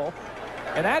Kelly Hill.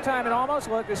 And that time it almost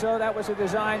looked as though that was a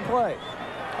design play.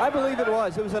 I believe it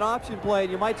was. It was an option play.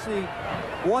 You might see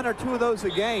one or two of those a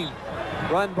game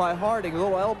run by Harding. A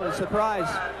little element of surprise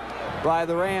by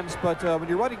the Rams, but when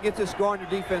you're running against this Garner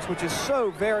defense, which is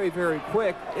so very, very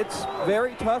quick, it's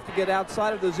very tough to get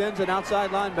outside of those ends and outside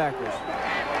linebackers.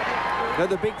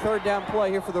 Another big third down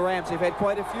play here for the Rams. They've had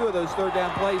quite a few of those third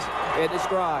down plays in this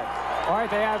drive. All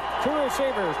right, they have two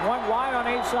receivers, one wide on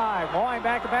each side. Rolling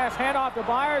back to pass, handoff to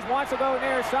Byers, wants to go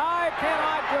near side,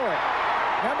 cannot do it.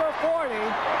 Number 40,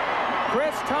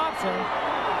 Chris Thompson,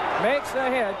 makes the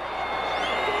hit,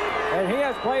 and he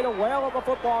has played a whale of a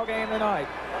football game tonight.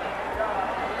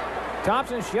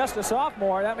 Thompson's just a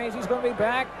sophomore. That means he's going to be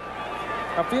back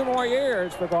a few more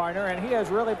years for Garner, and he has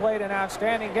really played an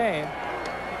outstanding game.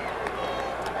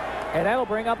 And that'll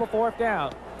bring up a fourth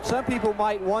down. Some people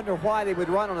might wonder why they would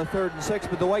run on a 3rd and 6,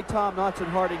 but the way Tom Knotts and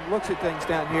Harding looks at things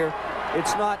down here,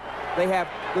 it's not, they're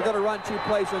going to run 2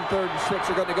 plays on 3rd and 6.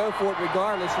 They're going to go for it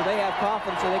regardless, so they have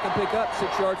confidence that they can pick up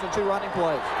 6 yards on 2 running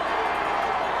plays.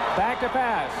 Back to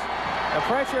pass. The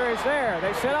pressure is there.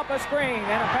 They set up a screen,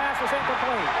 and a pass is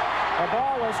incomplete. The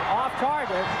ball was off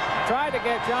target. Tried to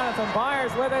get Jonathan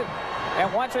Byers with it.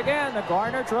 And once again, the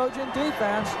Garner Trojan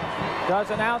defense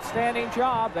does an outstanding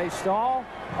job. They stall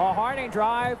a Harding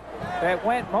drive that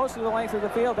went most of the length of the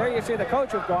field. There you see the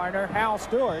coach of Garner, Hal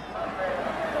Stewart,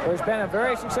 who's been a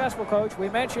very successful coach. We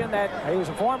mentioned that he was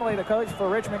formerly the coach for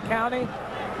Richmond County,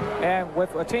 and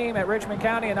with a team at Richmond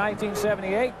County in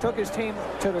 1978, took his team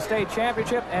to the state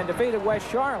championship and defeated West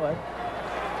Charlotte.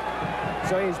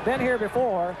 So he's been here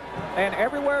before, and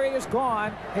everywhere he has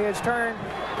gone, he has turned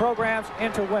programs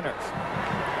into winners.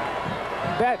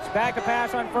 Betts back to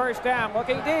pass on 1st down,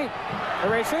 looking deep. The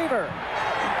receiver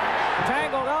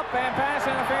tangled up, and pass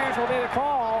interference will be the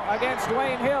call against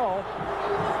Dwayne Hill.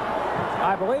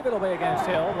 I believe it'll be against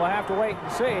Hill. We'll have to wait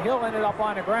and see. Hill ended up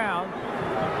on the ground,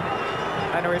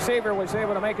 and the receiver was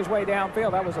able to make his way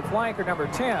downfield. That was a flanker, number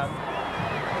 10. Defensive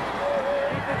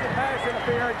pass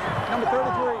interference, number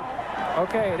 33.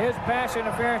 Okay, it is pass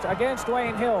interference against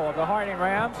Dwayne Hill of the Harding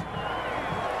Rams.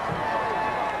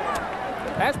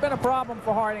 That's been a problem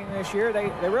for Harding this year. They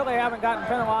really haven't gotten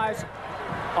penalized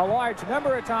a large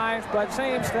number of times, but it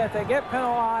seems that they get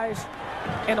penalized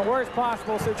in the worst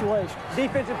possible situations.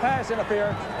 Defensive pass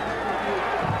interference.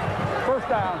 1st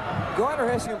down. Garner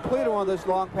has completed one of those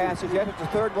long passes yet. It's the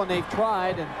 3rd one they've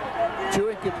tried, and 2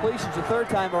 incompletions the 3rd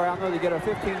time around. Though they get a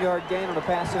 15-yard gain on the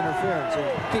pass interference.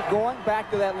 And keep going back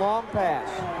to that long pass.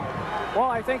 Well,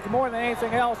 I think more than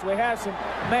anything else, we had some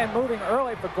men moving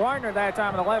early for Garner that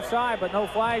time on the left side, but no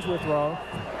flags were thrown.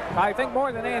 I think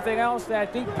more than anything else,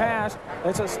 that deep pass,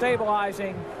 it's a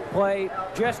stabilizing play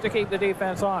just to keep the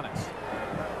defense honest.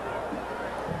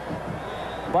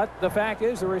 But the fact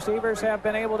is, the receivers have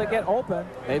been able to get open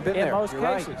in most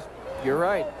cases. You're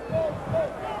right.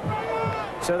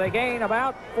 So they gain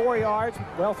about 4 yards,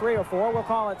 well, 3 or 4. We'll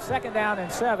call it 2nd down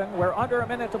and 7. We're under a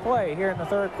minute to play here in the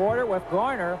 3rd quarter, with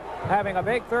Garner having a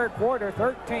big 3rd quarter,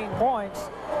 13 points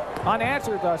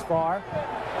unanswered thus far.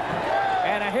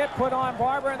 And a hit put on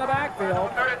Barber in the backfield.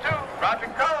 32,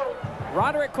 Roderick Cole.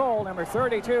 Roderick Cole, number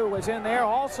 32, was in there.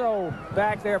 Also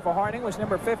back there for Harding was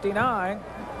number 59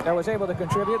 that was able to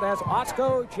contribute. That's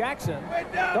Osco Jackson.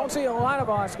 Don't see a lot of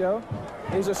Osco.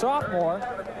 He's a sophomore,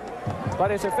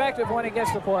 but it's effective when he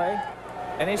gets to play,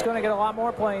 and he's going to get a lot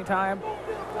more playing time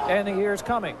in the years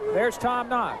coming. There's Tom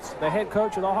Knotts, the head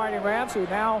coach of the Harding Rams, who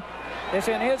now is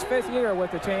in his 5th year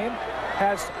with the team,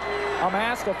 has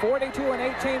amassed a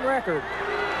 42-18 record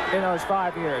in those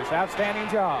 5 years. Outstanding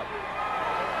job.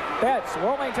 Betts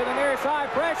rolling to the near side,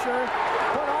 pressure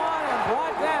put on and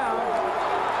brought down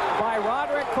by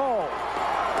Roderick Cole.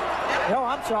 No,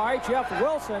 I'm sorry, Jeff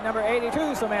Wilson, number 82,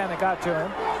 is the man that got to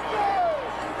him.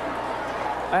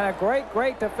 And a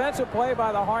great defensive play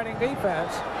by the Harding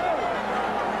defense.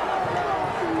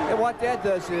 And what that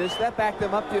does is that backed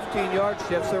them up 15 yards,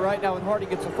 Jeff. So right now when Harding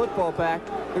gets the football back,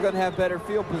 they're going to have better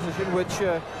field position, which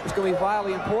is going to be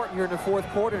vitally important here in the 4th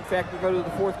quarter. In fact, we go to the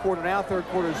 4th quarter now. 3rd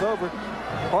quarter is over.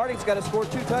 Harding's got to score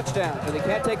 2 touchdowns, and they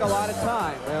can't take a lot of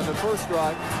time on the first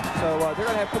drive. So they're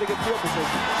going to have pretty good field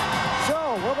position.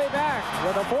 So we'll be back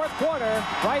with the 4th quarter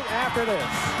right after this.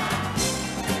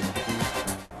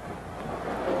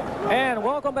 And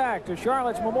welcome back to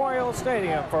Charlotte's Memorial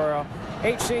Stadium for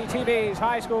HCTV's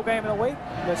high school game of the week,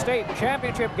 the state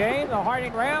championship game, the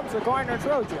Harding Rams, the Garner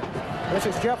Trojans. This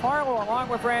is Jeff Harlow along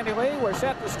with Randy Lee. We're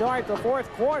set to start the 4th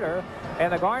quarter,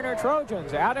 and the Garner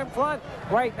Trojans out in front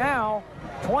right now,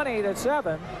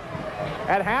 20-7.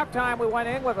 At halftime, we went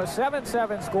in with a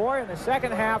 7-7 score. In the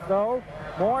second half, though,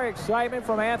 more excitement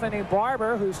from Anthony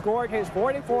Barber, who scored his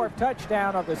 44th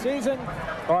touchdown of the season,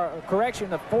 or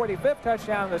correction, the 45th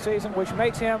touchdown of the season, which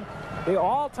makes him the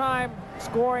all-time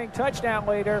scoring touchdown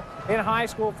leader in high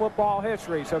school football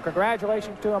history. So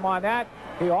congratulations to him on that.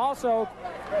 He also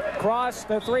crossed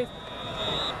the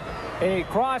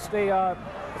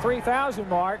 3,000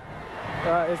 mark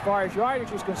as far as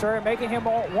yardage is concerned, making him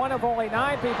one of only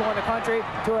 9 people in the country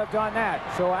to have done that.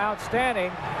 So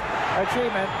outstanding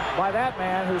achievement by that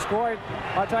man who scored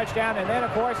a touchdown. And then,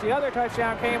 of course, the other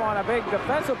touchdown came on a big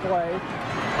defensive play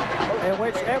in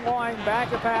which Ed back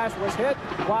to pass was hit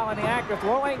while in the act of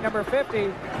throwing. Number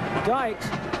 50, Dykes,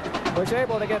 was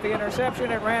able to get the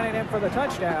interception and ran it in for the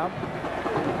touchdown.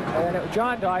 And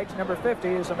John Dykes, number 50,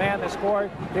 is the man that scored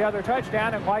the other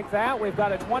touchdown. And like that, we've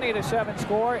got a 20-7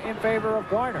 score in favor of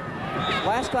Garner.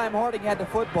 Last time Harding had the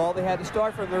football, they had to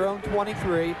start from their own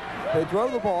 23. They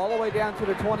drove the ball all the way down to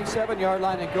the 27-yard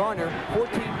line, and Garner,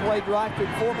 14-play drive, took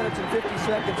 4 minutes and 50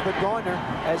 seconds. But Garner,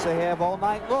 as they have all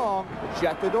night long,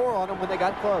 shut the door on them when they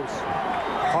got close.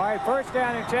 All right, first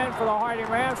down and 10 for the Harding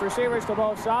Rams. Receivers to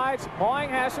both sides. Boeing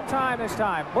has some time this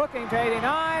time. Looking to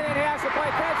 89, and he has to play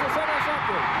catch. It's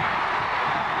intercepted.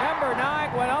 Number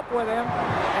 9 went up with him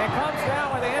and comes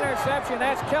down with the interception.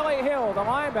 That's Kelly Hill, the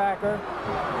linebacker,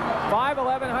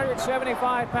 5'11",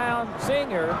 175-pound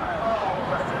senior,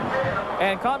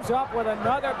 and comes up with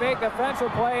another big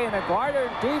defensive play, and the Garner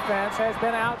defense has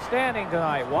been outstanding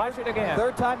tonight. Watch it again.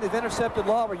 Third time they've intercepted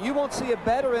Lawler. You won't see a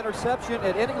better interception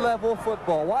at any level of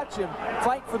football. Watch him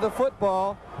fight for the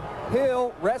football.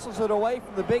 Hill wrestles it away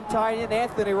from the big tight end,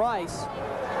 Anthony Rice.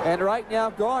 And right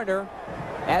now, Garner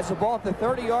has the ball at the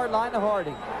 30-yard line of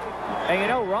Harding. And you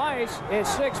know, Rice is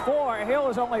 6'4". Hill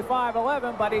is only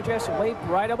 5'11", but he just leaped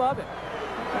right above him.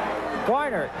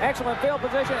 Garner, excellent field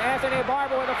position. Anthony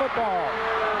Barber with the football.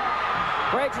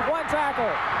 Breaks one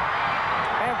tackle.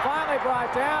 And finally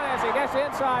brought down as he gets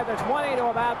inside the 20 to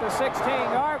about the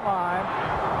 16-yard line.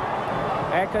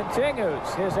 And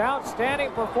continues his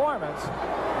outstanding performance.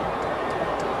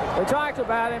 We talked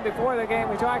about him before the game.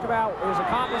 We talked about his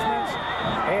accomplishments.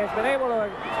 He has been able to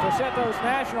set those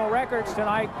national records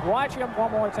tonight. Watch him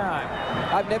one more time.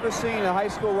 I've never seen a high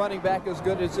school running back as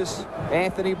good as this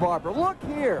Anthony Barber. Look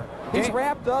here. He's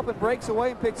wrapped up and breaks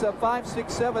away and picks up 5,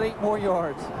 6, 7, 8 more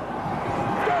yards.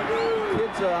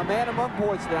 Kid's a man among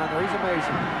boys down there. He's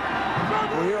amazing.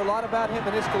 We'll hear a lot about him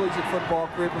in his collegiate football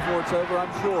career before it's over,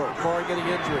 I'm sure, before getting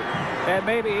injured. And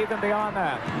maybe even beyond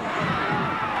that.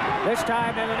 This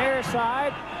time to the near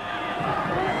side.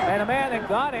 And the man that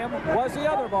got him was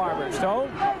the other Barber. So,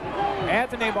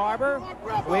 Anthony Barber,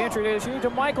 we introduce you to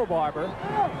Michael Barber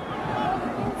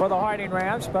for the Harding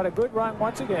Rams, but a good run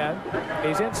once again.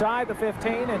 He's inside the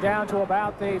 15 and down to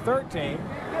about the 13.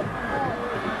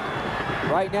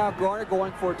 Right now, Garner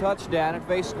going for a touchdown. If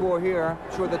they score here,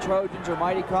 I'm sure the Trojans are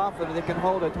mighty confident they can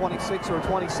hold a 26 or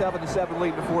 27-7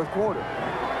 lead in the fourth quarter.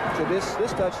 So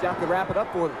this touchdown could wrap it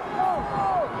up for them.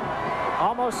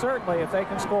 Almost certainly if they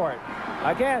can score it.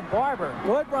 Again, Barber,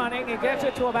 good running. He gets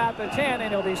it to about the 10,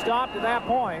 and he'll be stopped at that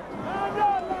point.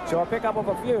 So a pickup of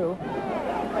a few.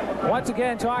 Once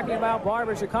again, talking about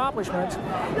Barber's accomplishments,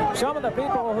 some of the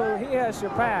people who he has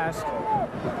surpassed,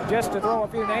 just to throw a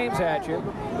few names at you,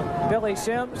 Billy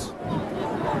Sims,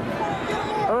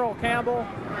 Earl Campbell,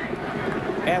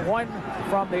 and one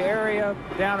from the area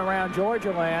down around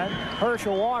Georgia land,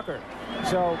 Herschel Walker.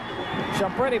 So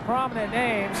some pretty prominent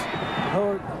names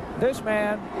who this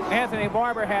man, Anthony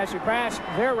Barber, has surpassed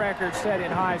their record set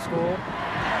in high school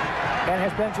and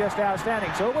has been just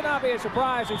outstanding. So it would not be a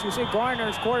surprise if you see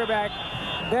Garner's quarterback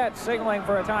Bet signaling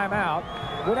for a timeout.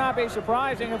 Would not be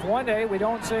surprising if one day we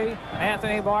don't see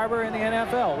Anthony Barber in the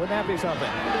NFL. Wouldn't that be something?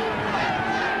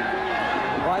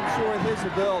 Well, I'm sure with his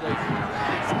ability,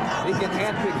 he can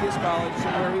handpick his college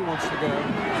somewhere he wants to go.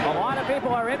 A lot of people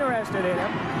are interested in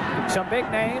him. Some big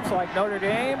names like Notre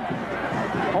Dame,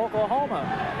 Oklahoma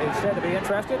is said to be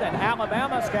interested, and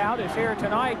Alabama scout is here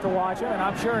tonight to watch him, and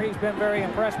I'm sure he's been very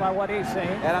impressed by what he's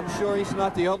seen. And I'm sure he's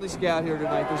not the only scout here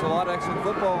tonight. There's a lot of excellent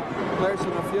football players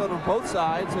in the field on both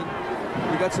sides, and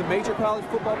we got some major college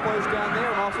football players down there,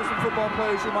 and also some football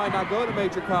players who might not go to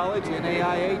major college in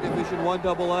AIA, Division I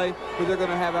AA, who they're going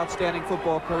to have outstanding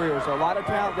football careers. So a lot of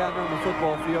talent down there on the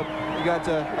football field. You got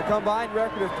a combined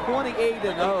record of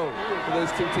 28-0 for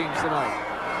those two teams tonight.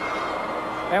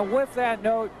 And with that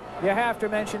note, you have to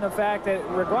mention the fact that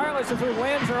regardless of who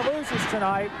wins or loses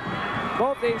tonight,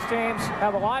 both these teams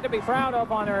have a lot to be proud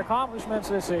of on their accomplishments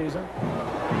this season.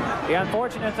 The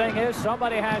unfortunate thing is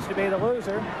somebody has to be the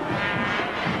loser.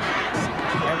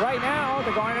 And right now,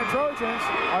 the Garner Trojans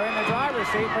are in the driver's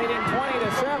seat, leading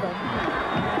 20-7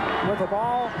 with the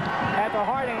ball at the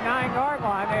Harding 9-yard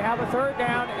line. They have a third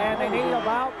down, and they need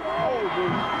about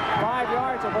 5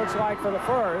 yards, it looks like, for the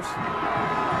first.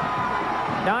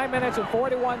 9 minutes and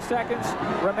 41 seconds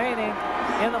remaining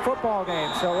in the football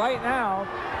game. So right now,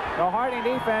 the Harding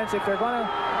defense, if they're going to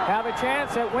have a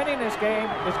chance at winning this game,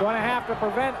 is going to have to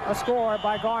prevent a score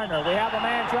by Garner. We have a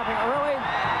man jumping early,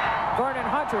 Vernon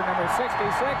Hunter, number 66,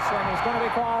 and he's going to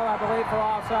be called, I believe, for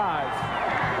offsides.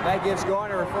 That gives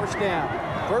Garner a first down.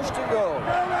 First and goal.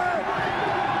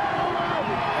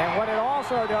 And what it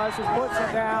also does is puts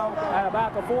him down at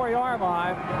about the 4-yard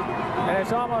line, and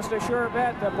it's almost a sure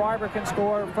bet that Barber can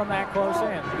score from that close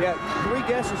in. Yeah, 3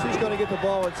 guesses who's going to get the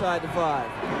ball inside the 5.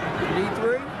 You need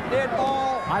 3? Dead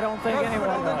ball. I don't think anyone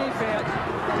on the does. defense.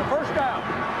 It's a first down.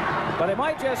 But it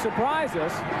might just surprise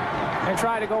us and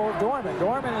try to go with Dorman.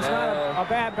 Dorman is not a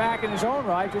bad back in his own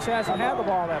right, just hasn't had the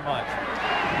ball that much.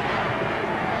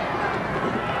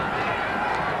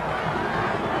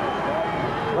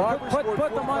 Put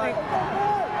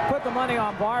the money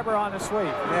on Barber on the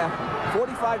sweep. Yeah,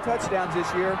 45 touchdowns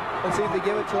this year. Let's see if they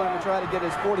give it to him and try to get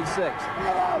his 46.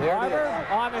 There Barber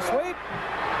on the sweep,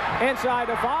 inside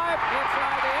the 5,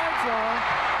 inside the end zone,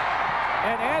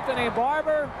 and Anthony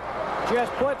Barber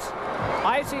just puts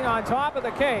icing on top of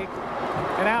the cake,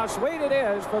 and how sweet it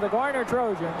is for the Garner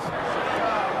Trojans.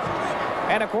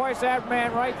 And of course, that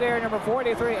man right there, number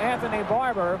 43, Anthony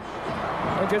Barber.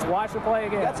 And just watch the play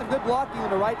again. Got some good blocking on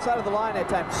the right side of the line that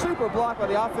time. Super block by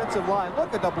the offensive line.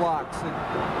 Look at the blocks. And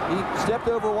he stepped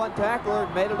over one tackler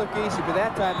and made it look easy. But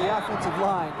that time, the offensive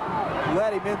line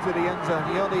let him into the end zone.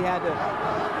 He only had to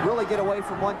really get away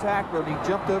from one tackler, and he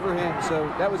jumped over him.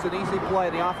 So that was an easy play.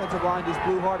 The offensive line just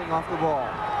blew Harding off the ball.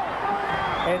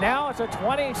 And now it's a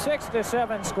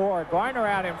 26-7 score. Garner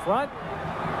out in front.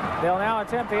 They'll now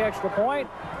attempt the extra point.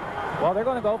 Well, they're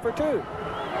going to go for 2.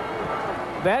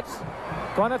 Betts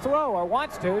going to throw, or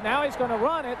wants to. Now he's going to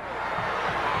run it.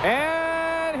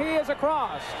 And he is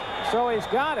across. So he's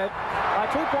got it. A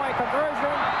 2-point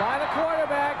conversion by the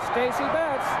quarterback, Stacy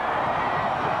Betts.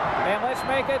 And let's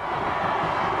make it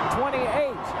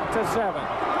 28-7.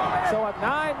 So at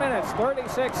 9 minutes,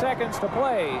 36 seconds to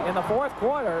play in the 4th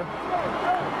quarter,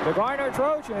 the Garner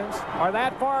Trojans are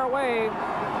that far away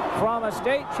from a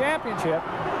state championship.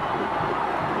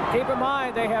 Keep in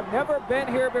mind, they have never been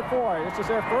here before. This is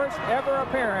their first ever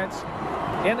appearance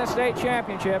in the state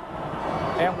championship.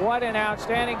 And what an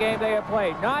outstanding game they have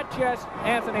played. Not just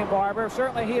Anthony Barber.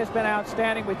 Certainly he has been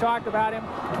outstanding. We talked about him.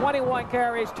 21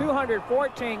 carries,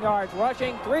 214 yards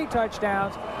rushing, 3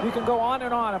 touchdowns. You can go on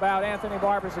and on about Anthony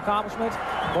Barber's accomplishments.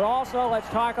 But also, let's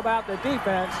talk about the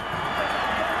defense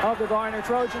of the Garner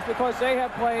Trojans, because they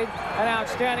have played an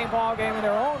outstanding ball game in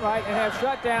their own right and have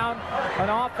shut down an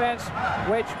offense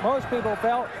which most people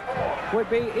felt would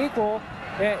be equal,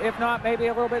 if not maybe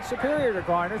a little bit superior to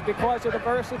Garner's, because of the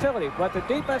versatility. But the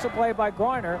defensive play by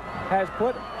Garner has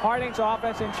put Harding's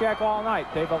offense in check all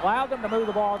night. They've allowed them to move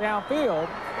the ball downfield,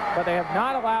 but they have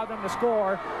not allowed them to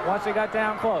score once they got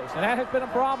down close. And that has been a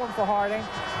problem for Harding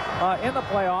in the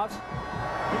playoffs.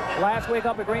 Last week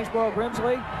up at Greensboro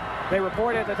Grimsley, they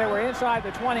reported that they were inside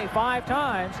the 25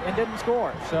 times and didn't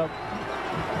score. So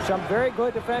some very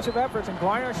good defensive efforts, and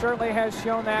Garner certainly has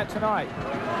shown that tonight.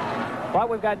 But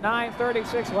we've got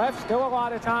 9:36 left, still a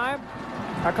lot of time.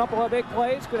 A couple of big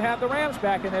plays could have the Rams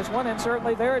back in this one, and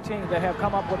certainly their team that have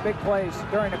come up with big plays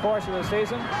during the course of the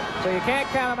season. So you can't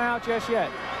count them out just yet.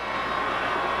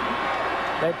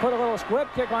 They put a little squib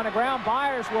kick on the ground.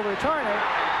 Byers will return it,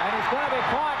 and he's going to be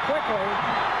caught quickly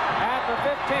at the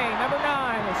 15. Number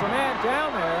 9 is the man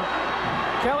down there.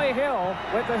 Kelly Hill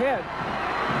with the hit.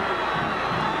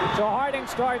 So Harding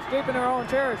starts deep in their own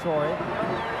territory.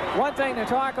 One thing to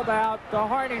talk about the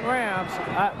Harding Rams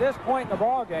at this point in the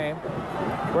ball game,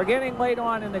 we're getting late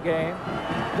on in the game.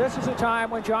 This is a time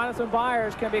when Jonathan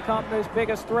Byers can become his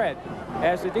biggest threat.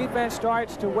 As the defense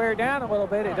starts to wear down a little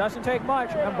bit, it doesn't take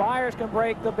much, and Byers can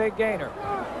break the big gainer.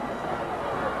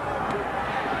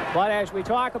 But as we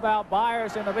talk about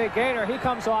Byers and the big gainer, he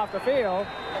comes off the field,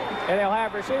 and they'll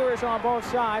have receivers on both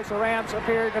sides. The Rams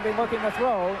appear to be looking to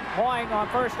throw. Hoying on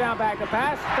first down back to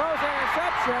pass, throws an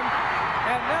interception,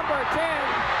 and number 10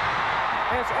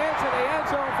 is into the end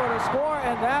zone for the score,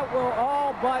 and that will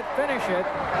all but finish it.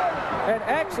 An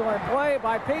excellent play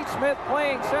by Pete Smith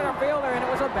playing center fielder, and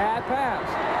it was a bad pass.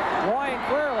 Hoying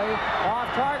clearly off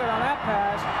target on that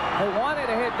pass. They wanted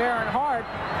to hit Darren Hart,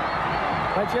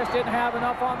 but just didn't have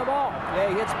enough on the ball. Yeah,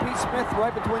 he hits Pete Smith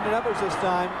right between the numbers this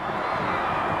time.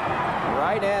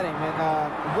 Right at him,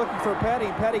 and looking for Petty.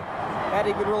 Petty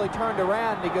hadn't even really turned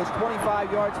around, and he goes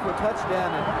 25 yards for a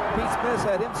touchdown, and Pete Smith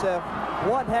had himself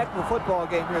one heck of a football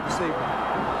game here this evening.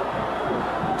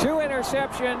 2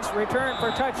 interceptions returned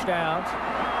for touchdowns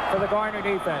for the Garner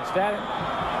defense. That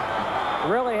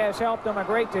really has helped them a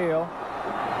great deal.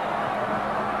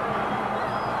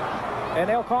 and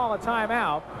they'll call a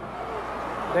timeout.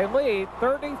 They lead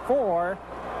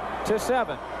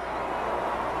 34-7.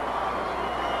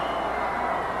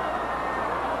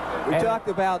 We talked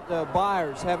about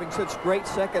Byers having such great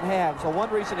second halves. So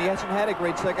one reason he hasn't had a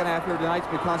great second half here tonight is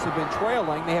because they've been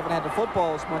trailing. They haven't had the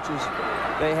football as much as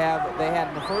they had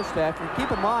in the first half. And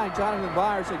keep in mind, Jonathan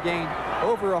Byers had gained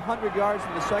over 100 yards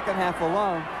in the second half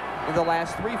alone in the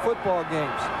last 3 football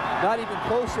games. Not even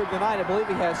closer tonight. I believe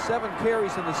he has 7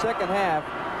 carries in the second half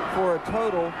for a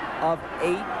total of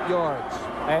 8 yards.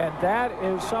 And that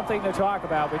is something to talk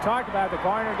about. We talked about the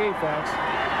Garner defense.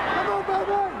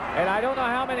 And I don't know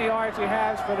how many yards he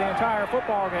has for the entire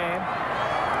football game.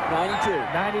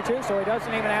 92. So he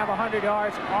doesn't even have 100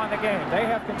 yards on the game. They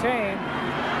have contained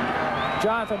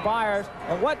Jonathan Byers.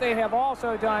 And what they have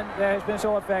also done that has been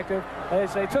so effective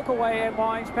is they took away Ed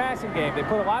Lawing's passing game. They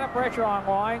put a lot of pressure on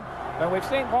Lawing, and we've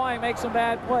seen Lawing make some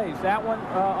bad plays. That one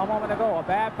a moment ago, a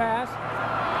bad pass.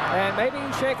 And maybe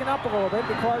he's shaken up a little bit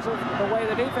because of the way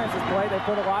the defense has played. They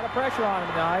put a lot of pressure on him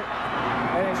tonight,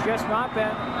 and it's just not been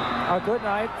a good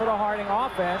night for the Harding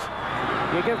offense.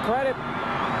 You give credit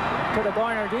to the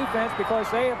Garner defense because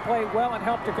they have played well and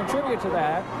helped to contribute to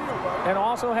that, and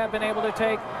also have been able to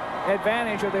take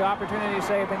advantage of the opportunities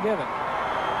they have been given.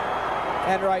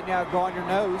 And right now, Garner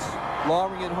knows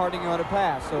Lawing and Harding are on a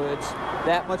pass, so it's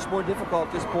that much more difficult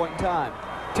at this point in time.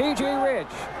 T.G.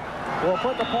 Rich will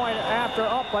put the point after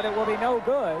up, but it will be no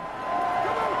good.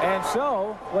 And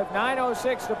so, with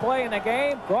 9:06 to play in the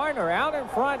game, Garner out in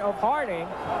front of Harding,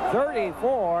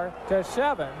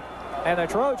 34-7. And the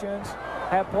Trojans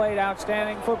have played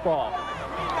outstanding football.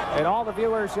 And all the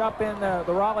viewers up in the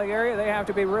Raleigh area, they have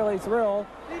to be really thrilled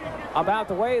about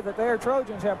the way that their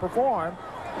Trojans have performed.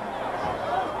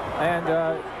 And,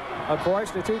 of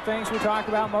course, the 2 things we talked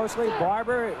about mostly,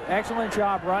 Barber, excellent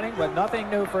job running, but nothing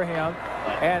new for him.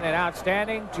 And an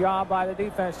outstanding job by the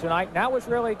defense tonight. And that was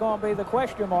really going to be the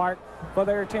question mark for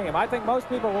their team. I think most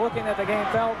people looking at the game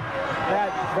felt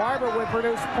that Barber would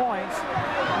produce points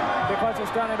because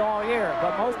he's done it all year.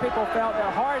 But most people felt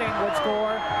that Harding would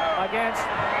score against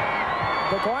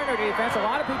the Garner defense. A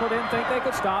lot of people didn't think they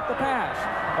could stop the pass.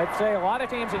 I'd say a lot of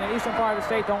teams in the eastern part of the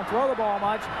state don't throw the ball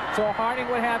much, so Harding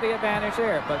would have the advantage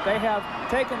there. But they have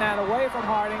taken that away from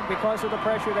Harding because of the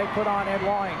pressure they put on Ed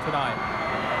Lawing tonight.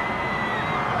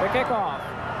 The kickoff,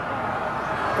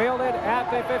 fielded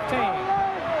at the 15.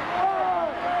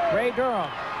 Ray Durham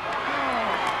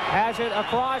has it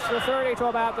across the 30 to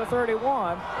about the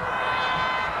 31.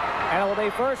 And it will be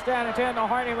first down and 10 to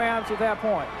Harding Rams at that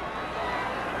point.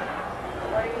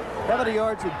 How many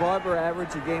yards did Barber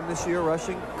average a game this year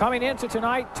rushing? Coming into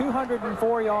tonight,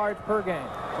 204 yards per game.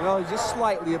 Well, he's just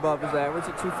slightly above his average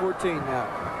at 214 now.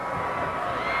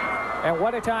 And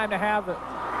what a time to have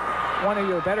one of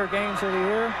your better games of the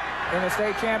year in the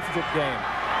state championship game.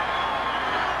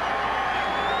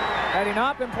 Had he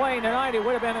not been playing tonight, he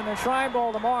would have been in the Shrine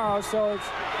Bowl tomorrow, so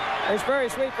it's very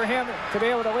sweet for him to be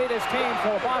able to lead his team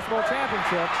to a possible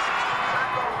championship.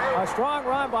 A strong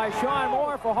run by Sean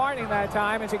Moore for Harding that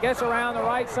time as he gets around the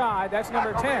right side. That's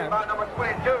number 10.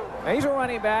 He's a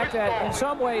running back that in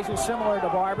some ways is similar to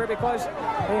Barber because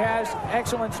he has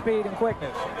excellent speed and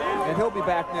quickness. And he'll be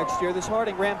back next year. This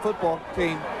Harding Ram football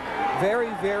team, very,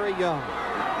 very young.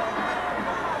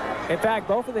 In fact,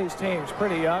 both of these teams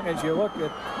pretty young as you look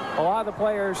at a lot of the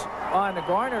players on the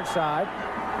Garner side.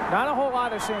 Not a whole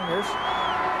lot of seniors.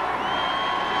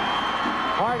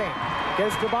 Harding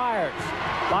gives to Byers.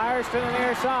 Byers to the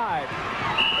near side.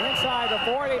 Inside the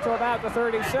 40 to about the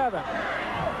 37.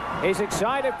 He's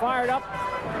excited, fired up,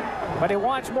 but he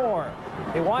wants more.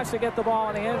 He wants to get the ball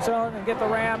in the end zone and get the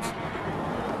Rams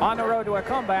on the road to a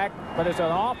comeback, but it's an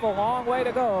awful long way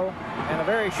to go and a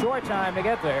very short time to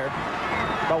get there.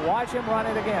 But watch him run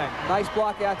it again. Nice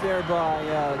block out there by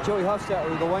Joey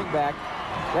Hufstetler, the wingback.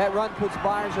 That run puts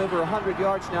Byers over 100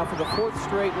 yards now for the 4th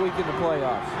straight week in the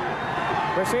playoffs.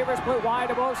 Receivers split wide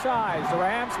to both sides. The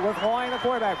Rams with Loying, the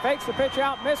quarterback. Fakes the pitch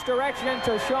out, misdirection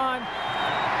to Sean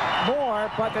Moore,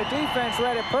 but the defense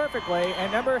read it perfectly, and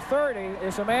number 30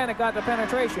 is the man that got the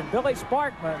penetration. Billy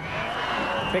Sparkman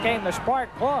became the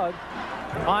spark plug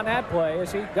on that play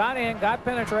as he got in, got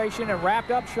penetration, and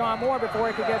wrapped up Sean Moore before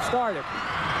he could get started.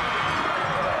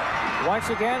 Once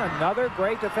again, another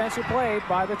great defensive play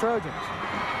by the Trojans.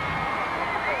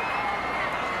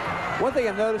 One thing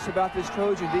I've noticed about this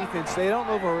Trojan defense, they don't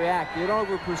overreact. They don't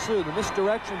over-pursue. The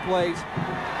misdirection plays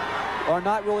are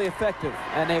not really effective,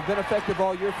 and they've been effective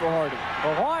all year for Harding.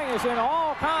 Well, Loying is in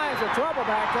all kinds of trouble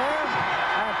back there,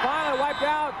 and finally wiped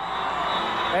out.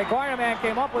 A Garner man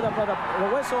came up with it, but the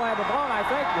whistle had been blown, I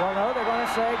think. Well, no, they're going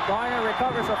to say Garner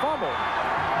recovers a fumble.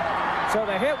 So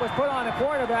the hit was put on the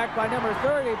quarterback by number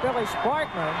 30, Billy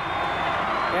Sparkman.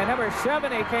 And number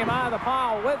 70 came out of the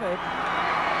pile with it.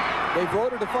 They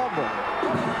voted a fumble.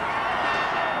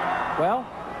 Well,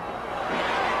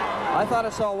 I thought I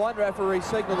saw one referee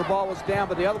signal the ball was down,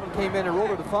 but the other one came in and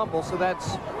ruled it a fumble. So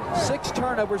that's 6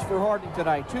 turnovers for Harding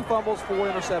tonight. 2 fumbles, 4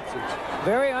 interceptions.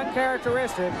 very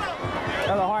uncharacteristic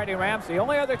of the Harding Rams. The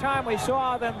only other time we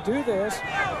saw them do this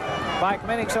by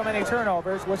committing so many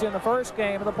turnovers was in the first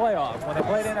game of the playoffs. When they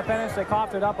played Independence, they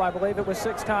coughed it up, I believe it was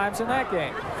 6 times in that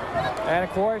game. And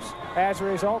of course, as a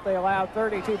result, they allowed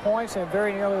 32 points and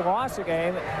very nearly lost the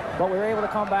game, but we were able to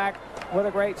come back with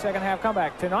a great second half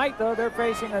comeback. Tonight, though, they're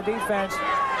facing a defense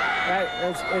that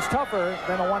is tougher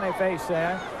than the one they faced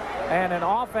then, and an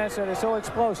offense that is so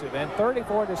explosive. And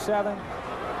 34-7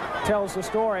 tells the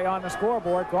story on the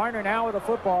scoreboard. Garner now with the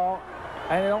football,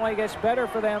 and it only gets better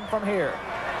for them from here.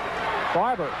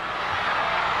 Barber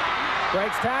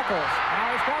breaks tackles.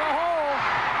 Now he's got a hole,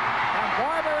 and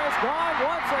Barber is gone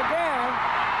once again.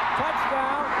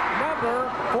 Touchdown number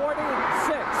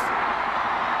 46.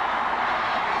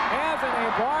 Anthony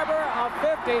Barber, a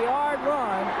 50-yard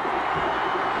run.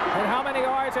 And how many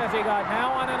yards has he got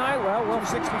now on the night? Well,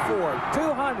 264.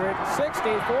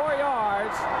 264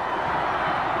 yards.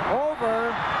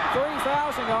 Over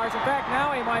 3,000 yards. In fact,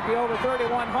 now he might be over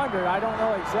 3,100. I don't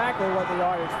know exactly what the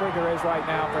yardage figure is right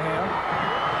now for him.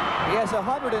 He has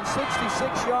 166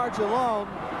 yards alone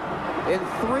in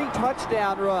 3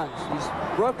 touchdown runs. He's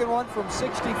broken one from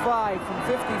 65, from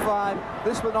 55.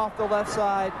 This one off the left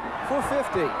side for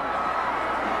 50.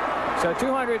 So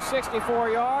 264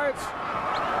 yards.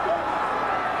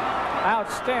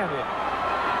 Outstanding.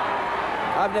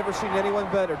 I've never seen anyone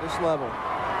better this level.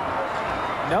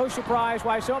 No surprise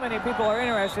why so many people are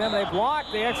interested in him. They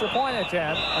blocked the extra point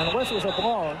attempt, and the whistles are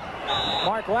blown.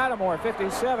 Mark Lattimore,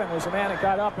 57, was the man that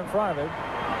got up in front of it.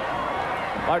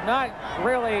 But not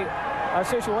really a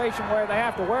situation where they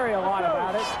have to worry a lot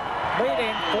about it.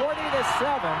 Leading 40-7.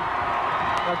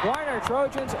 The Garner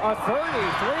Trojans a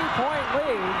 33-point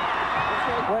lead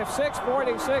with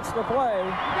 6:46 to play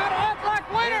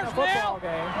in the football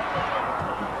game.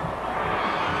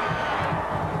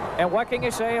 And what can you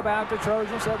say about the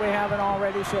Trojans that we haven't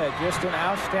already said? Just an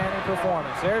outstanding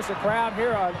performance. There's the crowd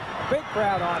here, a big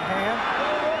crowd on hand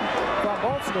from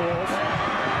both schools.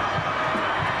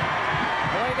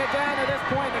 When you get down to this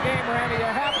point in the game, Randy, you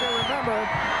have to remember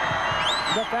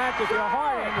the fact that you're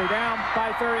Harding, you're down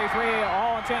by 33.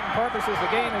 All intent and purposes,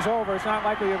 the game is over. It's not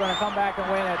likely you're going to come back and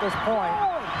win at this point.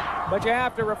 But you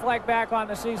have to reflect back on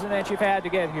the season that you've had to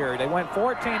get here. They went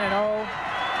 14-0.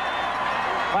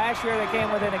 Last year they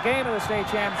came within a game of the state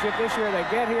championship. This year they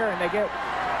get here and they get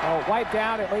wiped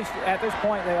out, at least at this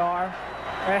point they are.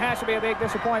 And it has to be a big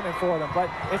disappointment for them. But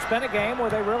it's been a game where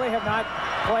they really have not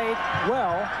played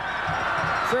well.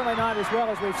 Certainly not as well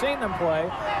as we've seen them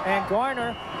play. And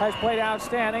Garner has played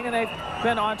outstanding, and they've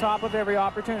been on top of every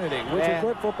opportunity, which a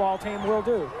good football team will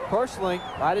do. Personally,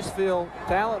 I just feel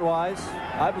talent-wise,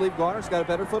 I believe Garner's got a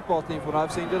better football team from what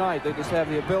I've seen tonight. They just have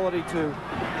the ability to,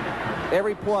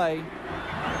 every play,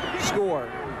 score.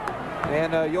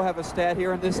 And you'll have a stat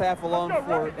here in this half alone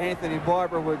for Anthony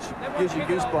Barber, which gives you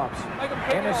goosebumps.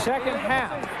 In the second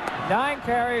half, 9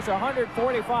 carries,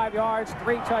 145 yards,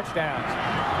 3 touchdowns.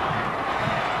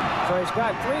 So he's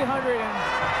got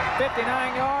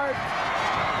 359 yards.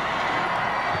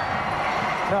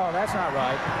 No, that's not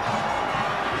right.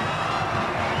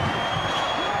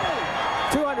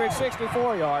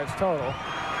 264 yards total.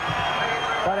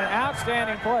 But an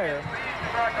outstanding player.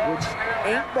 Which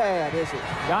ain't bad, is it?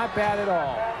 Not bad at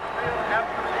all.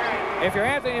 If you're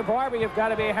Anthony Barber, you've got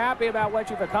to be happy about what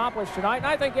you've accomplished tonight. And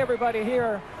I think everybody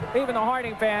here, even the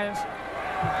Harding fans,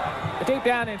 deep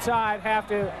down inside have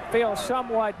to feel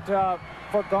somewhat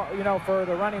for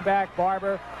the running back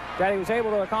Barber, that he was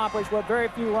able to accomplish what very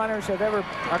few runners have ever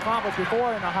accomplished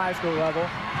before in the high school level.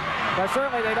 But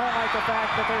certainly they don't like the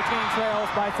fact that their team trails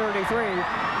by 33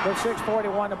 with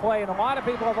 6:41 to play. And a lot of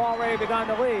people have already begun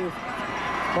to leave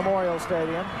Memorial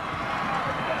Stadium,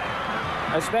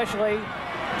 especially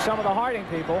some of the Harding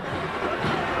people.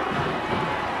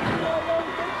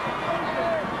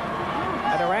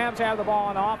 And the Rams have the ball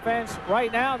on offense.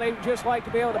 Right now, they'd just like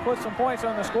to be able to put some points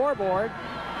on the scoreboard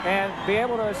and be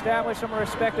able to establish some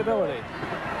respectability.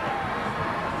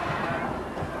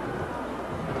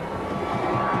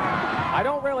 I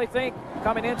don't really think,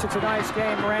 coming into tonight's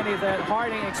game, Randy, that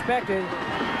Harding expected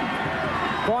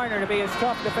Garner to be as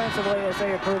tough defensively as they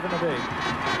have proven to be.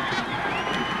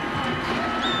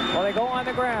 Well, they go on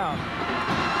the ground.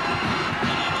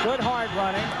 Good hard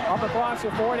running, up across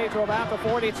the 40 to about the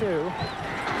 42.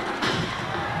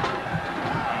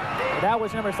 That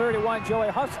was number 31, Joey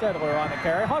Huffstedler, on the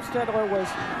carry. Huffstedler was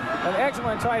an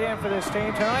excellent tight end for this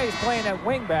team. Tonight he's playing at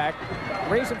wingback. The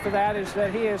reason for that is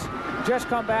that he has just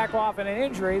come back off an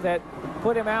injury that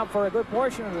put him out for a good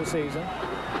portion of the season.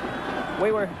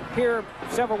 We were here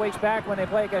several weeks back when they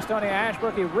played Gastonia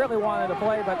Ashbrook. He really wanted to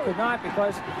play but could not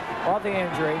because of the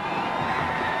injury.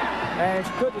 And it's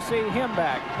good to see him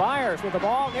back. Byers with the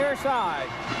ball near side.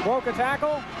 Broke a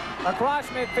tackle across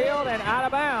midfield and out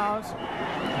of bounds.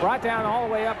 Brought down all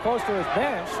the way up close to his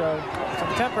bench. So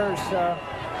some tempers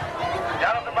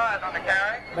Jonathan Byers on the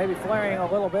carry. maybe flaring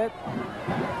a little bit.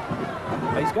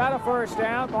 He's got a first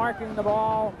down, marking the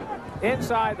ball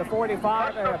inside the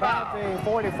 45 and about the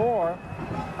 44.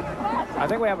 I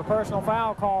think we have a personal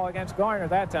foul call against Garner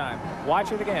that time.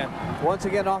 Watch it again. Once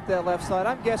again off that left side.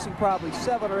 I'm guessing probably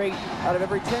 7 or 8 out of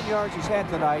every 10 yards he's had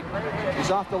tonight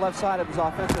is off the left side of his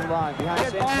offensive line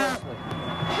behind Sam Presley.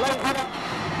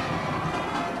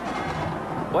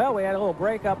 Well, we had a little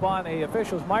breakup on the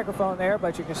official's microphone there,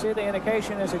 but you can see the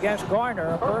indication is against Garner,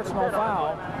 a personal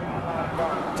foul,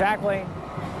 tackling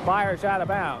Byers out of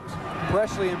bounds.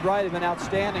 Presley and Bright have been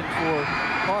outstanding for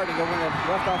Harding over the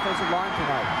left offensive line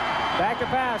tonight. Back to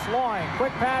pass, Loing,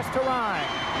 quick pass to Ryan.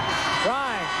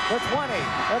 Ryan, the 20,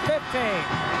 the 15,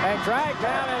 and dragged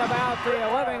down at about the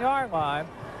 11-yard line.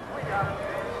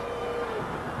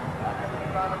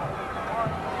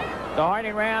 The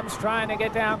Harding Rams trying to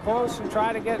get down close and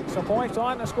try to get some points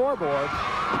on the scoreboard.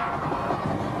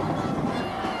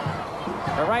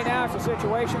 But right now it's a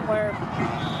situation where,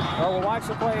 well, we'll watch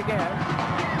the play again.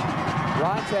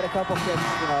 Ryan's had a couple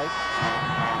catches tonight.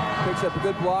 Picks up a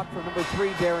good block from number 3,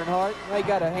 Darren Hart. They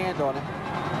got a hand on him.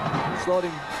 Slowed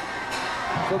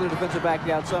the defensive back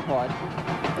down somewhat.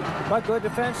 But good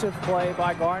defensive play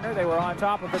by Garner. They were on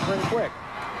top of it pretty quick.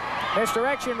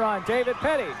 Misdirection run, David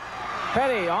Petty.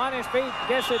 Petty on his feet,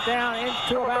 gets it down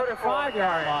into about the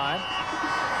 5-yard line.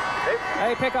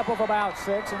 A pickup of about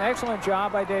 6. An excellent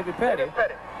job by David Petty.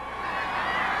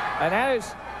 And that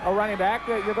is a running back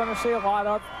that you're going to see a lot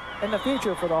of in the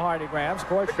future for the Harding Rams. Of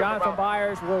course, Jonathan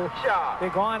Byers will be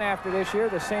gone after this year,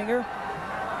 the senior.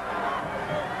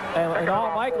 And in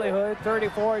all likelihood,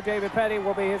 34, David Petty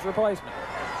will be his replacement.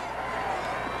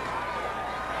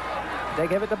 They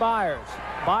give it to Byers.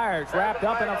 Byers wrapped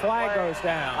up and a flag goes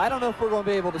down. I don't know if we're going to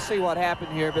be able to see what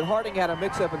happened here, but Harding had a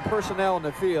mix-up in personnel in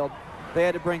the field. They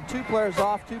had to bring 2 players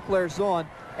off, 2 players on.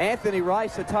 Anthony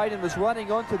Rice, the tight end, was running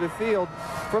onto the field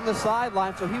from the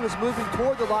sideline, so he was moving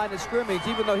toward the line of scrimmage,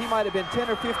 even though he might have been 10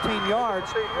 or 15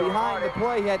 yards behind the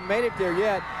play. He hadn't made it there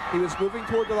yet. He was moving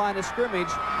toward the line of scrimmage,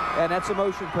 and that's a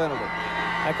motion penalty.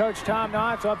 And Coach Tom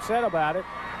Knott's upset about it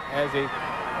as he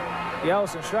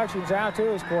yells instructions out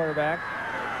to his quarterback.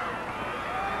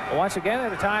 Once again,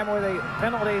 at a time where the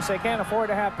penalties, they can't afford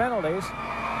to have penalties.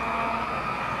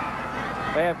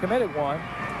 They have committed one.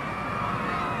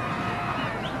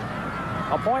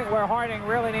 A point where Harding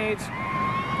really needs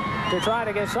to try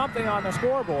to get something on the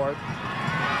scoreboard.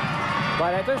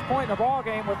 But at this point in the ball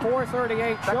game, with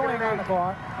 4:38 showing on the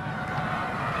clock,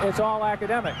 it's all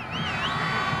academic.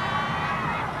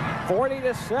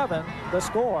 40-7, the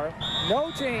score.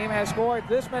 No team has scored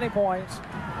this many points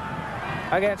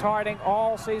against Harding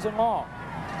all season long.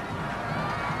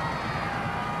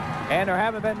 And there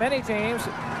haven't been many teams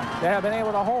that have been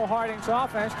able to hold Harding's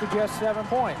offense to just 7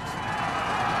 points.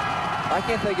 I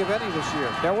can't think of any this year.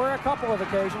 There were a couple of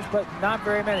occasions, but not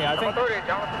very many. I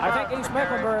think East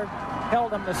Mecklenburg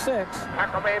held them to 6.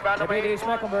 They beat East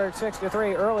Mecklenburg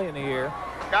 6-3 early in the year.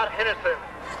 Got Henderson.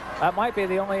 That might be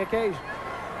the only occasion.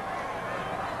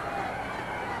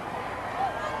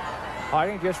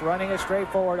 Harding just running it straight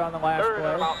forward on the last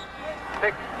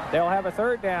play. They'll have a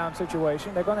 3rd down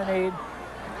situation. They're going to need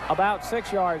about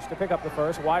 6 yards to pick up the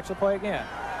first. Watch the play again.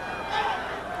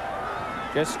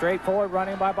 Just straightforward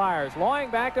running by Byers.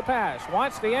 Loing back to pass.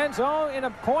 Wants the end zone in a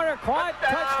corner. Caught.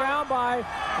 Touchdown by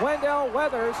Wendell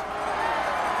Weathers,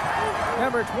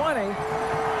 number 20.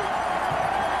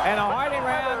 And the Harding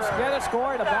Rams get a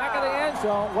score at the back of the end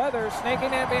zone. Weathers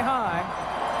sneaking in behind.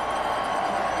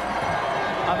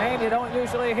 A name you don't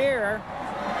usually hear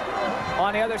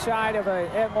on the other side of an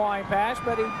end-line pass,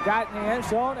 but he got in the end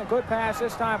zone. A good pass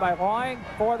this time by Loing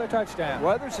for the touchdown.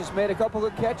 Weathers has made a couple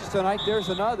of catches tonight. There's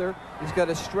another. He's got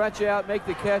to stretch out, make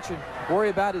the catch, and worry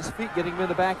about his feet getting him in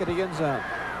the back of the end zone.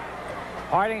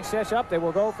 Harding sets up. They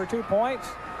will go for 2 points.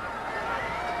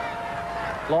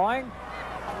 Loing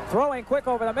throwing quick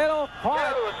over the middle.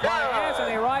 Caught by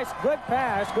Anthony Rice. Good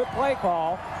pass, good play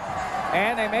call.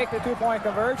 And they make the 2-point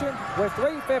conversion with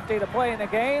 3:50 to play in the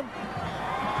game.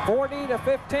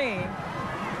 40-15.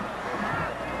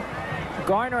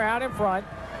 Garner out in front.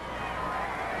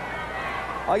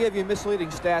 I'll give you a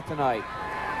misleading stat tonight.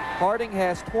 Harding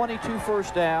has 22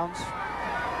 first downs.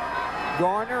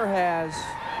 Garner has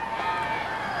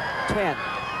 10.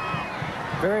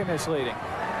 Very misleading.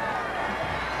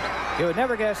 You would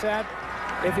never guess that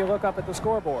if you look up at the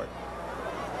scoreboard.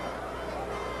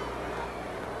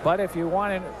 But if you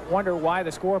wonder why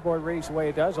the scoreboard reads the way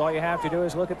it does, all you have to do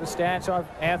is look at the stats of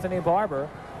Anthony Barber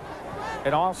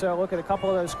and also look at a couple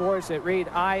of those scores that read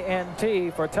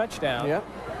INT for touchdown. Yep.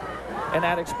 And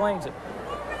that explains it.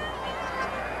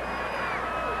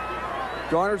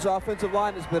 Garner's offensive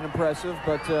line has been impressive,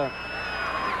 but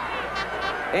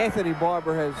Anthony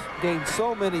Barber has gained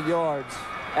so many yards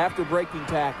after breaking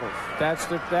tackles. That's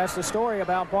the story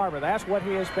about Barber. That's what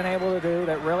he has been able to do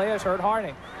that really has hurt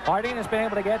Harding. Harding has been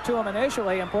able to get to him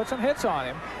initially and put some hits on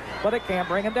him, but it can't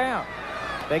bring him down.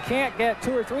 They can't get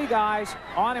 2 or 3 guys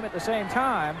on him at the same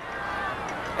time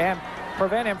and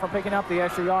prevent him from picking up the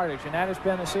extra yardage, and that has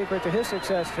been the secret to his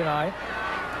success tonight.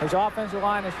 His offensive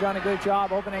line has done a good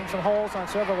job opening some holes on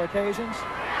several occasions.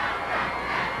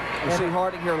 You see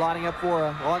Harding here lining up for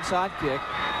an onside kick.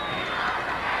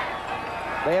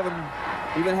 They haven't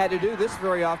even had to do this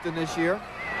very often this year.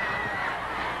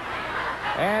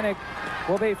 And it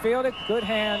will be fielded. Good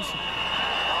hands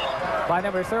by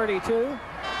number 32,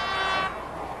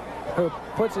 who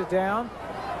puts it down.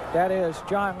 That is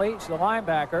John Leach, the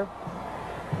linebacker.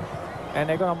 And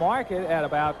they're going to mark it at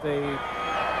about the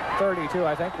 32,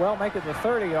 I think. Well, make it the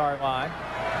 30-yard line.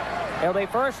 It'll be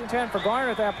 1st and 10 for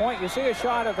Garner at that point. You see a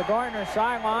shot of the Garner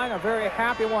sideline, a very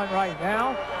happy one right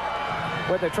now,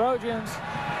 with the Trojans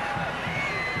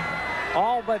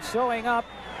all but sewing up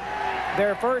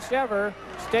their first ever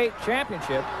state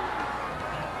championship.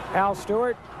 Al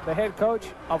Stewart, the head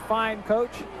coach, a fine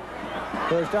coach,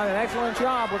 who has done an excellent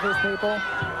job with his people.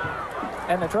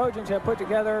 And the Trojans have put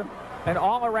together an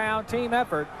all-around team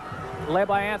effort led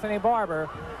by Anthony Barber.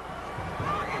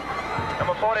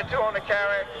 Number 42 on the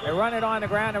carry. They run it on the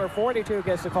ground. Number 42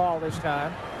 gets the call this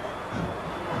time.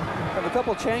 Have a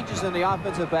couple changes in the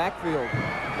offensive backfield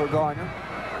for Garner.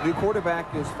 New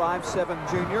quarterback is 5'7"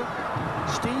 junior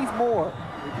Steve Moore,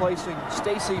 replacing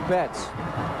Stacy Betts.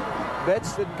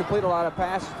 Betts didn't complete a lot of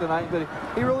passes tonight, but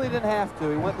he really didn't have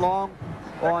to. He went long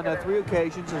on 3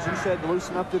 occasions, as you said, to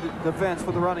loosen up the defense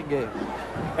for the running game.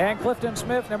 And Clifton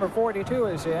Smith, number 42,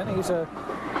 is in. He's a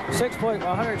 6-foot,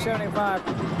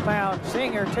 175-pound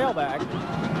senior tailback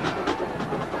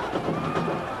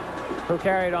who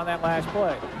carried on that last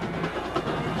play.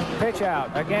 Pitch out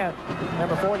again.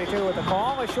 Number 42 with the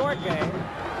call, a short game.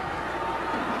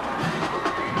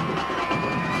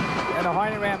 And the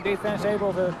Harding Ram defense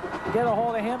able to get a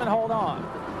hold of him and hold on.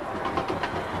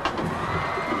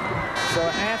 So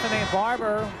Anthony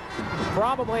Barber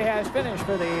probably has finished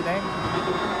for the evening.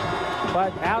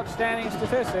 But outstanding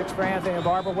statistics for Anthony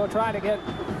Barber. We'll try to get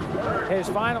his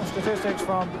final statistics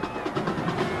from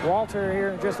Walter here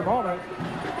in just a moment.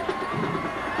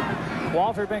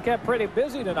 Walter's been kept pretty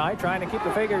busy tonight trying to keep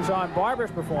the figures on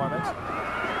Barber's performance.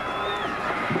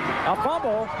 A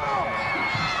fumble.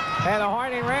 And the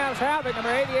Harding Rams have it.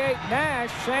 Number 88,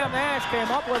 Nash. Sam Nash came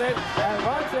up with it and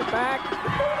runs it back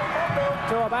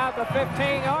to about the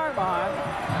 15-yard line.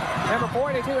 Number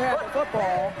 42 had the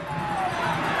football.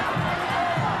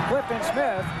 Clifton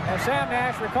Smith, and Sam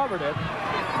Nash recovered it.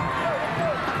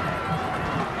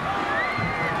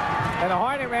 And the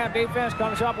Harding Ram defense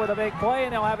comes up with a big play,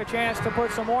 and they'll have a chance to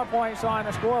put some more points on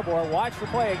the scoreboard. Watch the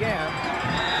play again.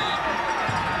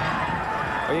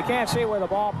 Well, you can't see where the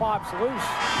ball pops loose,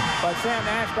 but Sam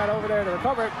Nash got over there to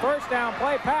recover it. First down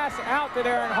play, pass out to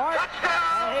Darren Hart,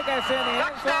 and he gets in the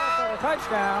end zone for a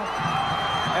touchdown.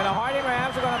 And the Harding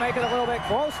Rams are going to make it a little bit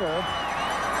closer.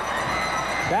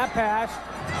 That pass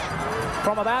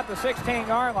from about the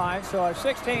 16-yard line, so a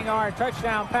 16-yard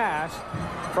touchdown pass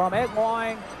from Ed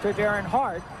Loing to Darren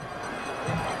Hart.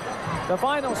 The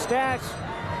final stats,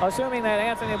 assuming that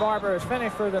Anthony Barber is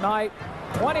finished for the night: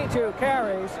 22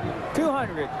 carries,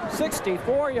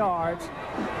 264 yards,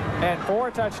 and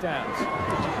 4 touchdowns.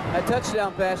 That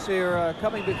touchdown pass here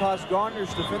coming because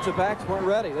Garner's defensive backs weren't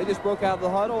ready. They just broke out of the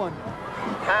huddle, and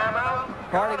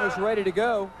Harding was ready to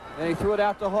go. And he threw it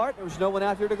out to Hart. There was no one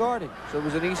out there to guard him. So it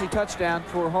was an easy touchdown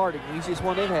for Harding, the easiest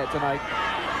one they've had tonight.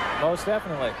 Most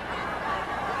definitely.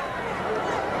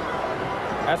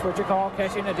 That's what you call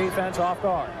catching the defense off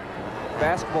guard.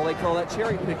 Basketball, they call that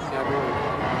cherry picking, I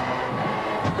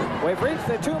believe. We've reached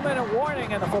the 2-minute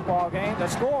warning in the football game. The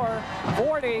score,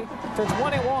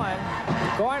 40-21.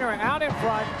 Garner out in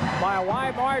front by a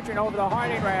wide margin over the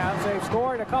Harding Rams. They've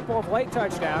scored a couple of late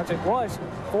touchdowns. It was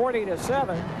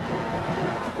 40-7.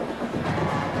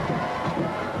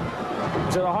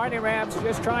 So the Harding Rams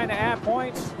just trying to add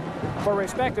points for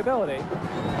respectability.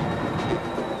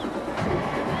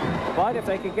 But if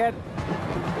they can get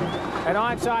an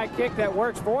onside kick that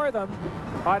works for them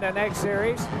on the next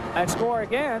series and score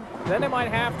again, then they might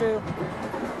have to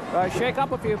shake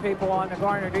up a few people on the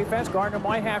Garner defense. Garner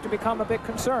might have to become a bit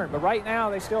concerned, but right now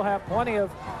they still have plenty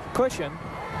of cushion,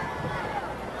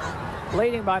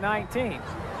 leading by 19.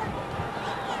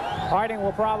 Harding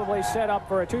will probably set up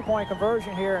for a 2-point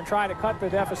conversion here and try to cut the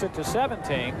deficit to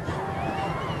 17,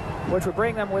 which would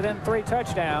bring them within 3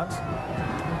 touchdowns.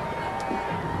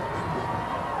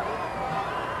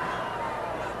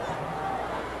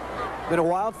 Been a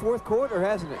wild fourth quarter,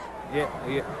 hasn't it?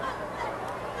 Yeah.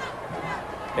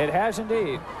 It has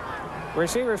indeed.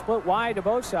 Receivers split wide to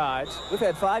both sides. We've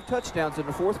had 5 touchdowns in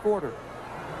the fourth quarter.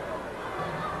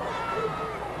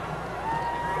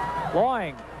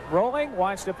 Loing rolling,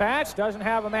 wants to pass, doesn't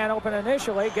have a man open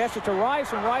initially, gets it to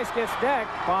Rice, and Rice gets decked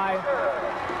by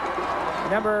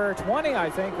number 20, I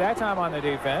think, that time on the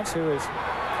defense, who is...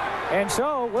 And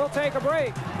so we'll take a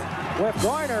break with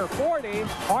Garner 40,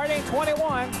 Harding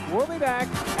 21. We'll be back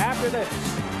after this.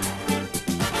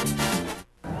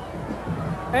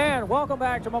 And welcome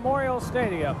back to Memorial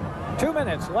Stadium. 2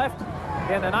 minutes left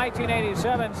in the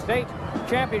 1987 state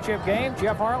championship game.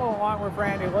 Jeff Harlow along with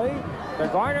Randy Lee. The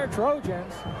Garner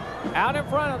Trojans out in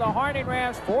front of the Harding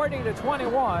Rams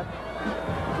 40-21.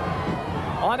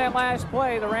 On that last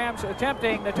play, the Rams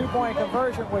attempting the 2-point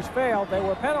conversion, which failed. They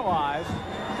were penalized.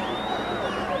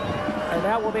 And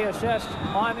that will be assessed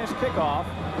on this kickoff,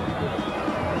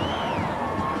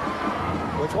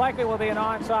 which likely will be an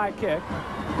onside kick.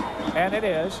 And it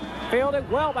is. Fielded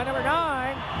well by number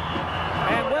 9.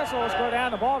 And whistles go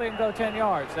down. The ball didn't go 10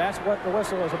 yards. That's what the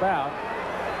whistle is about.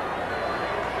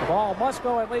 The ball must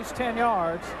go at least 10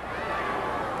 yards.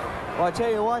 Well, I tell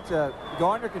you what,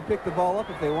 Garner can pick the ball up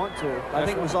if they want to. I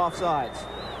think it was offsides.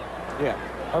 Yeah.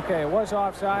 Okay, it was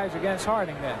offsides against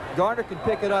Harding then. Garner can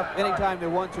pick it up anytime they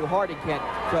want to. Harding can't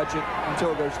touch it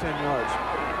until it goes 10 yards.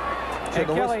 So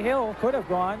and Kelly Hill could have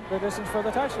gone the distance for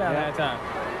the touchdown that time.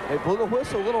 They blew the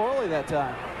whistle a little early that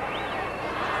time.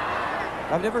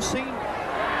 I've never seen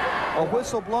a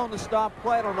whistle blown to stop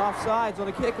play on offsides on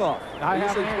a kickoff. They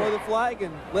usually throw the flag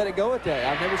and let it go at that.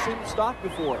 I've never seen it stop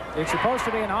before. It's supposed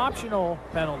to be an optional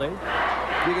penalty.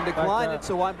 You can decline it,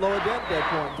 so why blow it dead at that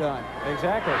point in time?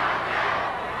 Exactly.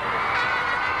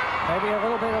 Maybe a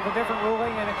little bit of a different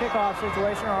ruling in a kickoff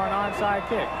situation or an onside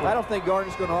kick. I don't think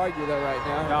Garner's going to argue that right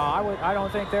now. No, I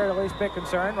don't think they're the least bit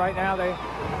concerned. Right now, the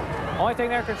only thing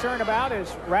they're concerned about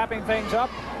is wrapping things up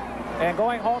and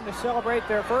going home to celebrate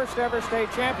their first ever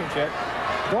state championship.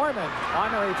 Dorman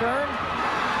on the return.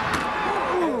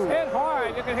 It's hit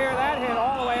hard. You can hear that hit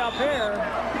all the way up here.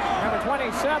 Number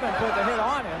 27 put the hit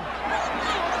on him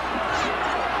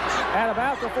at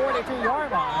about the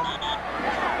 42-yard line.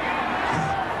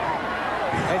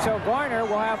 And so Garner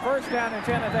will have first down and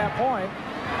 10 at that point.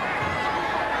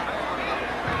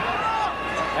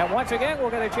 And once again, we'll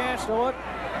get a chance to look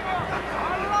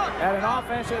at an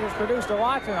offense that has produced a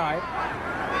lot tonight.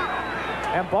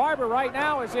 And Barber right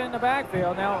now is in the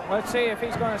backfield. Now, let's see if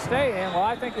he's going to stay in. Well,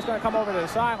 I think he's going to come over to the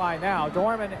sideline now,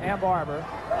 Dorman and Barber.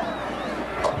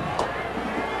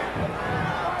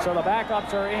 So the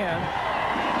backups are in.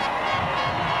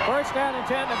 First down and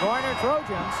 10, the Garner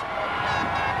Trojans.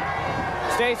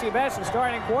 Stacey Betts, the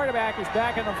starting quarterback, is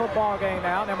back in the football game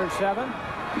now, number 7.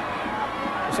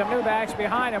 Some new backs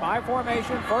behind him. I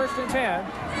formation, first and 10.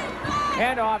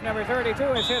 Handoff, number 32,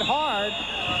 is hit hard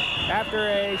after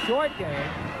a short game.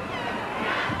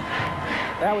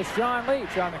 That was John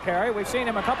Leach on the carry. We've seen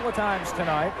him a couple of times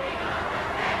tonight.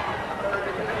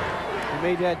 He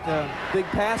made that big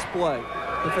pass play,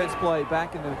 defense play,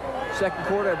 back in the second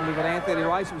quarter, I believe, and Anthony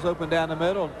Rice was open down the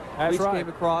middle. That's Leach right. came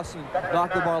across and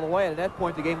knocked the ball away. At that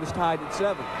point, the game was tied at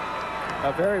 7.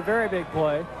 A very, very big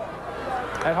play.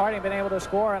 Had Harding been able to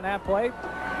score on that play,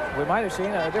 we might have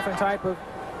seen a different type of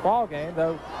ball game,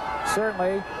 though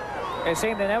certainly it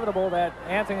seemed inevitable that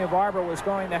Anthony Barber was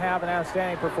going to have an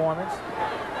outstanding performance.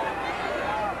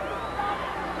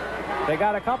 They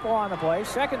got a couple on the play.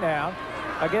 Second down.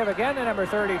 A give again to number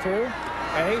 32,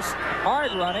 and he's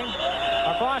hard running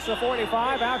across the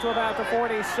 45 out to about the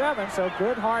 47, so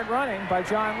good hard running by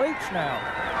John Leach now.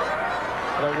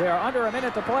 We are under a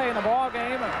minute to play in the ball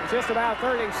game, just about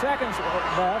 30 seconds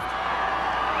left,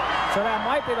 so that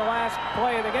might be the last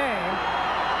play of the game.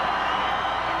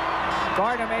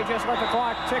 Garner may just let the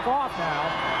clock tick off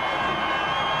now.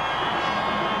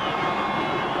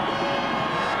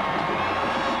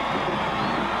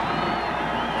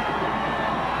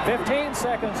 15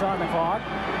 seconds on the clock.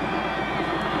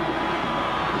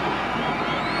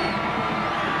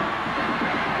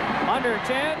 under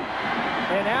 10.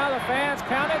 And now the fans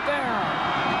count it down.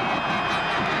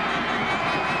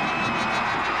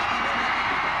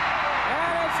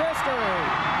 And it's history.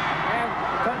 And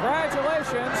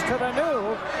congratulations to the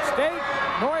new state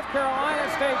North Carolina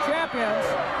state champions,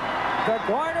 the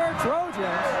Garner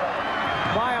Trojans,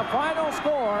 by a final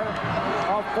score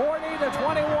of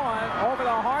 40-21 over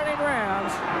the Harding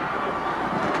Rams.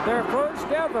 Their first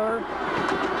ever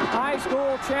high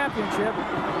school championship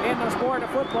in the sport of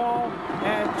football,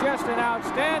 and just an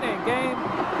outstanding game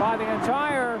by the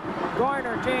entire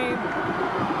Garner team.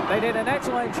 They did an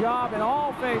excellent job in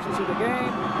all phases of the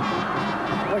game,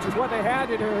 which is what they had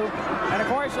to do. And of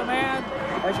course, the man,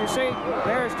 as you see,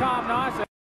 there's Tom Noss.